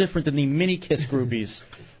slightly different than the Mini Kiss groupies,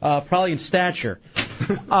 probably in stature.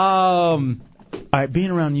 All right,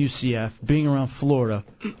 being around UCF, being around Florida,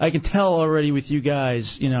 I can tell already with you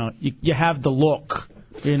guys, you have the look,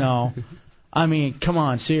 I mean, come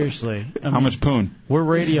on, seriously. How much poon? We're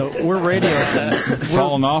radio.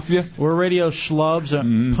 Falling off you? We're radio schlubs.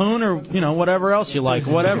 Poon or whatever else you like,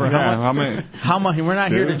 whatever. Yeah, how much? We're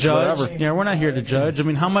not here to judge. Whatever. Yeah, we're not here to judge. I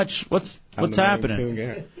mean, how much? What's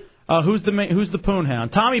happening? Who's the poon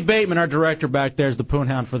hound? Tommy Bateman, our director back there, is the poon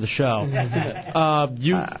hound for the show.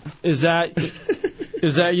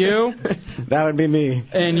 Is that you? That would be me.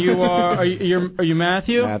 And you are you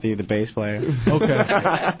Matthew? Matthew, the bass player.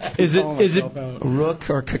 Okay. Is it Rook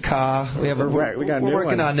or Kaka? We're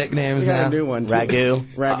working on nicknames now. We got a new one.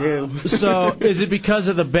 Ragu. So is it because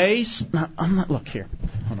of the bass? I'm not. Look here.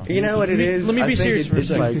 Hold on. You know what it is? Let me be serious for a it's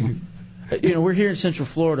second. We're here in Central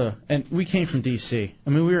Florida, and we came from D.C. I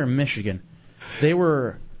mean, we were in Michigan. They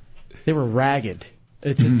were ragged.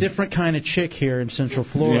 It's a different kind of chick here in Central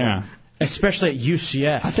Florida. Yeah. Especially at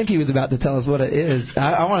UCF. I think he was about to tell us what it is.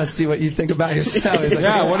 I want to see what you think about yourself. He's like,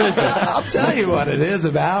 yeah, what is it? I'll tell you what it is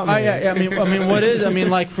about. I mean, what is? I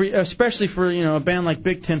mean, like especially for a band like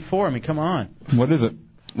Big 10-4. I mean, come on. What is it?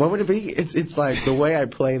 What would it be? It's like the way I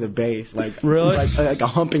play the bass, like really, like a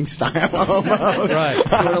humping style almost. Right,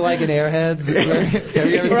 sort of like in Airheads. Have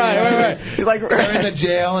you ever seen right. He's like they're in the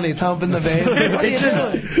jail and he's humping the bass. What are you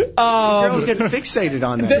doing? Girls get fixated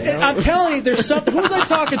on that. I'm telling you, there's something. Who was I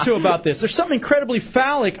talking to about this? There's something incredibly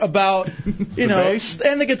phallic about bass?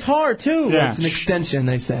 And the guitar too. Yeah. It's an extension,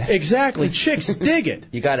 they say. Exactly. Chicks dig it.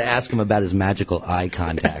 You got to ask him about his magical eye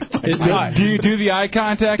contact. Do you do the eye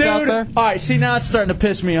contact out there? All right. See, now it's starting to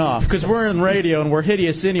piss me off because we're in radio and we're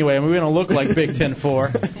hideous anyway, and we don't look like Big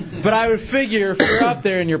 10-4. But I would figure if you're up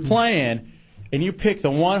there and you're playing. And you pick the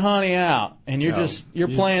one honey out, and you're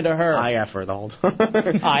playing to her. Eye effort, old.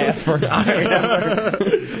 Eye effort.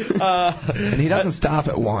 And he doesn't stop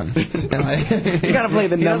at one. You got to play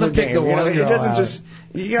the number game. Pick the one it doesn't just.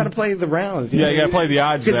 You got to play the rounds. Yeah, you got to play the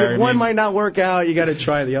odds there. Because if one might not work out, you got to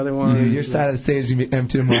try the other one. Dude, your side of the stage is going to be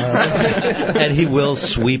empty tomorrow. And he will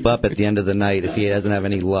sweep up at the end of the night if he doesn't have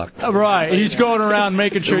any luck. Right. He's going around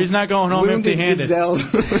making sure he's not going home empty-handed.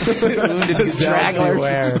 Wounded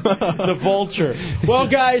stragglers. The vulture. Well,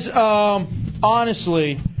 guys,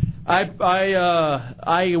 honestly,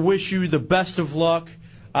 I wish you the best of luck.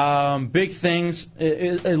 Big things.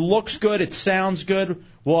 It looks good. It sounds good.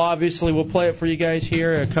 We'll play it for you guys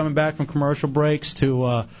here. Coming back from commercial breaks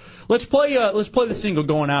to let's play the single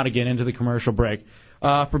going out again into the commercial break.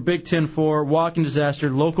 For Big 10-4, Walking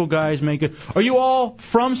Disaster, local guys make it. Are you all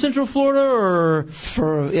from Central Florida or?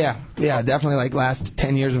 Yeah, definitely. Like last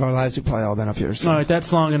 10 years of our lives, we've probably all been up here. So. All right,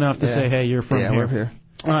 that's long enough to say, hey, you're from here. Yeah, we're here.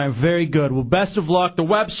 All right, very good. Well, best of luck. The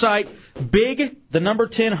website,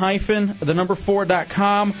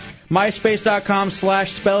 big4.com,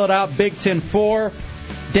 myspace.com/spell it out, big104.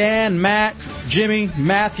 Dan, Matt, Jimmy,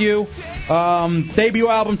 Matthew. Debut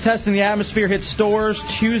album Testing the Atmosphere hits stores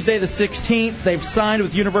Tuesday the 16th. They've signed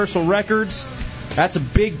with Universal Records. That's a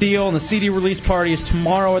big deal, and the CD release party is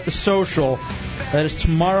tomorrow at the Social. That is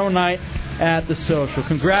tomorrow night at the Social.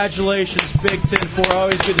 Congratulations, Big 10-4.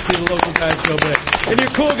 Always good to see the local guys go big. And you're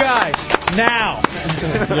cool guys. Now.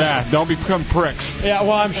 Yeah, don't become pricks. Yeah,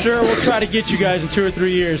 well, I'm sure we'll try to get you guys in 2 or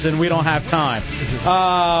 3 years, and we don't have time.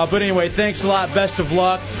 But anyway, thanks a lot. Best of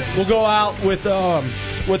luck. We'll go out with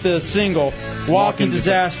the single, Walking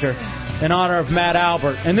Disaster, in honor of Matt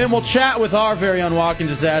Albert. And then we'll chat with our very own Walking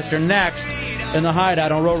Disaster next in the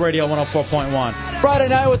Hideout on Real Radio 104.1. Friday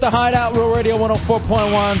night with the Hideout, Real Radio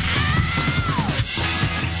 104.1.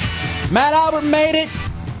 Matt Albert made it.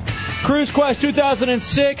 Cruise Quest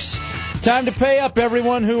 2006. Time to pay up,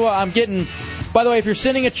 everyone. Who I'm getting. By the way, if you're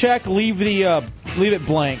sending a check, leave it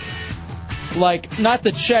blank. Like, not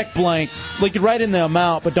the check blank. Like, you write in the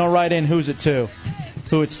amount, but don't write in who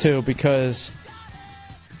it's to, because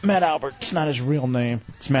Matt Albert's not his real name.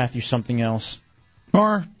 It's Matthew something else.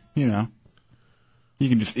 Or, you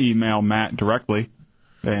can just email Matt directly,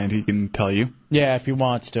 and he can tell you. Yeah, if he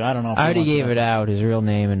wants to. I don't know if I he already wants gave to. it out, his real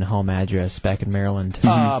name and home address back in Maryland.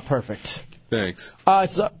 Perfect. Thanks.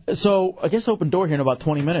 So I guess open door here in about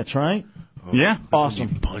 20 minutes, right? Yeah.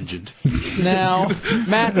 Awesome. Pungent. Now,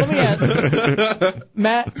 Matt,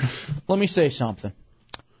 let me say something.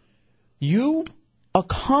 You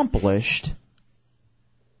accomplished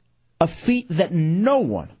a feat that no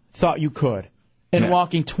one thought you could in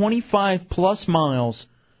walking 25 plus miles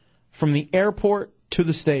from the airport to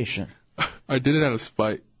the station. I did it out of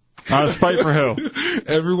spite. Out of spite for who?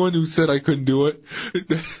 Everyone who said I couldn't do it.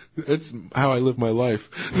 That's how I live my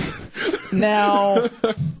life. Now,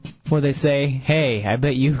 where they say, hey, I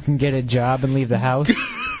bet you can get a job and leave the house.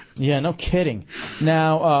 Yeah, no kidding.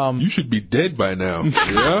 Now, you should be dead by now.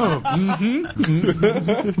 Yeah.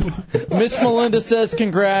 Miss Melinda says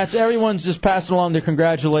congrats. Everyone's just passing along their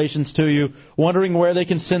congratulations to you, wondering where they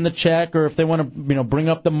can send the check or if they want to, bring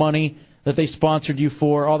up the money that they sponsored you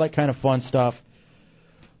for, all that kind of fun stuff.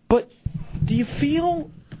 But do you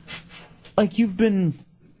feel like you've been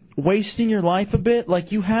wasting your life a bit?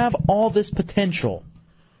 Like you have all this potential.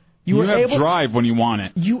 You have drive when you want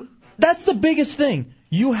it. That's the biggest thing.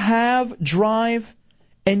 You have drive,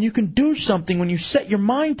 and you can do something when you set your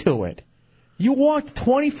mind to it. You walked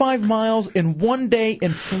 25 miles in one day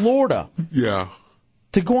in Florida. Yeah.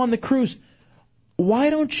 To go on the cruise. Why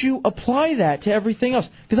don't you apply that to everything else?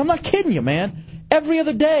 Because I'm not kidding you, man. Every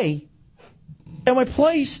other day at my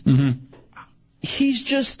place, he's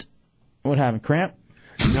just... What happened, cramp?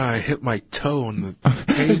 No, I hit my toe on the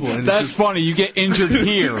table. And That's funny. You get injured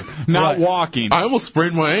here, not walking. I almost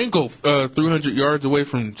sprained my ankle 300 yards away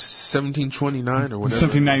from 1729 or whatever.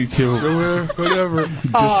 1792. Whatever.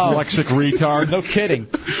 Dyslexic retard. No kidding.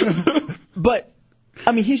 But,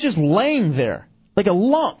 he's just laying there like a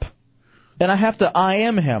lump. And I have to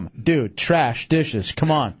IM him. Dude, trash, dishes, come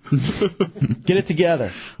on. Get it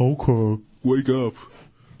together. Okay. Wake up.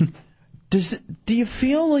 Do you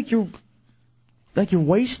feel like you're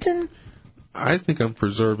wasting? I think I'm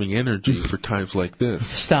preserving energy for times like this.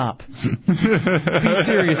 Stop. Be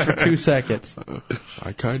serious for 2 seconds.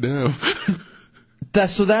 I kind of am.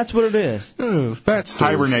 So that's what it is. Fat stores.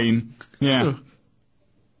 Hibernating. Yeah.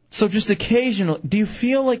 So just occasionally, do you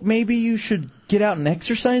feel like maybe you should get out and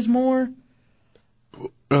exercise more?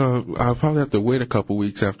 I'll probably have to wait a couple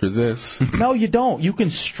weeks after this. No, you don't. You can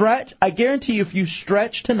stretch. I guarantee you if you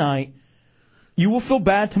stretch tonight, you will feel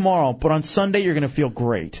bad tomorrow, but on Sunday you're going to feel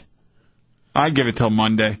great. I give it till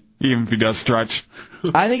Monday, even if he does stretch.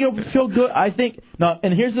 I think it'll feel good.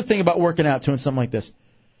 And here's the thing about working out, doing something like this.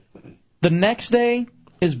 The next day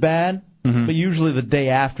is bad, but usually the day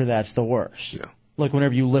after that's the worst. Yeah. Like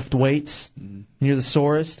whenever you lift weights, and you're the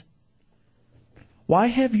sorest. Why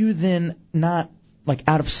have you then not,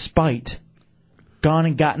 out of spite, gone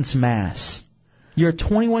and gotten some ass? You're a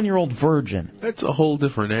 21-year-old virgin. That's a whole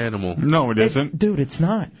different animal. No, it isn't. Dude, it's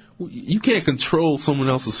not. You can't control someone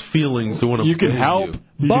else's feelings to want to. You can help.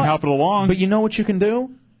 You can help it along. But you know what you can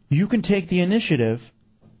do? You can take the initiative,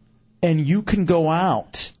 and you can go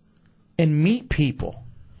out and meet people.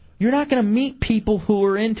 You're not going to meet people who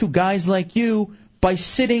are into guys like you by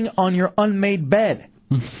sitting on your unmade bed,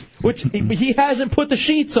 which he hasn't put the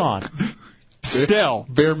sheets on. Still.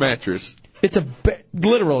 Bare mattress. It's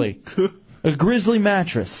literally a grizzly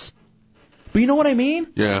mattress. But you know what I mean?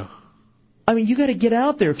 Yeah. You got to get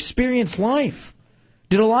out there, experience life.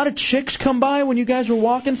 Did a lot of chicks come by when you guys were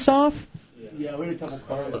walking, Soph? Yeah, we had a couple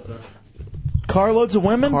carloads. Carloads of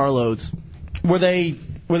women? Carloads. Were they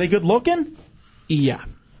good looking? Yeah.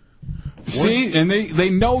 See, and they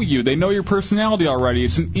know you. They know your personality already.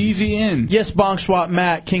 It's an easy in. Yes, Bong Swap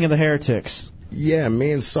Matt, king of the heretics. Yeah,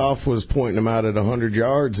 me and Soph was pointing him out at 100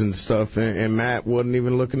 yards and stuff, and Matt wasn't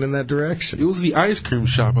even looking in that direction. It was the ice cream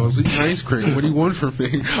shop. I was eating ice cream. What do you want from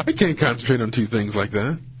me? I can't concentrate on two things like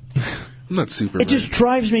that. I'm not Superman. It just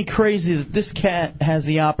drives me crazy that this cat has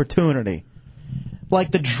the opportunity.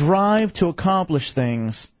 Like the drive to accomplish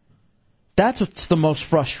things. That's what's the most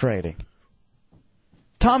frustrating.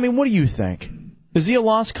 Tommy, what do you think? Is he a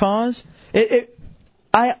lost cause?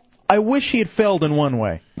 I wish he had failed in one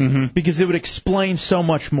way, because it would explain so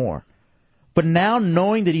much more. But now,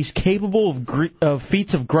 knowing that he's capable of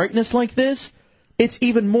feats of greatness like this, it's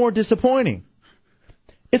even more disappointing.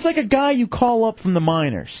 It's like a guy you call up from the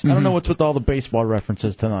minors. I don't know what's with all the baseball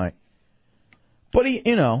references tonight. But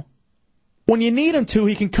when you need him to,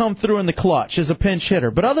 he can come through in the clutch as a pinch hitter.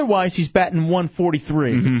 But otherwise, he's batting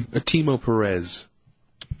 143. A Timo Perez.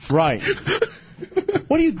 Right.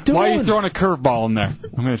 What are you doing? Why are you throwing a curveball in there?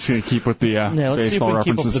 I'm just going to keep with the let's see if we baseball can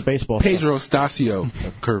keep up references. with the baseball Pedro Stasio,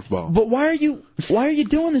 a curveball. But why are you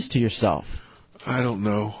doing this to yourself? I don't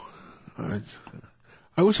know.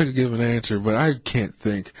 I wish I could give an answer, but I can't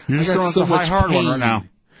think. You're just throwing so us a high much hard pain one right now.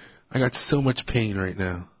 I got so much pain right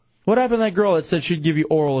now. What happened to that girl that said she'd give you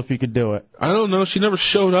oral if you could do it? I don't know. She never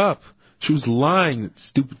showed up. She was lying.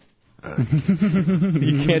 Stupid.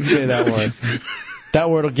 You can't say that word. That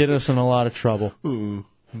word will get us in a lot of trouble. Ooh.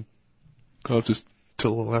 I'll just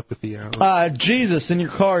telepathy out. Jesus, in your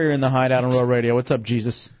car, you're in the Hideout on Road Radio. What's up,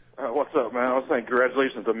 Jesus? What's up, man? I was saying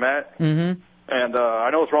congratulations to Matt. Mm-hmm. And I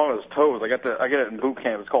know what's wrong with his toes. I get it in boot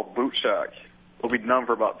camp. It's called boot shock. It'll be numb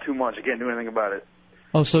for about 2 months. You can't do anything about it.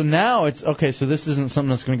 Oh, so now it's okay. So this isn't something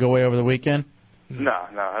that's going to go away over the weekend. No,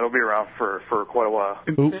 it'll be around for quite a while.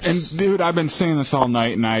 Oops. And dude, I've been saying this all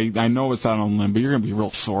night, and I know it's out on a limb, but you're gonna be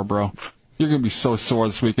real sore, bro. You're gonna be so sore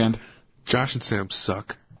this weekend. Josh and Sam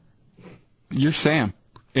suck. You're Sam.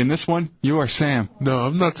 In this one, you are Sam. No,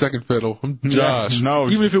 I'm not second fiddle. I'm Josh. Yeah, no.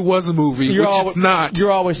 Even if it was a movie, which it's not.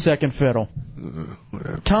 You're always second fiddle.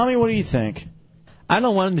 Whatever. Tommy, what do you think? I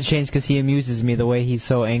don't want him to change because he amuses me the way he's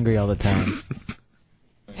so angry all the time.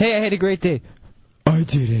 Hey, I had a great day. I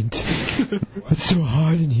didn't. It's so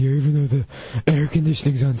hot in here, even though the air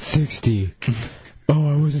conditioning's on 60. Oh,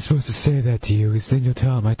 I wasn't supposed to say that to you, because then you'll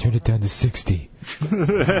tell him I turned it down to 60.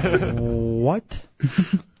 What?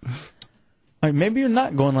 Maybe you're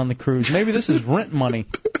not going on the cruise. Maybe this is rent money.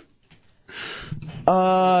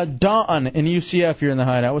 Don in UCF, you're in the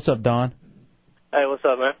Hideout. What's up, Don? Hey, what's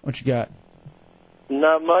up, man? What you got?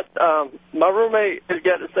 Not much. My roommate has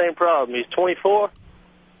got the same problem. He's 24,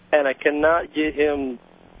 and I cannot get him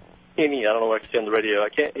any. I don't know what I can say on the radio. I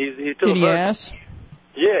can't. He's still a virgin. ass?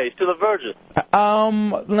 Yeah, he's still a virgin.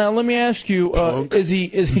 Now let me ask you: is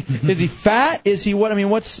he fat? Is he what? I mean,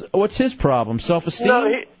 what's his problem? Self-esteem? No,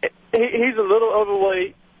 he's a little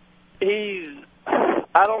overweight.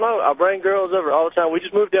 I don't know. I bring girls over all the time. We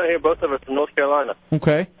just moved down here, both of us from North Carolina.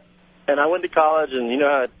 Okay. And I went to college, and you know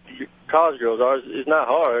how college girls are. It's not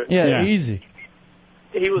hard. Yeah, easy.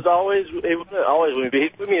 He wasn't always with me, but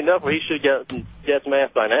he's with me enough where he should get some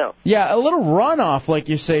ass by now. Yeah, a little runoff, like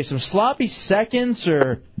you say, some sloppy seconds,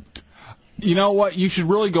 or. You know what? You should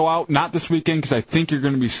really go out, not this weekend, because I think you're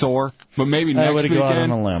going to be sore, but maybe next go out on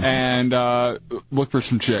weekend, a limb. and look for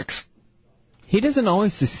some chicks. He doesn't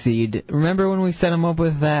always succeed. Remember when we set him up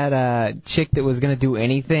with that chick that was going to do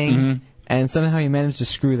anything? And somehow he managed to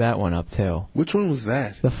screw that one up, too. Which one was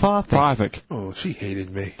that? The Fothic. Oh, she hated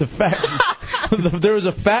me. The there was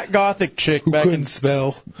a fat gothic chick Who couldn't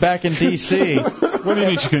spell. back in D.C. What do you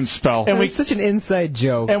mean she couldn't spell? And It's such an inside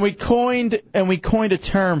joke. And we coined a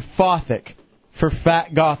term, Fothic, for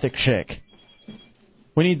fat gothic chick.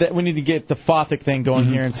 We need to get the Fothic thing going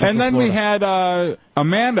here in Central And then Florida. we had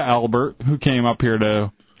Amanda Albert, who came up here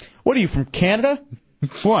to... What are you, from Canada?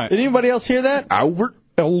 What? Did anybody else hear that? Albert?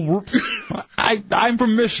 I'm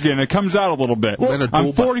from Michigan. It comes out a little bit. Well,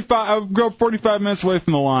 I'm 45. I grew up 45 minutes away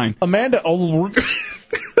from the line. Amanda But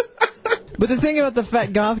the thing about the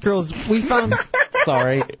fat goth girls, we found...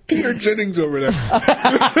 Sorry. Peter Jennings over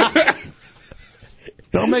there.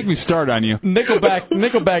 Don't make me start on you.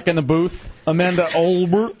 Nickelback in the booth. Amanda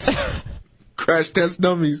Albert. Crash Test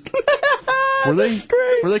Dummies. Were they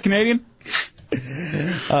Canadian?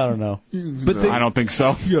 I don't know. But I don't think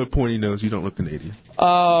so. You have a pointy nose. You don't look Canadian.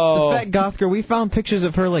 Oh. The fat goth girl, we found pictures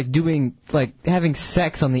of her having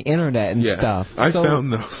sex on the internet and stuff. I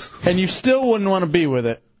found those. And you still wouldn't want to be with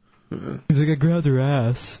it. He's like, I grabbed her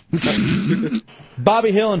ass.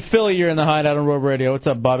 Bobby Hill and Philly, you're in the Hideout on Road Radio. What's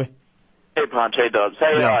up, Bobby? Hey, Ponch. Hey, Dubs.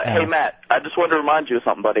 Hey, Matt. I just wanted to remind you of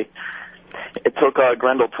something, buddy. It took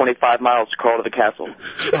Grendel 25 miles to crawl to the castle.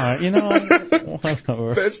 All right, you know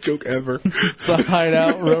what? Best joke ever. It's the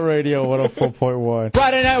Hideout, Road Radio 104.1.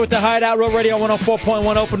 Friday night with the Hideout, Road Radio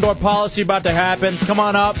 104.1. Open door policy about to happen. Come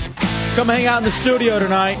on up. Come hang out in the studio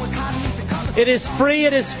tonight. It is free.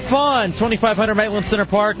 It is fun. 2500 Maitland Center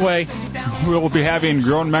Parkway. We will be having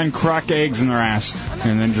grown men crack eggs in their ass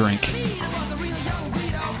and then drink.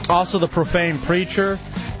 Also, the Profane Preacher.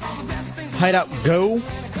 Hideout Go.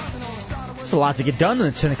 There's a lot to get done in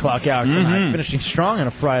the 10 o'clock hour tonight. Finishing strong on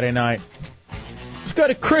a Friday night. Let's go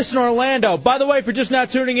to Chris in Orlando. By the way, if you're just now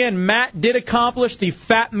tuning in, Matt did accomplish the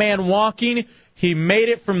Fat Man Walking. He made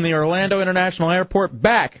it from the Orlando International Airport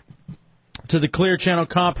back to the Clear Channel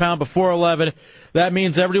compound before 11. That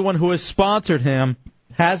means everyone who has sponsored him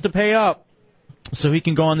has to pay up so he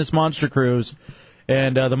can go on this monster cruise.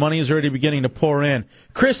 And the money is already beginning to pour in.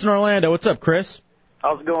 Chris in Orlando. What's up, Chris?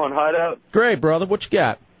 How's it going, Hideout? Great, brother. What you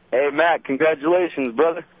got? Hey, Matt, congratulations,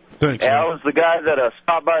 brother. Thank you. I was the guy that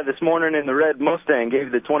stopped by this morning in the red Mustang, gave you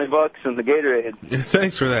the $20 and the Gatorade.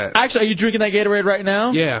 Thanks for that. Actually, are you drinking that Gatorade right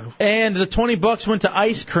now? Yeah. And the $20 went to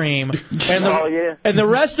ice cream. And Oh, yeah. And the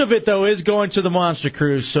rest of it, though, is going to the Monster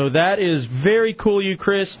Cruise. So that is very cool, you,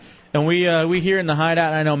 Chris. And we here in the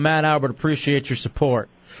Hideout, and I know Matt Albert appreciates your support.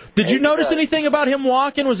 Did you notice anything about him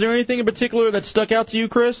walking? Was there anything in particular that stuck out to you,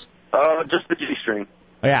 Chris? Just the G-string.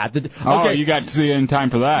 Yeah. Oh, you got to see it in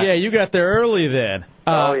time for that. Yeah, you got there early then.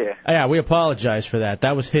 Oh, yeah. Yeah, we apologize for that.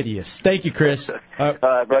 That was hideous. Thank you, Chris. All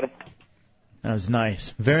right, buddy. That was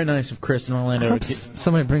nice. Very nice of Chris in Orlando. I hope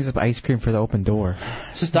somebody brings up ice cream for the open door.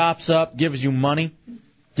 Stops up, gives you money,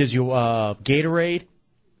 gives you Gatorade.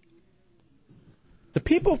 The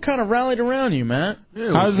people have kind of rallied around you, Matt.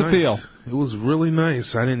 Yeah, how does it feel? It was really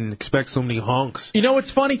nice. I didn't expect so many honks. You know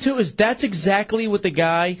what's funny, too, is that's exactly what the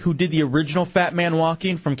guy who did the original Fat Man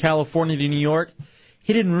Walking from California to New York,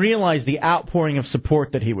 he didn't realize the outpouring of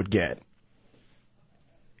support that he would get.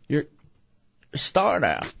 You're a star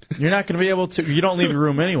now. You're not going to be able to, you don't leave your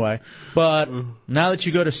room anyway, but now that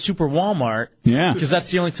you go to Super Walmart, because that's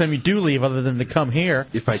the only time you do leave other than to come here.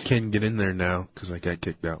 If I can get in there now, because I got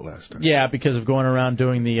kicked out last time. Yeah, because of going around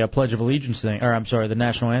doing the Pledge of Allegiance thing, or I'm sorry, the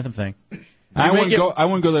National Anthem thing. I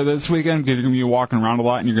wouldn't go there this weekend because you're going to be walking around a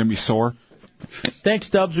lot and you're going to be sore. Thanks,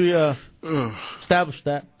 Dubs. We established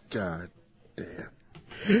that. God damn.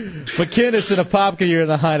 McKinnis and Apopka, you're in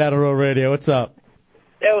the Hideout on Road Radio. What's up?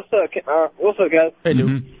 Yeah, what's up? What's up, guys? Hey,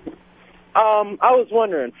 dude. I was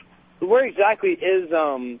wondering, where exactly is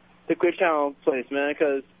the Clear Channel place, man?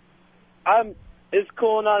 Because it's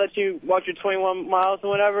cool now that you walked your 21 miles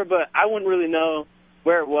and whatever, but I wouldn't really know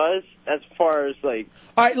where it was as far as, like...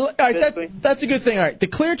 All right, that's a good thing. All right, the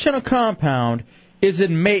Clear Channel compound is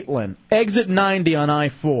in Maitland, exit 90 on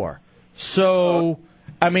I-4. So,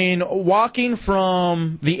 I mean, walking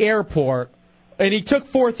from the airport... And he took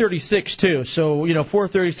 436, too. So,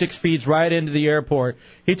 436 feeds right into the airport.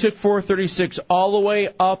 He took 436 all the way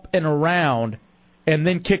up and around and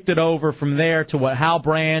then kicked it over from there to Hal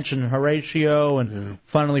Branch and Horatio and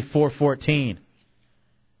finally 414.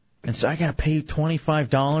 And so I got to pay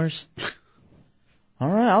 $25? All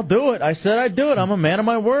right, I'll do it. I said I'd do it. I'm a man of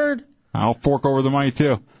my word. I'll fork over the money,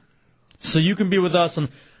 too. So you can be with us and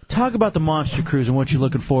talk about the Monster Cruise and what you're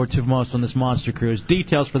looking forward to most on this Monster Cruise.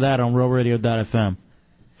 Details for that on RealRadio.fm.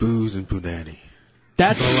 Booze and punani.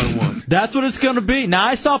 That's all I want. That's what it's going to be. Now,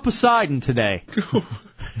 I saw Poseidon today.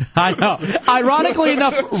 I know. Ironically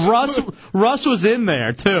enough, Russ was in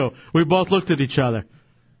there, too. We both looked at each other.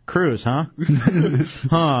 Cruise, huh?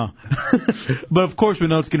 Huh. But, of course, we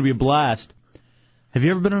know it's going to be a blast. Have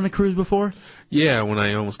you ever been on a cruise before? Yeah, when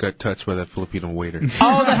I almost got touched by that Filipino waiter.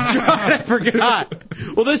 Oh, that's right. I forgot.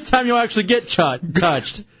 Well, this time you'll actually get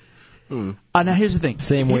touched. Now, here's the thing.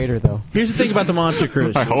 Same waiter, though. Here's the thing about the Monster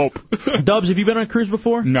Cruise. I hope. Dubs, have you been on a cruise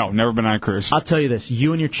before? No, never been on a cruise. I'll tell you this.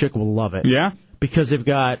 You and your chick will love it. Yeah? Because they've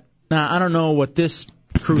got... Now, I don't know what this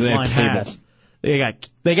cruise line has. They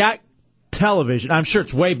got television. I'm sure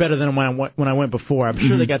it's way better than when I went before. I'm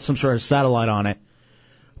sure they got some sort of satellite on it.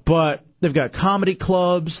 But they've got comedy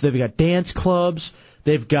clubs. They've got dance clubs.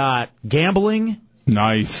 They've got gambling.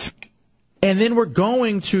 Nice. And then we're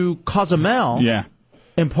going to Cozumel. Yeah.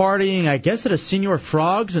 And partying, I guess, at a Senor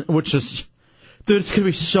Frogs, which is... Dude, it's going to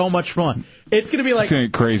be so much fun. It's going to be like... It's going to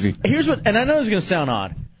be crazy. Here's what... And I know it's going to sound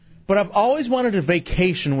odd, but I've always wanted a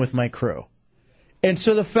vacation with my crew. And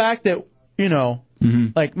so the fact that,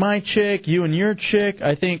 like my chick, you and your chick,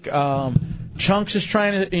 I think Chunks is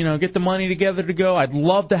trying to, get the money together to go. I'd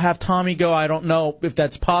love to have Tommy go. I don't know if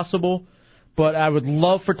that's possible, but I would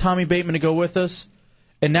love for Tommy Bateman to go with us.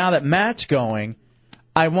 And now that Matt's going,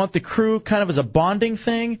 I want the crew kind of as a bonding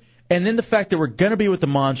thing, and then the fact that we're going to be with the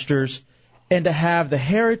Monsters, and to have the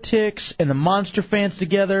Heretics and the Monster fans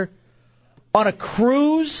together on a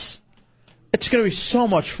cruise, it's going to be so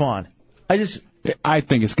much fun. I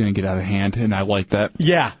think it's going to get out of hand, and I like that.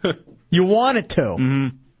 Yeah. You want it to.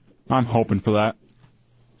 Mm-hmm. I'm hoping for that.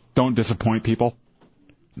 Don't disappoint people.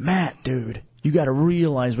 Matt, dude, you got to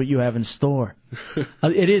realize what you have in store.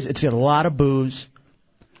 It's got a lot of booze.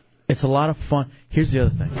 It's a lot of fun. Here's the other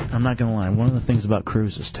thing. I'm not going to lie. One of the things about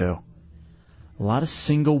cruises, too. A lot of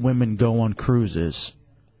single women go on cruises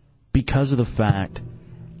because of the fact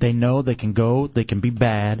they know they can go, they can be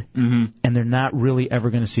bad, and they're not really ever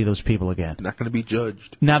going to see those people again. Not going to be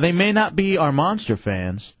judged. Now, they may not be our Monster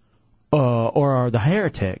fans or the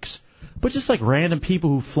Heretics, but just like random people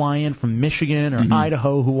who fly in from Michigan or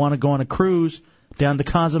Idaho who want to go on a cruise down to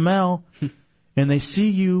Cozumel, and they see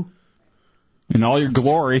you in all your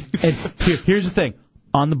glory. And here's the thing.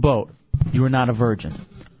 On the boat, you are not a virgin.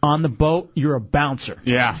 On the boat, you're a bouncer.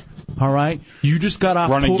 Yeah. All right? You just got off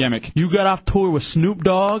Run a tour. gimmick. You got off tour with Snoop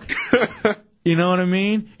Dogg. You know what I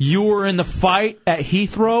mean? You were in the fight at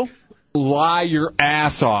Heathrow. Lie your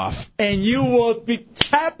ass off. And you will be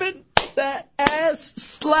tapping that ass,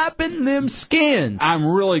 slapping them skins. I'm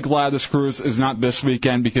really glad this cruise is not this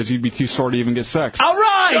weekend because you'd be too sore to even get sex. All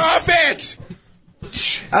right! Stop it!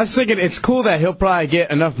 I was thinking it's cool that he'll probably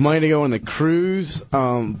get enough money to go on the cruise,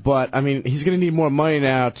 but, I mean, he's going to need more money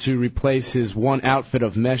now to replace his one outfit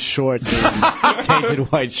of mesh shorts and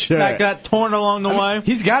tainted white shirt. That got torn along the way.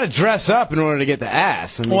 He's got to dress up in order to get the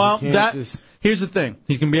ass. I mean, Well, you can't here's the thing.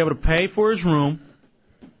 He's going to be able to pay for his room,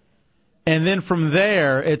 and then from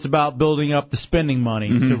there, it's about building up the spending money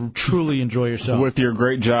to truly enjoy yourself. With your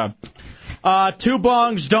great job. Two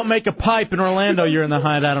Bongs Don't Make a Pipe in Orlando. You're in the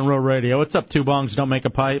Hideout on Real Radio. What's up, Two Bongs Don't Make a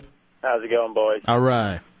Pipe? How's it going, boys? All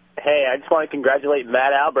right. Hey, I just want to congratulate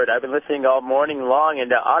Matt Albert. I've been listening all morning long,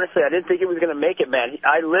 and honestly, I didn't think he was going to make it, man.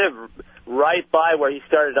 I live right by where he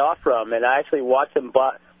started off from, and I actually watched him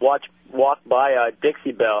walk by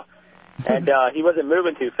Dixie Belle, and he wasn't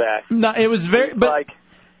moving too fast. No, it was very... But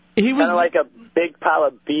he was kind of like a big pile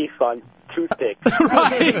of beef on toothpicks.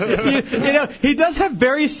 Right. He does have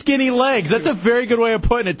very skinny legs. That's a very good way of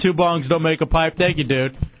putting it. Two Bongs Don't Make a Pipe. Thank you,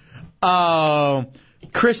 dude.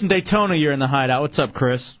 Chris in Daytona, you're in the Hideout. What's up,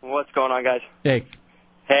 Chris? What's going on, guys? Hey.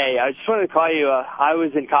 Hey, I just wanted to call you. I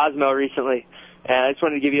was in Cozumel recently, and I just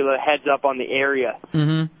wanted to give you a little heads up on the area.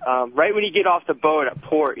 Mm-hmm. Right when you get off the boat at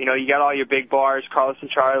port, you got all your big bars, Carlos and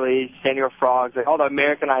Charlie's, San Diego Frogs, like all the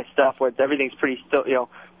Americanized stuff where everything's pretty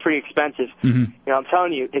expensive. I'm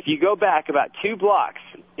telling you, if you go back about 2 blocks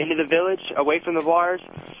into the village, away from the bars,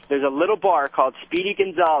 there's a little bar called Speedy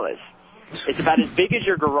Gonzalez. It's about as big as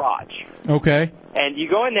your garage. Okay. And you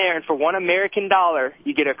go in there, and for $1 American,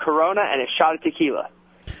 you get a Corona and a shot of tequila.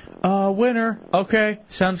 Winner. Okay.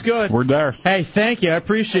 Sounds good. We're there. Hey, thank you. I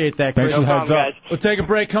appreciate that, Chris. Thanks for the heads up. Guys. We'll take a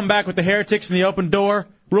break, come back with the Heretics in the open door.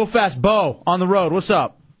 Real fast, Bo, on the road. What's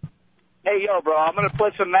up? Hey, yo, bro, I'm going to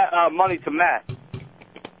put some money to Matt.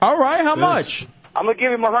 All right, how much? I'm going to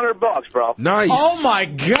give him $100, bro. Nice. Oh, my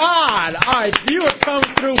God. All right, you are coming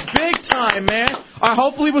through big time, man. All right,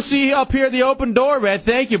 hopefully we'll see you up here at the open door, man.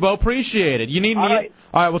 Thank you, Bo. Appreciate it. You need me? All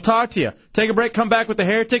right, we'll talk to you. Take a break, come back with the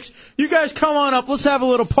Heretics. You guys come on up. Let's have a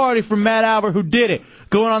little party for Matt Albert, who did it,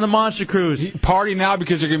 going on the Monster Cruise. Party now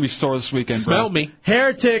because you're going to be sore this weekend, Smell me.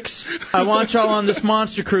 Heretics, I want y'all on this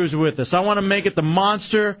Monster Cruise with us. I want to make it the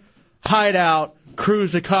Monster Hideout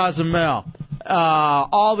Cruise to Cozumel.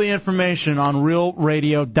 All the information on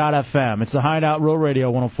RealRadio.fm. It's the Hideout, Real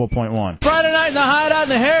Radio 104.1. Friday night in the Hideout,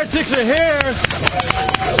 and the Heretics are here.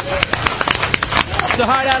 It's the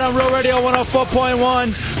Hideout on Real Radio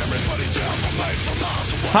 104.1.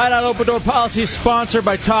 Hideout Open Door Policy is sponsored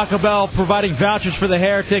by Taco Bell, providing vouchers for the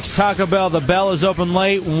Heretics. Taco Bell, the bell is open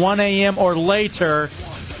late, 1 a.m. or later.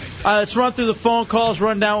 Let's run through the phone calls,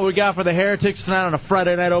 run down what we got for the Heretics tonight on a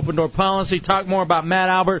Friday night Open Door Policy. Talk more about Matt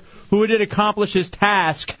Albert, who did accomplish his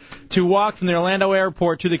task to walk from the Orlando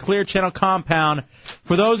airport to the Clear Channel compound.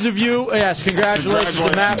 For those of you, yes, congratulations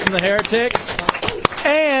to Matt from the Heretics.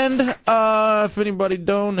 And if anybody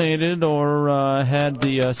donated or had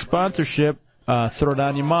the sponsorship, throw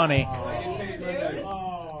down your money.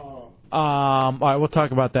 All right, we'll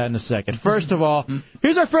talk about that in a second. First of all,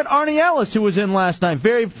 here's our friend Arnie Ellis, who was in last night.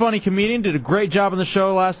 Very funny comedian, did a great job on the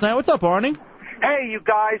show last night. What's up, Arnie? Hey, you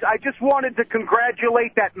guys, I just wanted to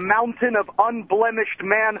congratulate that mountain of unblemished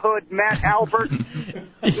manhood, Matt Albert.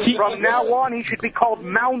 From now on, he should be called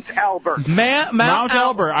Mount Albert. Mount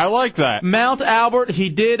Albert. I like that. Mount Albert, he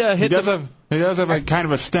did hit He does have a kind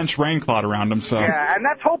of a stench rain cloud around him, so. Yeah, and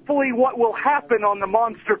that's hopefully what will happen on the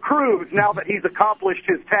Monster Cruise now that he's accomplished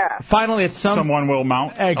his task. Finally, it's someone will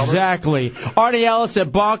mount. Exactly. Arnie Ellis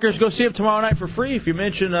at Bonkers. Go see him tomorrow night for free if you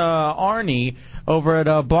mention Arnie over at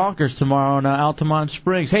Bonkers tomorrow in Altamont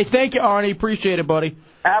Springs. Hey, thank you, Arnie. Appreciate it, buddy.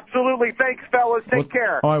 Absolutely. Thanks, fellas. Take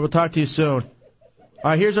care. All right, we'll talk to you soon. All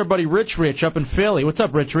right, here's our buddy Rich up in Philly. What's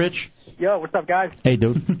up, Rich? Yo, what's up, guys? Hey,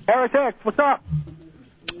 dude. Heretic, what's up?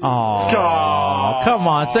 Oh, come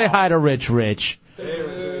on. Say hi to Rich. Matt,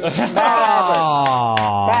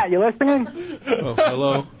 you listening? Oh,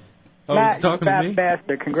 hello. Matt, you talking to fat me?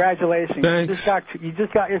 bastard. Congratulations. Thanks. You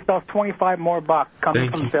just got yourself 25 more bucks coming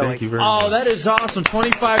from Philly. Thank you very much. Oh, that is awesome.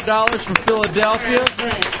 $25 from Philadelphia.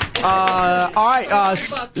 All right,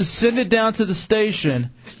 send it down to the station,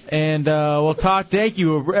 and we'll talk. Thank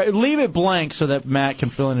you. Leave it blank so that Matt can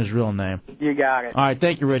fill in his real name. You got it. All right,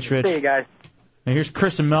 thank you, Rich. See you guys. Now, here's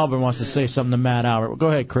Chris in Melbourne wants to say something to Matt Albert. Go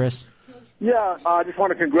ahead, Chris. Yeah, I just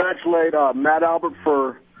want to congratulate Matt Albert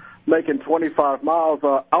for making 25 miles.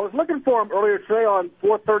 I was looking for him earlier today on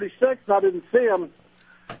 436, and I didn't see him.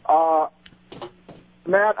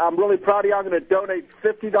 Matt, I'm really proud of you. I'm going to donate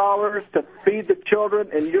 $50 to Feed the Children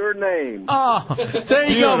in your name. Oh, there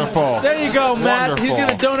you go. There you go, Matt. Wonderful. He's going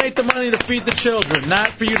to donate the money to Feed the Children, not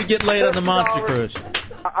for you to get laid on the Monster Cruise.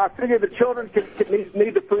 I figure the children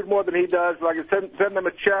need the food more than he does. So I can send them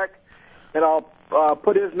a check, and I'll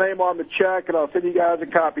put his name on the check, and I'll send you guys a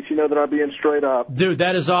copy so you know that I'm being straight up. Dude,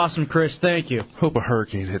 that is awesome, Chris. Thank you. Hope a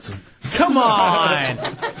hurricane hits him. Come on.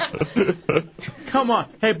 Come on.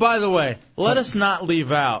 Hey, by the way, let us not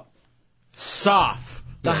leave out Soph,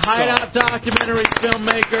 the Hideout documentary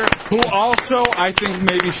filmmaker. Who also, I think,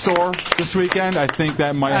 may be sore this weekend. I think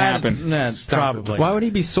that might happen. Probably. Why would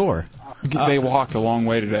he be sore? They walked a long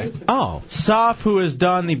way today. Oh. Soph, who has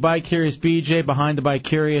done the Bi-Curious BJ Behind the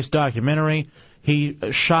Bi-Curious documentary, he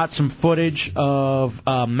shot some footage of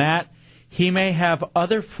Matt. He may have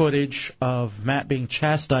other footage of Matt being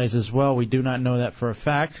chastised as well. We do not know that for a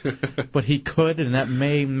fact, but he could, and that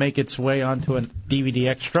may make its way onto a DVD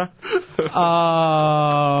extra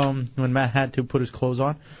when Matt had to put his clothes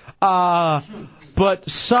on. But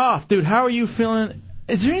Soph, dude, how are you feeling?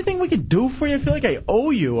 Is there anything we can do for you? I feel like I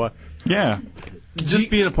owe you. Yeah. Just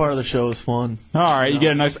being a part of the show is fun. All right, you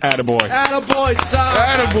get a nice attaboy. Attaboy, Soph.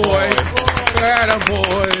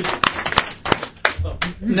 Attaboy.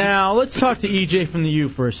 Now, let's talk to EJ from the U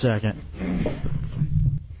for a second.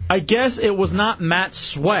 I guess it was not Matt's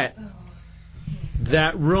sweat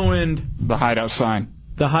that ruined the Hideout sign.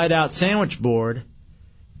 The Hideout sandwich board.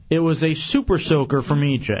 It was a super soaker from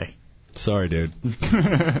EJ. Sorry, dude.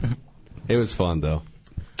 It was fun, though.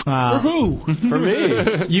 For who? For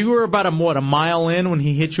me. You were about a mile in when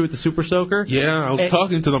he hit you with the super soaker? Yeah, I was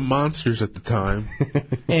talking to the monsters at the time,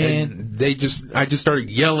 and I just started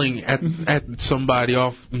yelling at somebody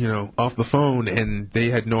off the phone, and they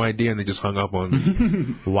had no idea, and they just hung up on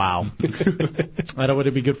me. Wow. That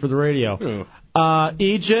would be good for the radio.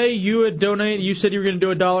 EJ, you had donated. You said you were going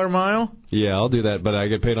to do $1 a mile. Yeah, I'll do that, but I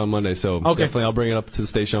get paid on Monday, so definitely I'll bring it up to the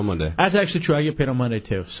station on Monday. That's actually true. I get paid on Monday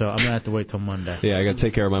too, so I'm gonna have to wait till Monday. Yeah, I got to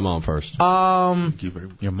take care of my mom first.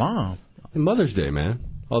 Your mom? Mother's Day, man.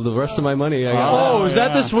 All the rest of my money I got. Oh, is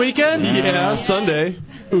that this weekend? Yeah, Sunday.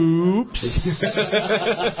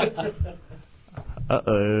 Oops.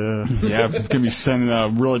 Yeah, gonna be sending a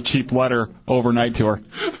really cheap letter overnight to her.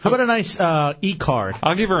 How about a nice e-card?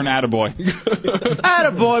 I'll give her an attaboy.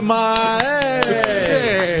 Attaboy,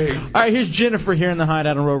 hey! All right, here's Jennifer here in the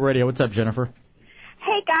Hideout on Road Radio. What's up, Jennifer?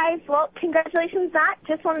 Hey, guys. Well, congratulations, Matt.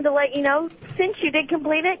 Just wanted to let you know, since you did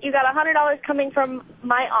complete it, you got $100 coming from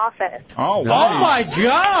my office. Oh, wow. Oh, my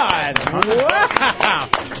God. Wow.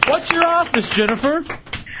 What's your office, Jennifer?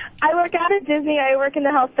 I work out at Disney. I work in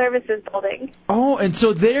the health services building. Oh, and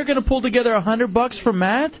so they're going to pull together $100 for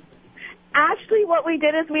Matt? Actually, what we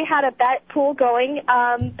did is we had a bet pool going.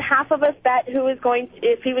 Half of us bet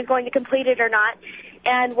if he was going to complete it or not.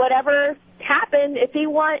 And whatever happened, if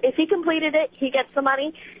he completed it, he gets the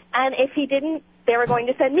money. And if he didn't, they were going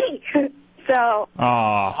to send me. So.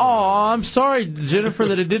 Oh, I'm sorry, Jennifer,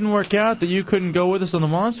 that it didn't work out, that you couldn't go with us on the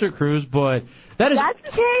Monster Cruise, but that is. That's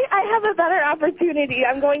okay. I have a better opportunity.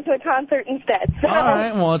 I'm going to a concert instead. So. All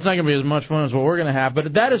right. Well, it's not going to be as much fun as what we're going to have,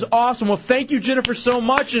 but that is awesome. Well, thank you, Jennifer, so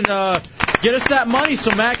much, and get us that money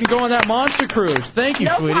so Matt can go on that Monster Cruise. Thank you,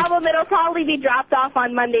 sweetie. No problem. It'll probably be dropped off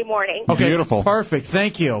on Monday morning. Okay. Beautiful. Perfect.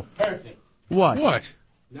 Thank you. Perfect. What?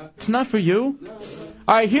 It's not for you?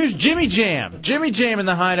 All right, here's Jimmy Jam. Jimmy Jam in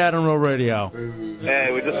the Hideout on Real Radio. Hey,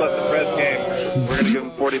 we just left the Preds game. We're going to give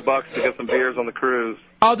them $40 to get some beers on the cruise.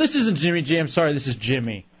 Oh, this isn't Jimmy Jam. Sorry, this is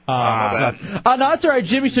Jimmy. My bad. No, that's all right,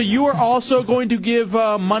 Jimmy. So you are also going to give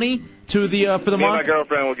money to the for the Me and my month?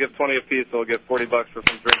 girlfriend will give 20 apiece, so we'll get $40 for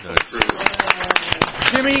some drinks on the cruise.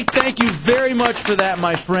 Jimmy, thank you very much for that,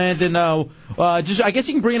 my friend. And just I guess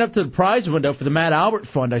you can bring it up to the prize window for the Matt Albert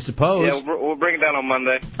Fund, I suppose. Yeah, we'll bring it down on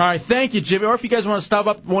Monday. All right, thank you, Jimmy. Or if you guys want to stop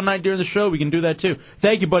up one night during the show, we can do that too.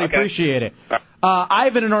 Thank you, buddy. Okay. Appreciate it.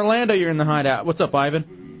 Ivan in Orlando, you're in the Hideout. What's up,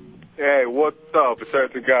 Ivan? Hey, what's up? It's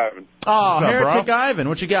Heretic Ivan. Oh, Heretic Ivan.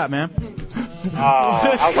 What you got, man?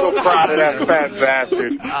 I'm so proud of that fat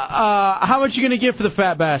bastard. How much you going to give for the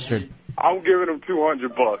fat bastard? I'm giving him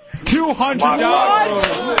 $200.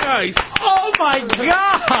 $200? Nice. Oh, my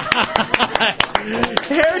God.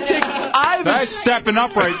 Heretic Ivan. That's stepping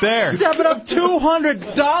up right there. Stepping up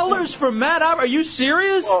 $200 for Matt Albert. Are you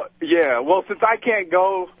serious? Yeah, well, since I can't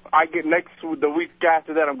go, I get the week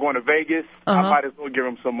after that I'm going to Vegas. I might as well give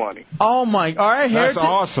him some money. Oh, my. All right, Heretic. That's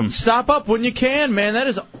awesome. Stop up when you can, man.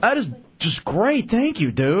 That is just great. Thank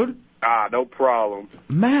you, dude. No problem.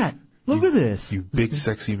 Matt, look at this. You big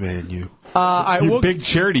sexy man, you. You big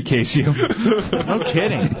charity case, you. No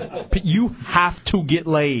kidding. You have to get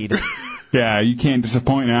laid. Yeah, you can't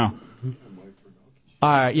disappoint now.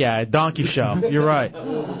 All right, yeah, donkey show. You're right.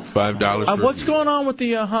 $5. What's going on with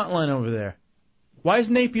the hotline over there? Why is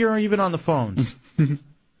Napier even on the phones?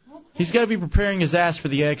 He's got to be preparing his ass for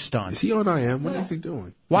the egg stunt. Is he on IM? What is he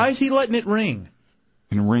doing? Why is he letting it ring?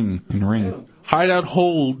 And ring. Hideout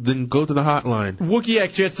hold, then go to the hotline. Wookie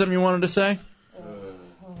X, you had something you wanted to say?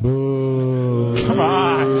 Boo. Come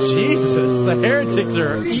on, Jesus. The heretics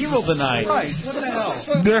are evil tonight. What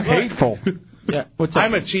the hell? They're hateful. Yeah, what's up?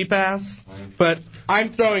 I'm a cheap ass, but I'm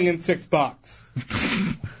throwing in $6.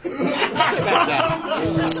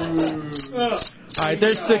 All right,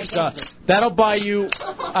 there's $6. That'll buy you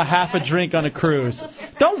a half a drink on a cruise.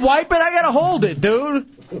 Don't wipe it. I got to hold it, dude.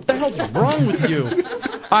 What the hell's wrong with you?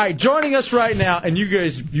 All right, joining us right now, and you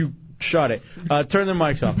guys, you shut it. Turn the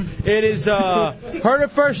mics off. It is Heard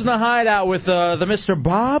It First in the Hideout with the Mr.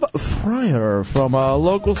 Bob Fryer from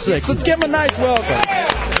Local 6. Let's give him a nice welcome.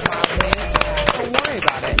 Don't worry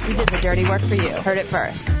about it. We did the dirty work for you. Heard it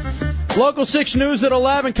first. Local 6 News at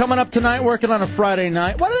 11 coming up tonight, working on a Friday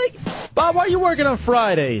night. Bob, why are you working on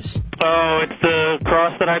Fridays? Oh, it's the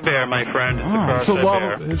cross that I bear, my friend. It's the cross that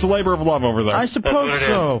I bear. It's a labor of love over there. I suppose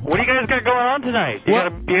so. What do you guys got going on tonight? You got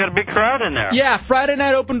a big crowd in there. Yeah, Friday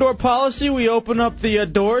night open door policy. We open up the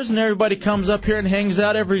doors and everybody comes up here and hangs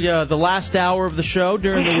out every the last hour of the show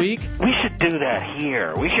during the week. We should do that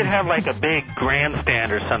here. We should have like a big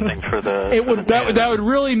grandstand or something for the. That would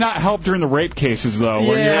really not help during the rape cases though.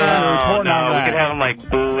 Where you're reporting on we that. could have them like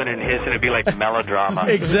booing and hissing. It'd be like melodrama.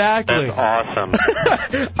 Exactly. That's awesome.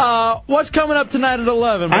 What's coming up tonight at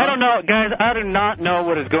 11? Bob? I don't know, guys. I do not know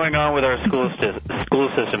what is going on with our school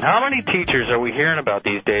system. How many teachers are we hearing about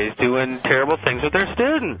these days doing terrible things with their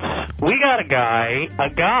students? We got a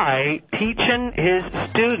guy teaching his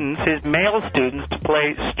students, his male students, to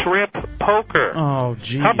play strip poker. Oh,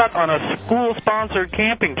 geez. How about on a school-sponsored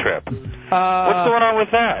camping trip? What's going on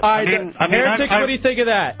with that? Heretics, what do you think of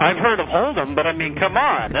that? I've heard of Hold'em, but I mean, come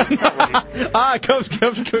on. That's not really... comes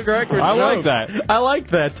correct with I like jokes. that. I like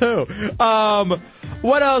that too.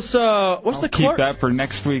 What else? What's the clerk? Keep that for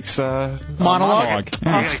next week's monologue.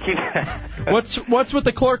 What's with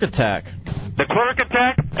the clerk attack? The clerk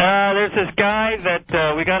attack? There's this guy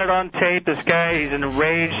that we got it on tape. This guy, he's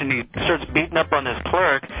enraged and he starts beating up on this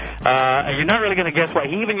clerk. And you're not really going to guess why.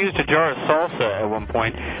 He even used a jar of salsa at one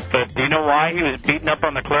point. But do you know why he was beating up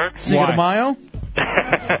on the clerk? Cinco de Mayo?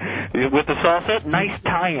 With the salsa? Nice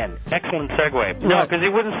tie-in. Excellent segue. No, because he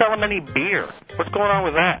wouldn't sell him any beer. What's going on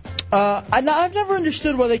with that? I've never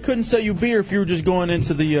understood why they couldn't sell you beer if you were just going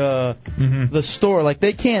into the store. Like,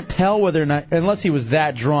 they can't tell whether or not, unless he was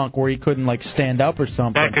that drunk where he couldn't, like, stand up or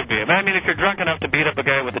something. That could be it. I mean, if you're drunk enough to beat up a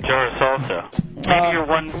guy with a jar of salsa,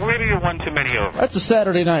 maybe you're one too many over. That's a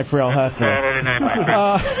Saturday night for El Jefe. Saturday night, my friend.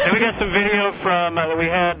 And we got some video from that we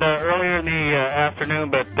had earlier in the afternoon,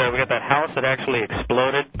 but we got that house that actually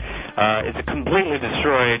exploded. It's completely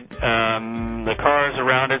destroyed. The cars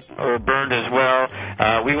around it are burned as well.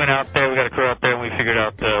 We went out there, we got a crew out there, and we figured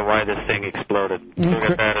out why this thing exploded. So we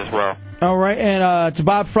got that as well. All right, and it's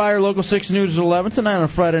Bob Fryer, Local 6 News at 11 tonight on a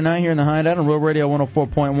Friday night here in the Hideout on Real Radio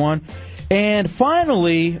 104.1. And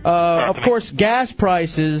finally, of course, gas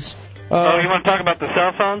prices. You want to talk about the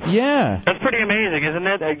cell phones? Yeah. That's pretty amazing, isn't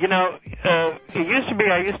it? It used to be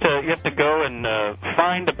you have to go and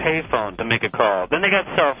find a payphone to make a call. Then they got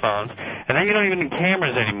cell phones, And then you don't even need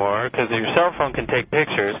cameras anymore because your cell phone can take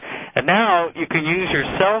pictures. And now you can use your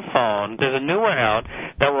cell phone. There's a new one out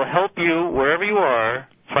that will help you, wherever you are,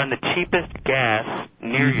 find the cheapest gas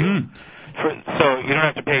near you. So you don't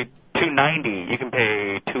have to pay $2.90. You can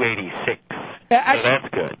pay $2.86. So that's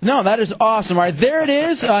good. No, that is awesome. All right, there it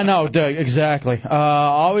is. No, exactly.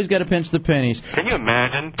 Always got to pinch the pennies. Can you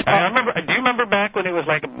imagine? I remember. Do you remember back when it was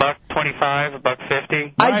like $1.25,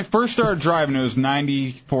 $1.50? When I first started driving, it was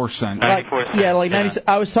 94 cents. 94 cents. Yeah, like 90.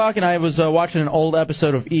 I was watching an old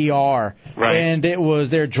episode of ER, and they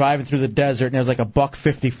were driving through the desert, and it was like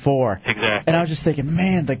 $1.54. Exactly. And I was just thinking,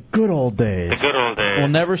 man, the good old days. The good old days. We'll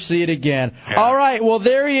never see it again. Yeah. All right, well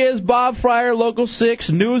there he is, Bob Fryer, Local 6,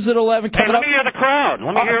 News at 11 coming up. Let me hear the crowd.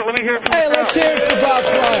 Let me hear it from the crowd. Let's hear it for Bob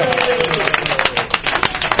Fryer.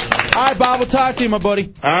 All right, Bob, we'll talk to you, my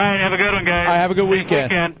buddy. All right, have a good one, guys. All right, have a good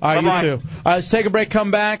weekend. All right, Bye-bye. you too. All right, let's take a break, come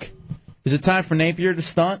back. Is it time for Napier to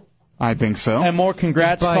stunt? I think so. And more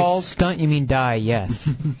congrats By calls? Stunt, you mean die, yes.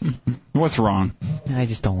 What's wrong? I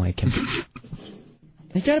just don't like him.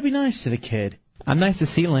 You got to be nice to the kid. I'm nice to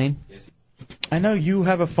C-Lane. I know you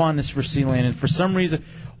have a fondness for C-Lane, and for some reason,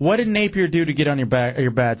 what did Napier do to get on your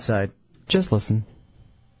bad side? Just listen.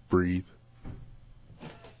 Breathe.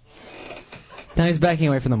 Now he's backing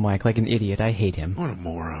away from the mic like an idiot. I hate him. What a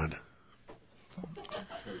moron.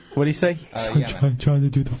 What did he say? I'm trying to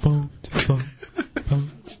do the phone.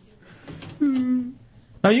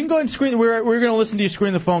 No, you can go ahead and screen. We're going to listen to you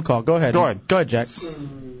screen the phone call. Go ahead. Go ahead, Jack.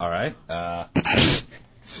 All right. All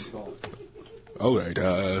right.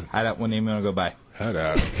 Hideout, what name you want to go by?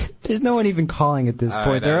 Hideout. There's no one even calling at this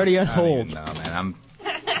point. They're already on hold. No, man.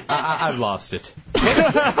 I've lost it.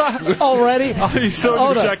 Already? Oh, he's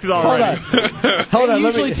so dejected already. Hold on. It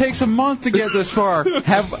usually takes a month to get this far.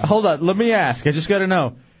 Hold on. Let me ask. I just got to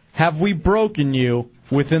know. Have we broken you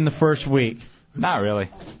within the first week? Not really.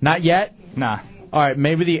 Not yet? Nah. All right.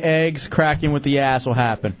 Maybe the eggs cracking with the ass will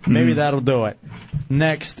happen. Maybe that'll do it.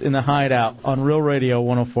 Next in the Hideout on Real Radio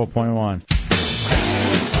 104.1.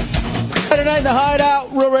 Tonight in the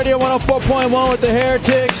Hideout, Real Radio 104.1 with the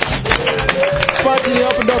Heretics. Sponsoring the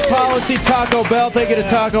Open Door Policy, Taco Bell. Thank you to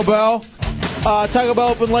Taco Bell. Taco Bell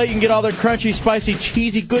open late. You can get all their crunchy, spicy,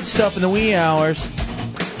 cheesy, good stuff in the wee hours.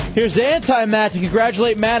 Here's Anti-Matt to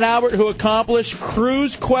congratulate Matt Albert, who accomplished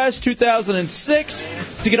Cruise Quest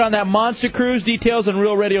 2006 to get on that monster cruise. Details on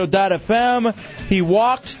RealRadio.fm. He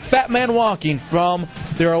walked, Fat Man walking, from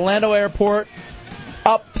the Orlando airport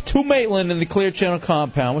up to Maitland in the Clear Channel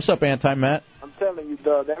compound. What's up, Anti-Matt? I'm telling you,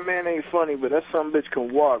 dog, that man ain't funny, but that some bitch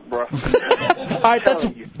can walk, bro. All right,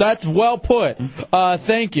 that's well put.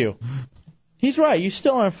 Thank you. He's right. You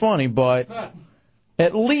still aren't funny, but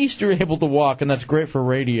at least you're able to walk, and that's great for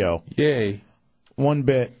radio. Yay. One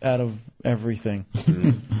bit out of everything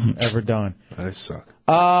ever done. I suck.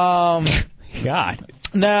 God.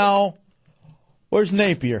 Now, where's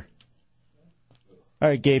Napier? All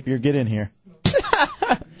right, Gapier, get in here.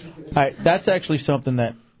 All right, that's actually something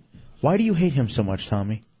that... Why do you hate him so much,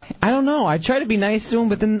 Tommy? I don't know. I try to be nice to him,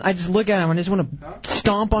 but then I just look at him and I just want to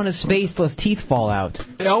stomp on his face till his teeth fall out.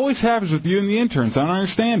 It always happens with you and the interns. I don't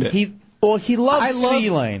understand it. He loves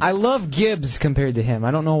C-Lane. I love Gibbs compared to him.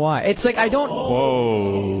 I don't know why. It's like I don't...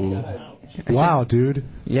 Whoa. Wow, dude.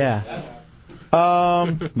 Yeah.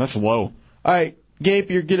 That's low. All right,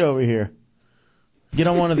 Gapier, get over here. Get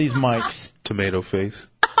on one of these mics. Tomato face.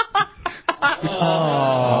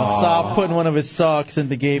 Soft putting one of his socks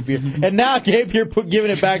into Gapier. And now Gapier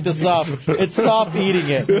giving it back to Soft. It's Soft eating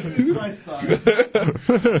it.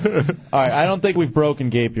 All right, I don't think we've broken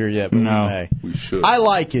Gapier yet, but we may. We should. I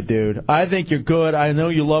like you, dude. I think you're good. I know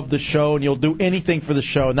you love the show, and you'll do anything for the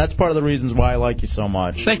show, and that's part of the reasons why I like you so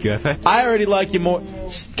much. Thank you, F.A. I already like you more.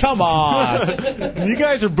 Come on. You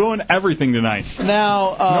guys are booing everything tonight.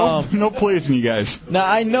 Now, no pleasing you guys. Now,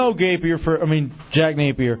 I know Jack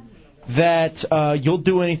Napier, that you'll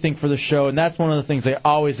do anything for the show, and that's one of the things they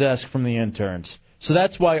always ask from the interns. So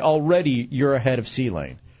that's why already you're ahead of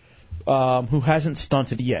C-Lane, who hasn't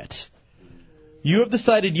stunted yet. You have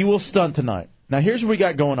decided you will stunt tonight. Now, here's what we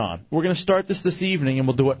got going on. We're going to start this evening, and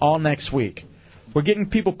we'll do it all next week. We're getting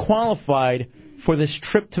people qualified for this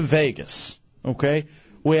trip to Vegas, okay?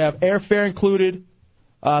 We have airfare included,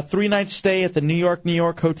 3-night stay at the New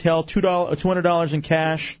York Hotel, $200 in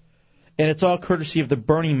cash. And it's all courtesy of the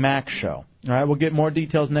Bernie Mac show. All right, we'll get more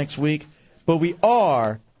details next week. But we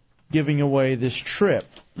are giving away this trip.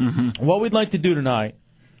 Mm-hmm. What we'd like to do tonight,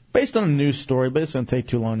 based on a news story, but it's going to take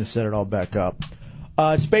too long to set it all back up.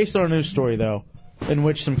 It's based on a news story, though, in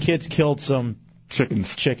which some kids killed some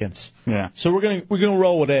chickens. Yeah. So we're gonna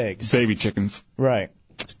roll with eggs. Baby chickens. Right.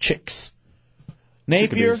 Chicks.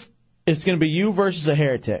 Napier, it's going to be you versus a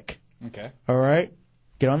heretic. Okay. All right?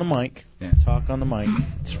 Get on the mic. Yeah. Talk on the mic.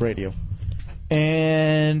 It's radio.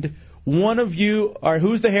 And one of you, or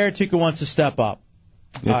who's the heretic who wants to step up?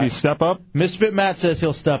 If you step up? Misfit Matt says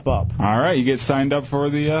he'll step up. All right, you get signed up for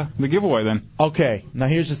the giveaway then. Okay, now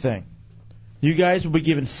here's the thing. You guys will be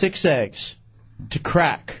given 6 eggs to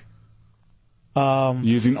crack.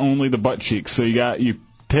 Using only the butt cheeks. So you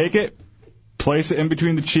take it, place it in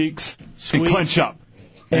between the cheeks, and clench up.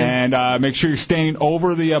 And make sure you're standing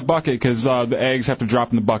over the bucket because the eggs have to drop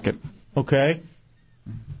in the bucket. Okay.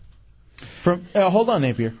 Hold on,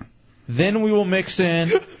 Napier. Then we will mix in.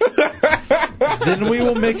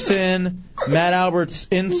 Matt Albert's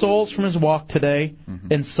insoles from his walk today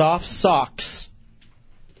and soft socks.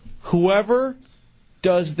 Whoever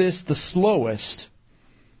does this the slowest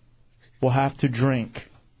will have to drink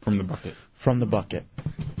from the bucket.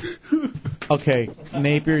 Okay,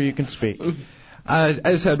 Napier, you can speak. I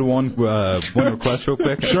just had one request real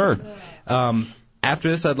quick. Sure.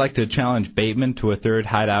 After this, I'd like to challenge Bateman to a third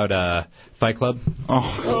Hideout Fight Club. All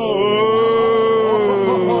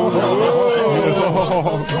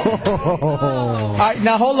right,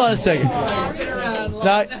 now hold on a second. No.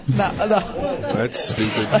 That's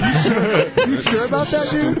stupid. You sure about that,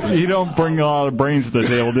 dude? You don't bring a lot of brains to the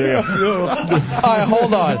table, do you? All right,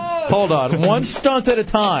 hold on. One stunt at a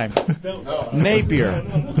time. Napier.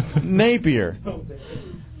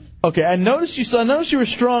 Okay, I noticed you were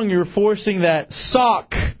strong. You were forcing that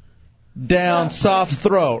sock down Soft's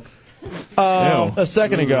throat a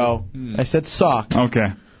second ago. I said sock.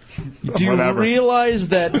 Okay. Do you realize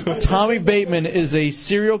that Tommy Bateman is a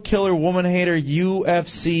serial killer, woman hater,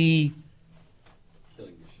 UFC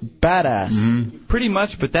badass? Mm-hmm. Pretty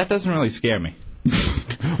much, but that doesn't really scare me.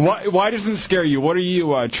 Why doesn't it scare you? What are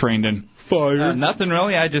you trained in? Fire. Nothing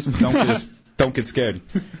really. I just don't get scared.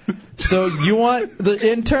 So the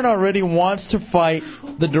intern already wants to fight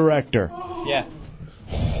the director. Yeah.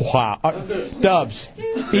 Wow. Dubs,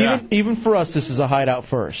 even for us, this is a Hideout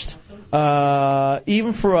first.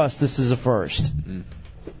 Even for us, this is a first.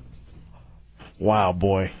 Wow,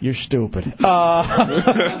 boy, you're stupid.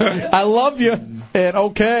 I love you, and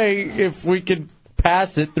okay, if we can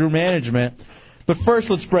pass it through management. But first,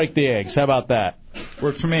 let's break the eggs. How about that?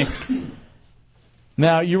 Works for me.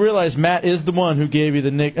 Now, you realize Matt is the one who gave you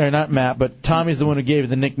the or not Matt, but Tommy's the one who gave you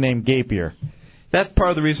the nickname Gapier. That's part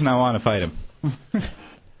of the reason I want to fight him. All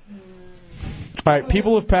right,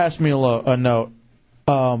 people have passed me a note.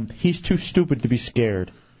 He's too stupid to be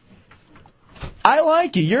scared. I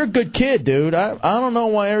like you. You're a good kid, dude. I don't know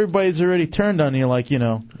why everybody's already turned on you like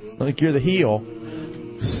you're the heel.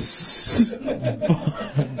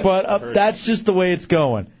 But that's just the way it's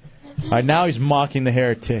going. All right, now he's mocking the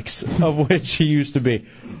heretics, of which he used to be.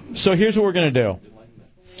 So here's what we're going to do. All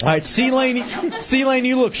right, C-Lane,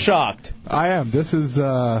 you look shocked. I am. This is,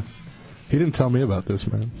 he didn't tell me about this,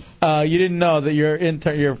 man. You didn't know that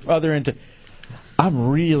your other intern. I'm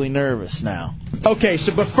really nervous now. Okay,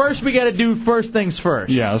 but first we got to do first things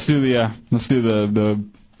first. Yeah, let's do the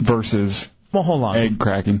versus. Well, hold on. Egg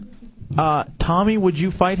cracking. Tommy, would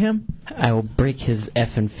you fight him? I will break his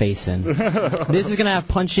effing face in. This is going to have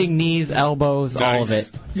punching, knees, elbows, all of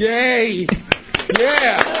it. Yay!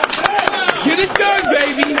 Yeah! Get it done,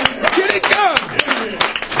 baby! Get it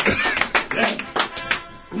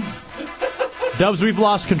done! Dubs, we've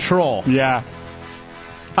lost control. Yeah.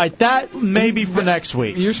 All right, that may be for next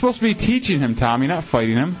week. You're supposed to be teaching him, Tommy, not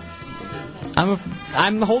fighting him.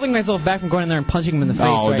 I'm holding myself back from going in there and punching him in the face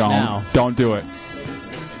now. Don't do it.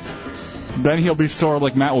 Then he'll be sore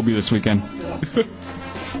like Matt will be this weekend.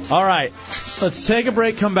 All right, let's take a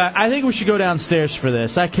break, come back. I think we should go downstairs for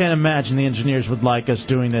this. I can't imagine the engineers would like us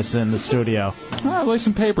doing this in the studio. Lay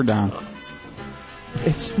some paper down.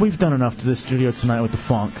 We've done enough to this studio tonight with the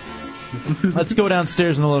funk. Let's go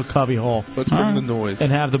downstairs in the little cubby hole. Let's bring the noise.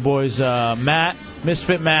 And have the boys, Matt,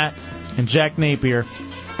 Misfit Matt, and Jack Napier.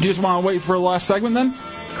 You just want to wait for the last segment then?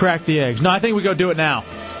 Crack the eggs. No, I think we go do it now.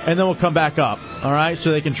 And then we'll come back up, all right,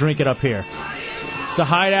 so they can drink it up here. It's a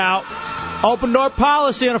Hideout. Open door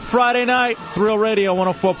policy on a Friday night. Thrill Radio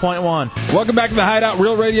 104.1. Welcome back to the Hideout,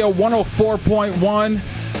 Real Radio 104.1.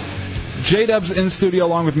 J-Dub's in studio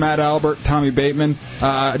along with Matt Albert, Tommy Bateman.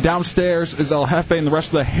 Downstairs is El Jefe and the rest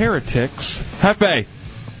of the heretics. Jefe.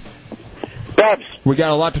 Dubs. We got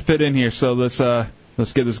a lot to fit in here, so let's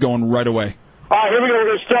get this going right away. All right, here we go. We're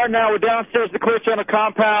going to start now. We're downstairs, the Clear Channel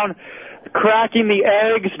compound, cracking the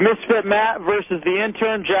eggs. Misfit Matt versus the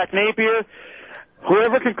intern, Jack Napier.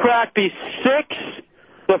 Whoever can crack the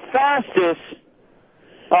fastest,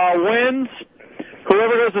 wins.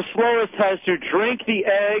 Whoever goes the slowest has to drink the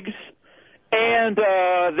eggs, and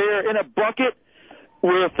they're in a bucket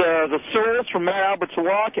with the soles from Matt Albert's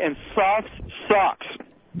walk and soft socks.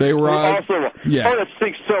 They were yeah. Oh, that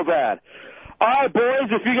stinks so bad. All right, boys,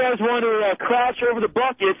 if you guys want to crouch over the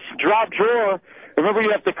buckets, drop drawer, remember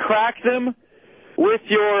you have to crack them with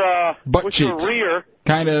your butt cheeks. Your rear.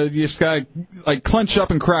 Kind of, you just got to like clench up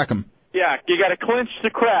and crack them. Yeah, you got to clench to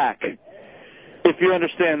crack, if you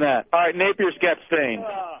understand that. All right, Napier's got stains.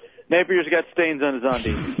 Napier's got stains on his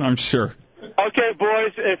undies. I'm sure. Okay,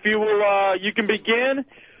 boys, if you will, you can begin.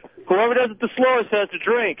 Whoever does it the slowest has to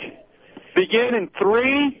drink. Begin in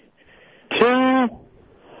 3, 2,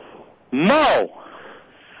 Mo.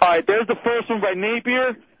 All right, there's the first one by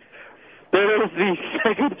Napier. There is the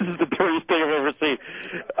second. This is the dirtiest thing I've ever seen.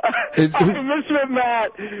 Mr.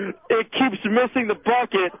 Matt, it keeps missing the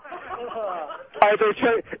bucket. All right,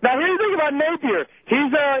 now here's the thing about Napier.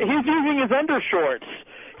 He's using his undershorts.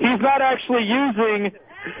 He's not actually using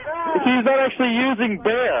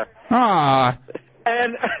Bear. Ah.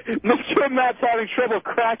 And Mr. Matt's having trouble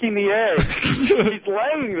cracking the eggs. He's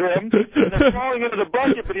laying them, and they're falling into the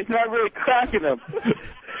bucket, but he's not really cracking them.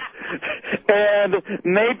 And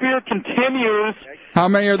Napier continues. How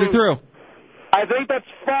many are they through? I think that's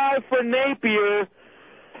 5 for Napier.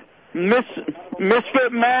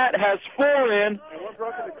 Misfit Matt has 4 in.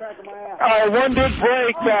 One did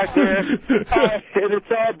break back there. And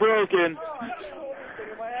it's all broken.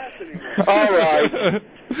 All right.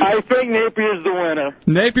 I think Napier's the winner.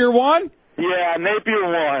 Napier won? Yeah, Napier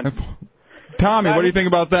won. Tommy, what do you think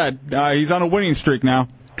about that? He's on a winning streak now.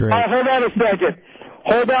 Great. Hold on a second.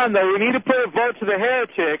 Hold on, though. We need to put a vote to the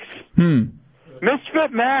heretics.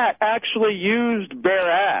 Misfit Matt actually used bare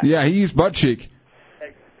ass. Yeah, he used butt cheek.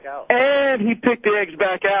 And he picked the eggs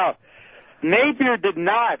back out. Napier did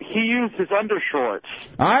not. He used his undershorts.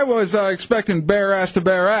 I was expecting bare ass to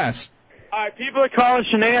bare ass. All right, people are calling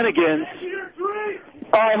shenanigans.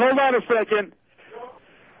 All right, hold on a second.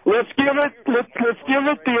 Let's give it the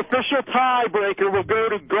official tiebreaker. We'll go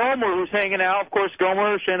to Gomer, who's hanging out. Of course,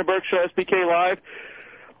 Gomer, Shannon Burke Show, SBK Live.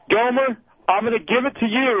 Gomer, I'm going to give it to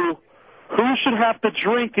you. Who should have to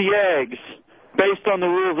drink the eggs based on the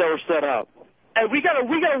rules that were set up? Hey, we got to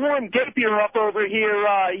warm Gapier up over here.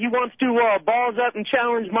 He wants to balls up and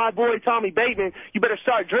challenge my boy Tommy Bateman. You better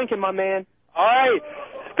start drinking, my man. All right,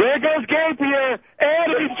 there goes Gapier,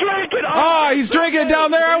 and he's drinking. Oh, he's drinking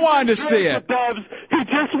down there. I wanted to see it. He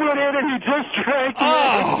just went in and he just drank it.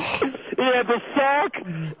 Oh. Yeah, the sock.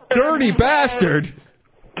 Dirty bastard.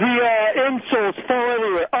 The insoles fall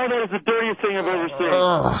everywhere. Oh, that is the dirtiest thing I've ever seen.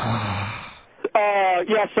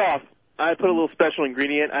 Yeah, soft. I put a little special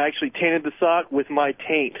ingredient. I actually tainted the sock with my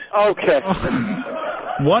taint. Okay.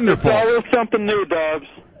 Wonderful. It's always something new, Dubs.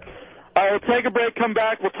 All right, we'll take a break, come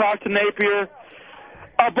back, we'll talk to Napier.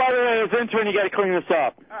 Oh, by the way, as intern, you got to clean this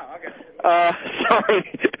up. Oh, okay. Sorry.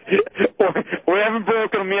 We haven't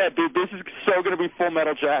broken them yet, dude. This is so going to be Full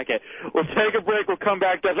Metal Jacket. We'll take a break, we'll come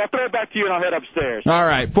back, Dubs. I'll throw it back to you, and I'll head upstairs. All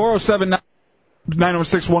right,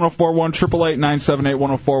 407-906-1041,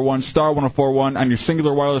 888-978-1041, star 1041 on your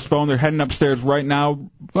singular wireless phone. They're heading upstairs right now.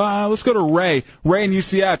 Let's go to Ray. Ray in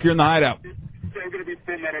UCF, you're in the Hideout. So going to be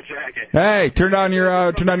Full Metal Jacket. Hey, turn down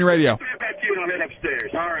your radio. I'll head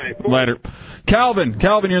upstairs. All right. Later. Calvin,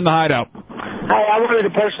 you're in the Hideout. Hi, I wanted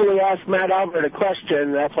to personally ask Matt Albert a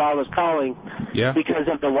question. That's why I was calling. Yeah. Because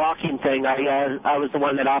of the walking thing, I was the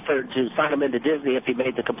one that offered to sign him into Disney if he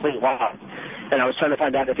made the complete walk. And I was trying to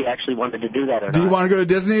find out if he actually wanted to do that or not. Do you want to go to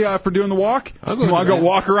Disney for doing the walk? You want to go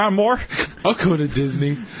walk around more? I'll go to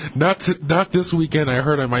Disney. Not this weekend. I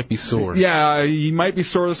heard I might be sore. Yeah, he might be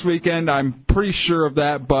sore this weekend. I'm pretty sure of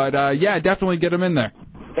that. But, yeah, definitely get him in there.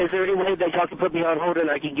 Is there any way that y'all can put me on hold and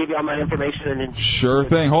I can give you all my information? And then... Sure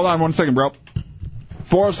thing. Hold on 1 second, bro.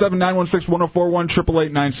 407-916-1041,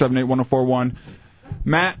 888-978-1041.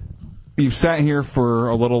 Matt, you've sat here for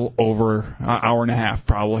a little over an hour and a half,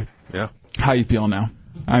 probably. Yeah. How you feeling now?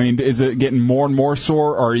 I mean, is it getting more and more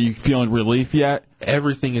sore, or are you feeling relief yet?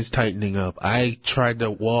 Everything is tightening up. I tried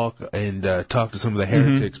to walk and talk to some of the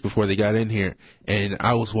heretics before they got in here, and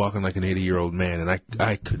I was walking like an 80-year-old man, and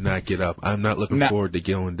I could not get up. I'm not looking forward to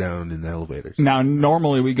going down in the elevators. Now,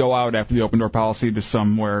 normally we go out after the open door policy to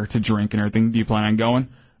somewhere to drink and everything. Do you plan on going?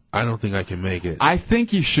 I don't think I can make it. I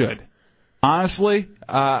think you should. Honestly,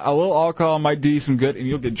 a little alcohol might do you some good, and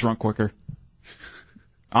you'll get drunk quicker.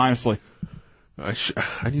 Honestly. I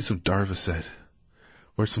need some Darvocet.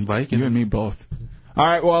 Or some Viking. You and me both. All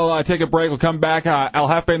right, well, take a break. We'll come back. Al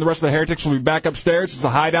Halfbay and the rest of the heretics will be back upstairs. It's a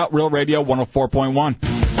Hideout, Real Radio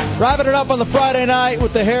 104.1. Wrapping it up on the Friday night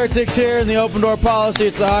with the heretics here in the open door policy.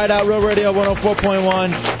 It's the Hideout, Real Radio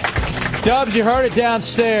 104.1. Dubs, you heard it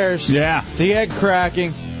downstairs. Yeah. The egg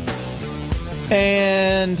cracking.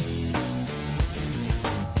 And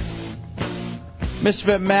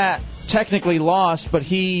Misfit Matt technically lost, but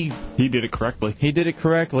he did it correctly. He did it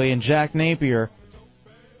correctly, and Jack Napier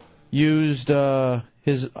used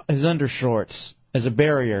his undershorts as a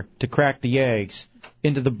barrier to crack the eggs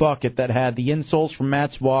into the bucket that had the insoles from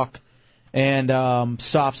Matt's walk and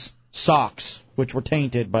soft socks, which were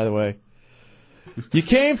tainted, by the way. You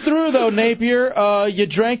came through, though, Napier. You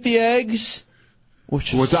drank the eggs.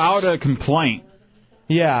 Without a complaint.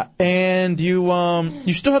 Yeah, and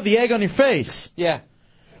you still have the egg on your face. Yeah.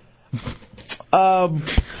 God,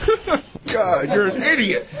 you're an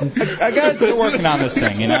idiot. I got Still working on this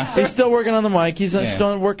thing, you know? He's still working on the mic. He's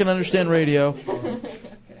still working on Understand Radio.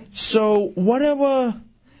 So what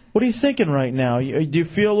are you thinking right now? Do you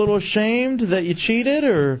feel a little ashamed that you cheated,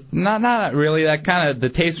 or not really? That kind of the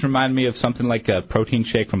taste reminded me of something like a protein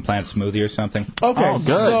shake from Plant Smoothie or something. Okay, oh,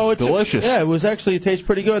 good, so it's delicious. Yeah, it tastes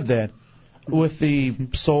pretty good then, with the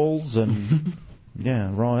soles and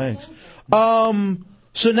raw eggs.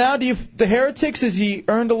 So now the heretics, has he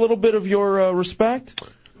earned a little bit of your respect?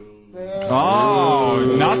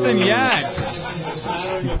 Oh, nothing yet.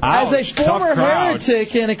 As a former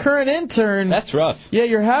heretic and a current intern, that's rough. Yeah,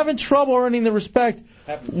 you're having trouble earning the respect.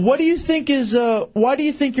 What do you think is? Why do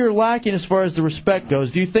you think you're lacking as far as the respect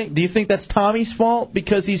goes? Do you think that's Tommy's fault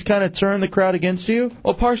because he's kind of turned the crowd against you?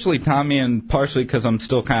 Well, partially Tommy, and partially because I'm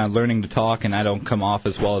still kind of learning to talk and I don't come off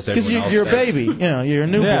as well as everyone else. Because you're a baby, you're a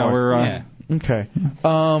newborn. Yeah, we're okay.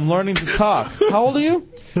 Learning to talk. How old are you?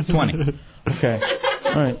 20. Okay.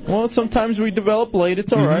 All right. Well, sometimes we develop late.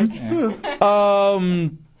 It's all right. Yeah.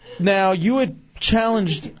 Now, you had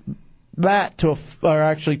challenged Matt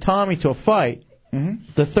Tommy to a fight. Mm-hmm.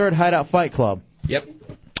 The third Hideout Fight Club. Yep.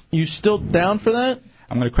 You still down for that?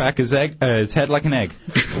 I'm going to crack his head like an egg.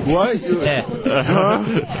 What? Yeah.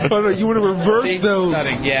 Oh, no, you want to reverse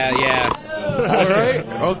those. Yeah. All right.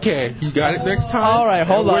 Okay. You got it next time? All right,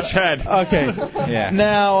 hold on. Which head? Okay. Yeah.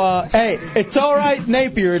 Now, hey, it's all right,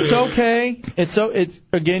 Napier. It's okay. It's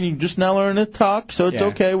again, you just now learn to talk, so it's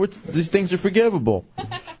okay. These things are forgivable.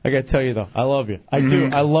 I got to tell you, though, I love you. I do.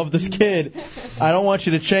 I love this kid. I don't want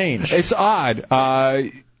you to change. It's odd.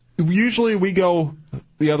 Usually we go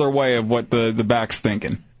the other way of what the back's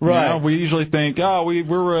thinking. Right. You know? We usually think,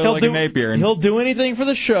 we're like a Napier. He'll do anything for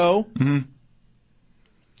the show. Mm-hmm.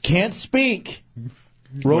 Can't speak.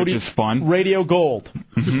 Which is fun. Radio gold.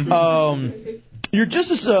 You're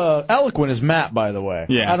just as eloquent as Matt, by the way.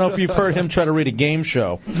 Yeah. I don't know if you've heard him try to read a game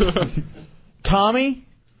show. Tommy,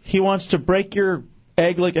 he wants to break your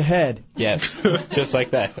egg like a head. Yes, just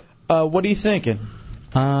like that. What are you thinking?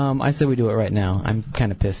 I say we do it right now. I'm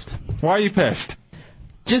kind of pissed. Why are you pissed?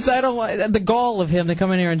 Just I don't like the gall of him to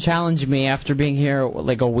come in here and challenge me after being here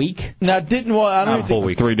like a week. Now, I don't Not a think full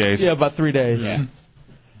week. 3 days. Yeah, about 3 days. Yeah.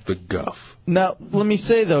 The guff. Now, let me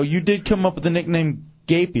say though, you did come up with the nickname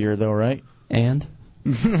Gapier, though, right? And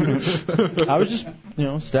I was just,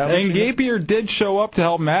 establishing. And Gapier did show up to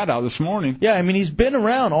help Matt out this morning. Yeah, I mean, he's been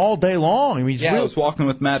around all day long. I mean, I was walking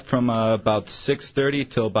with Matt from about 6:30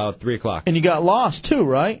 till about 3 o'clock. And you got lost too,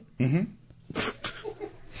 right? Mm-hmm.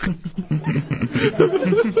 Have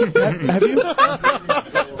you,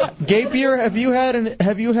 Gapier? Have you had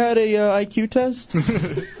a IQ test?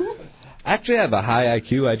 Actually, I have a high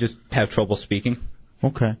IQ. I just have trouble speaking.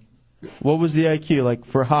 Okay. What was the IQ like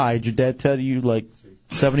for high? Did your dad tell you like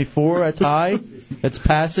 74? That's high. That's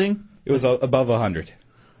passing. It was above 100.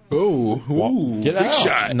 Oh, get big out.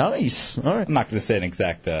 shot. Nice. All right. I'm not going to say an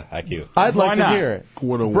exact IQ. I'd like to hear it.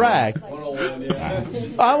 101. Brag.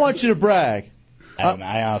 I want you to brag.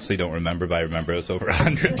 I honestly don't remember, but I remember it was over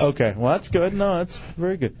 100. Okay, well, that's good. No, that's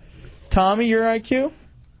very good. Tommy, your IQ?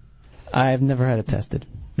 I've never had it tested.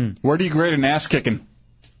 Where do you grade an ass kicking?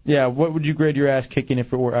 Yeah, what would you grade your ass kicking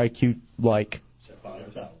if it were IQ like?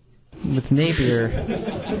 With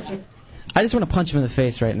Napier, I just want to punch him in the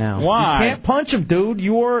face right now. Why? You can't punch him, dude.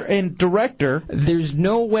 You're a director. There's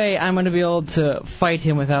no way I'm going to be able to fight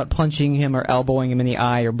him without punching him or elbowing him in the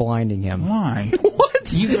eye or blinding him. Why? What?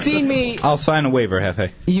 You've seen me. I'll sign a waiver, Hefe.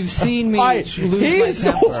 You've seen me lose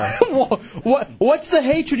my temper. What's the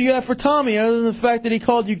hatred you have for Tommy other than the fact that he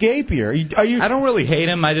called you Gapier? I don't really hate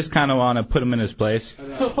him. I just kind of want to put him in his place.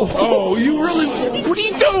 Oh, you really? What are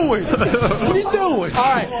you doing? What are you doing?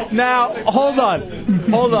 All right, now hold on.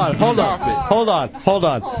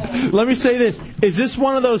 Let me say this: is this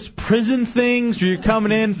one of those prison things where you're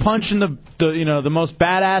coming in punching the most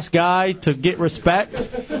badass guy to get respect?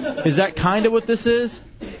 Is that kind of what this is?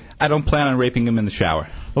 I don't plan on raping him in the shower.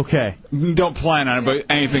 Okay. Don't plan on it, but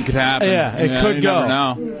anything could happen. Yeah, it could go.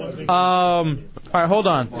 Never know. All right, hold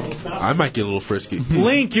on. I might get a little frisky.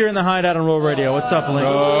 Link, you're in the Hideout on Roll Radio. What's up,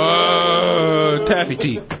 Link? Taffy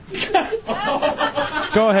teeth.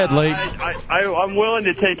 Go ahead, Lee. I'm willing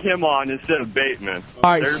to take him on instead of Bateman.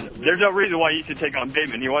 All right. There's no reason why you should take on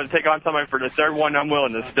Bateman. You want to take on somebody for the third one, I'm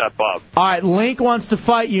willing to step up. All right, Link wants to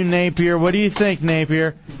fight you, Napier. What do you think,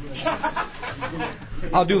 Napier?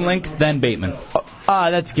 I'll do Link, then Bateman.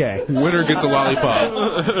 That's gay. Winner gets a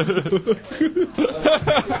lollipop.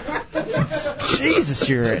 Jesus,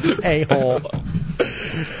 you're an a-hole.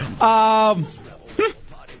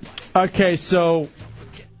 Okay, so,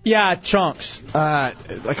 yeah, Chunks.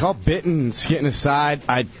 Like all bitten and skitting aside,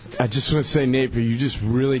 I just want to say, Napier, you just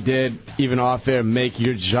really did, even off air, make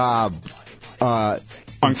your job uncomfortable,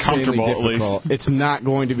 insanely difficult. at least. It's not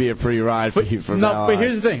going to be a free ride for you from No, now but on.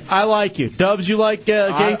 here's the thing. I like you. Dubs, you like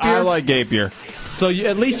Gapier? I like Gapier. So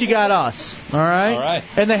at least you got us, all right? All right.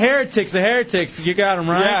 And the heretics, you got them,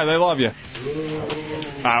 right? Yeah, they love you.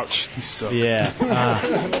 Ouch. Yeah.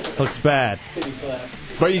 Looks bad.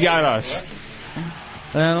 But you got us.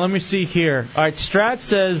 And let me see here. All right, Strat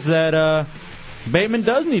says that Bateman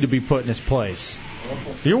does need to be put in his place.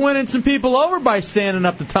 You're winning some people over by standing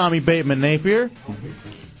up to Tommy Bateman, Napier.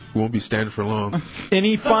 Won't be standing for long.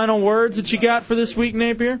 Any final words that you got for this week,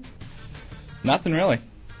 Napier? Nothing really.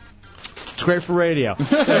 It's great for radio. Good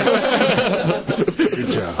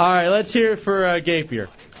job. All right, let's hear it for Gapier.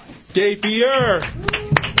 Gapier!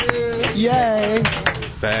 Yay!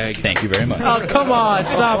 Bag. Thank you very much. Oh, come on.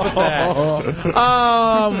 Stop with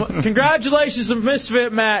that. Congratulations to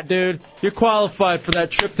Misfit Matt, dude. You're qualified for that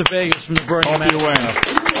trip to Vegas from the Burning Man.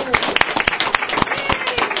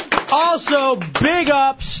 Also, big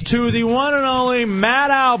ups to the one and only Matt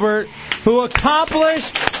Albert, who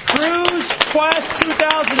accomplished Cruise Quest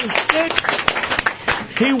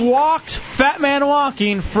 2006. He walked, Fat Man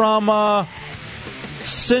walking, from the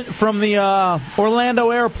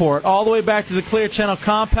Orlando airport all the way back to the Clear Channel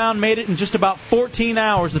compound, made it in just about 14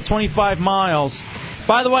 hours, the 25 miles.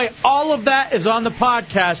 By the way, all of that is on the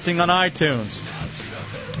podcasting on iTunes.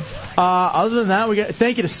 Other than that,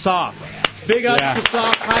 thank you to Soft. Big ups to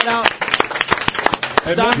Soft, Hideout,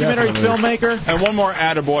 documentary filmmaker. And one more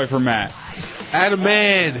attaboy for Matt.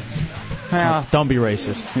 Attaman. Don't be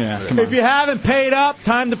racist. Yeah. If you haven't paid up,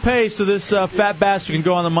 time to pay so this fat bastard can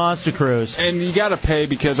go on the Monster Cruise. And you got to pay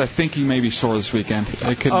because I think he may be sore this weekend. It could be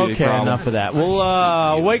a problem. Okay, enough of that.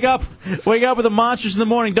 We'll wake up with the Monsters in the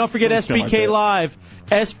morning. Don't forget SBK Live.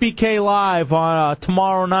 SBK Live on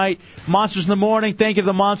tomorrow night. Monsters in the morning. Thank you to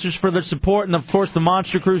the Monsters for their support, and of course the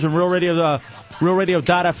Monster Cruise and Real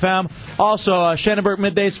Radio.fm. Also, Shannonburg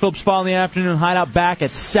middays, Phillips Fall in the afternoon. Hideout back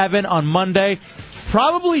at 7 on Monday.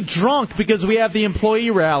 Probably drunk because we have the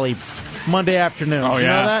employee rally Monday afternoon. Oh, you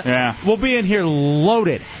know that? Yeah. We'll be in here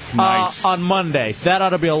loaded on Monday. That ought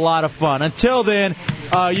to be a lot of fun. Until then,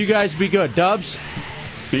 you guys be good. Dubs?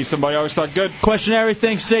 Be somebody always thought good. Question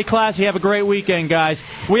everything. Stay classy. Have a great weekend, guys.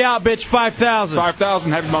 We out, bitch. 5,000.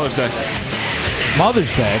 5,000. Happy Mother's Day.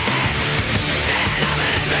 Mother's Day?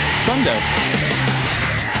 Sunday.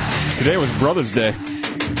 Today was Brother's Day.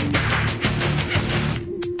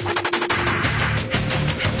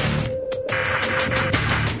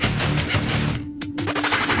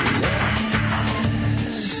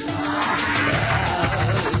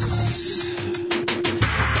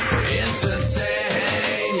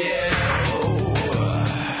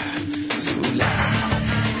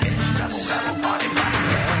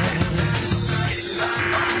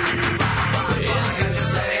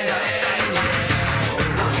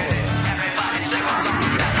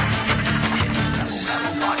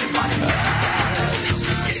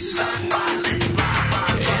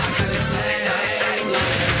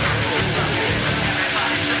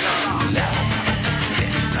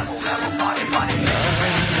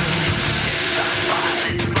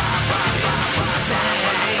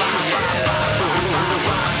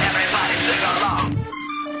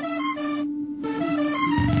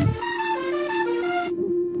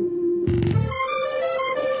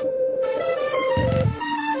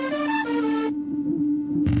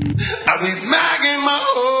 I be smacking my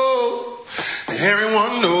hoes.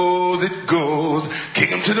 Everyone knows it goes.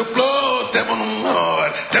 Kick 'em to the floor, step on them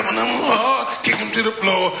hard, kick 'em to the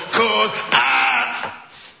floor. Cause I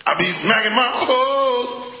be smacking my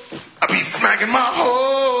hoes. I be smacking my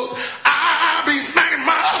hoes. I be smacking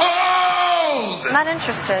my hoes. Not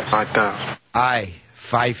interested. Like that. Aye,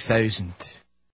 5,000.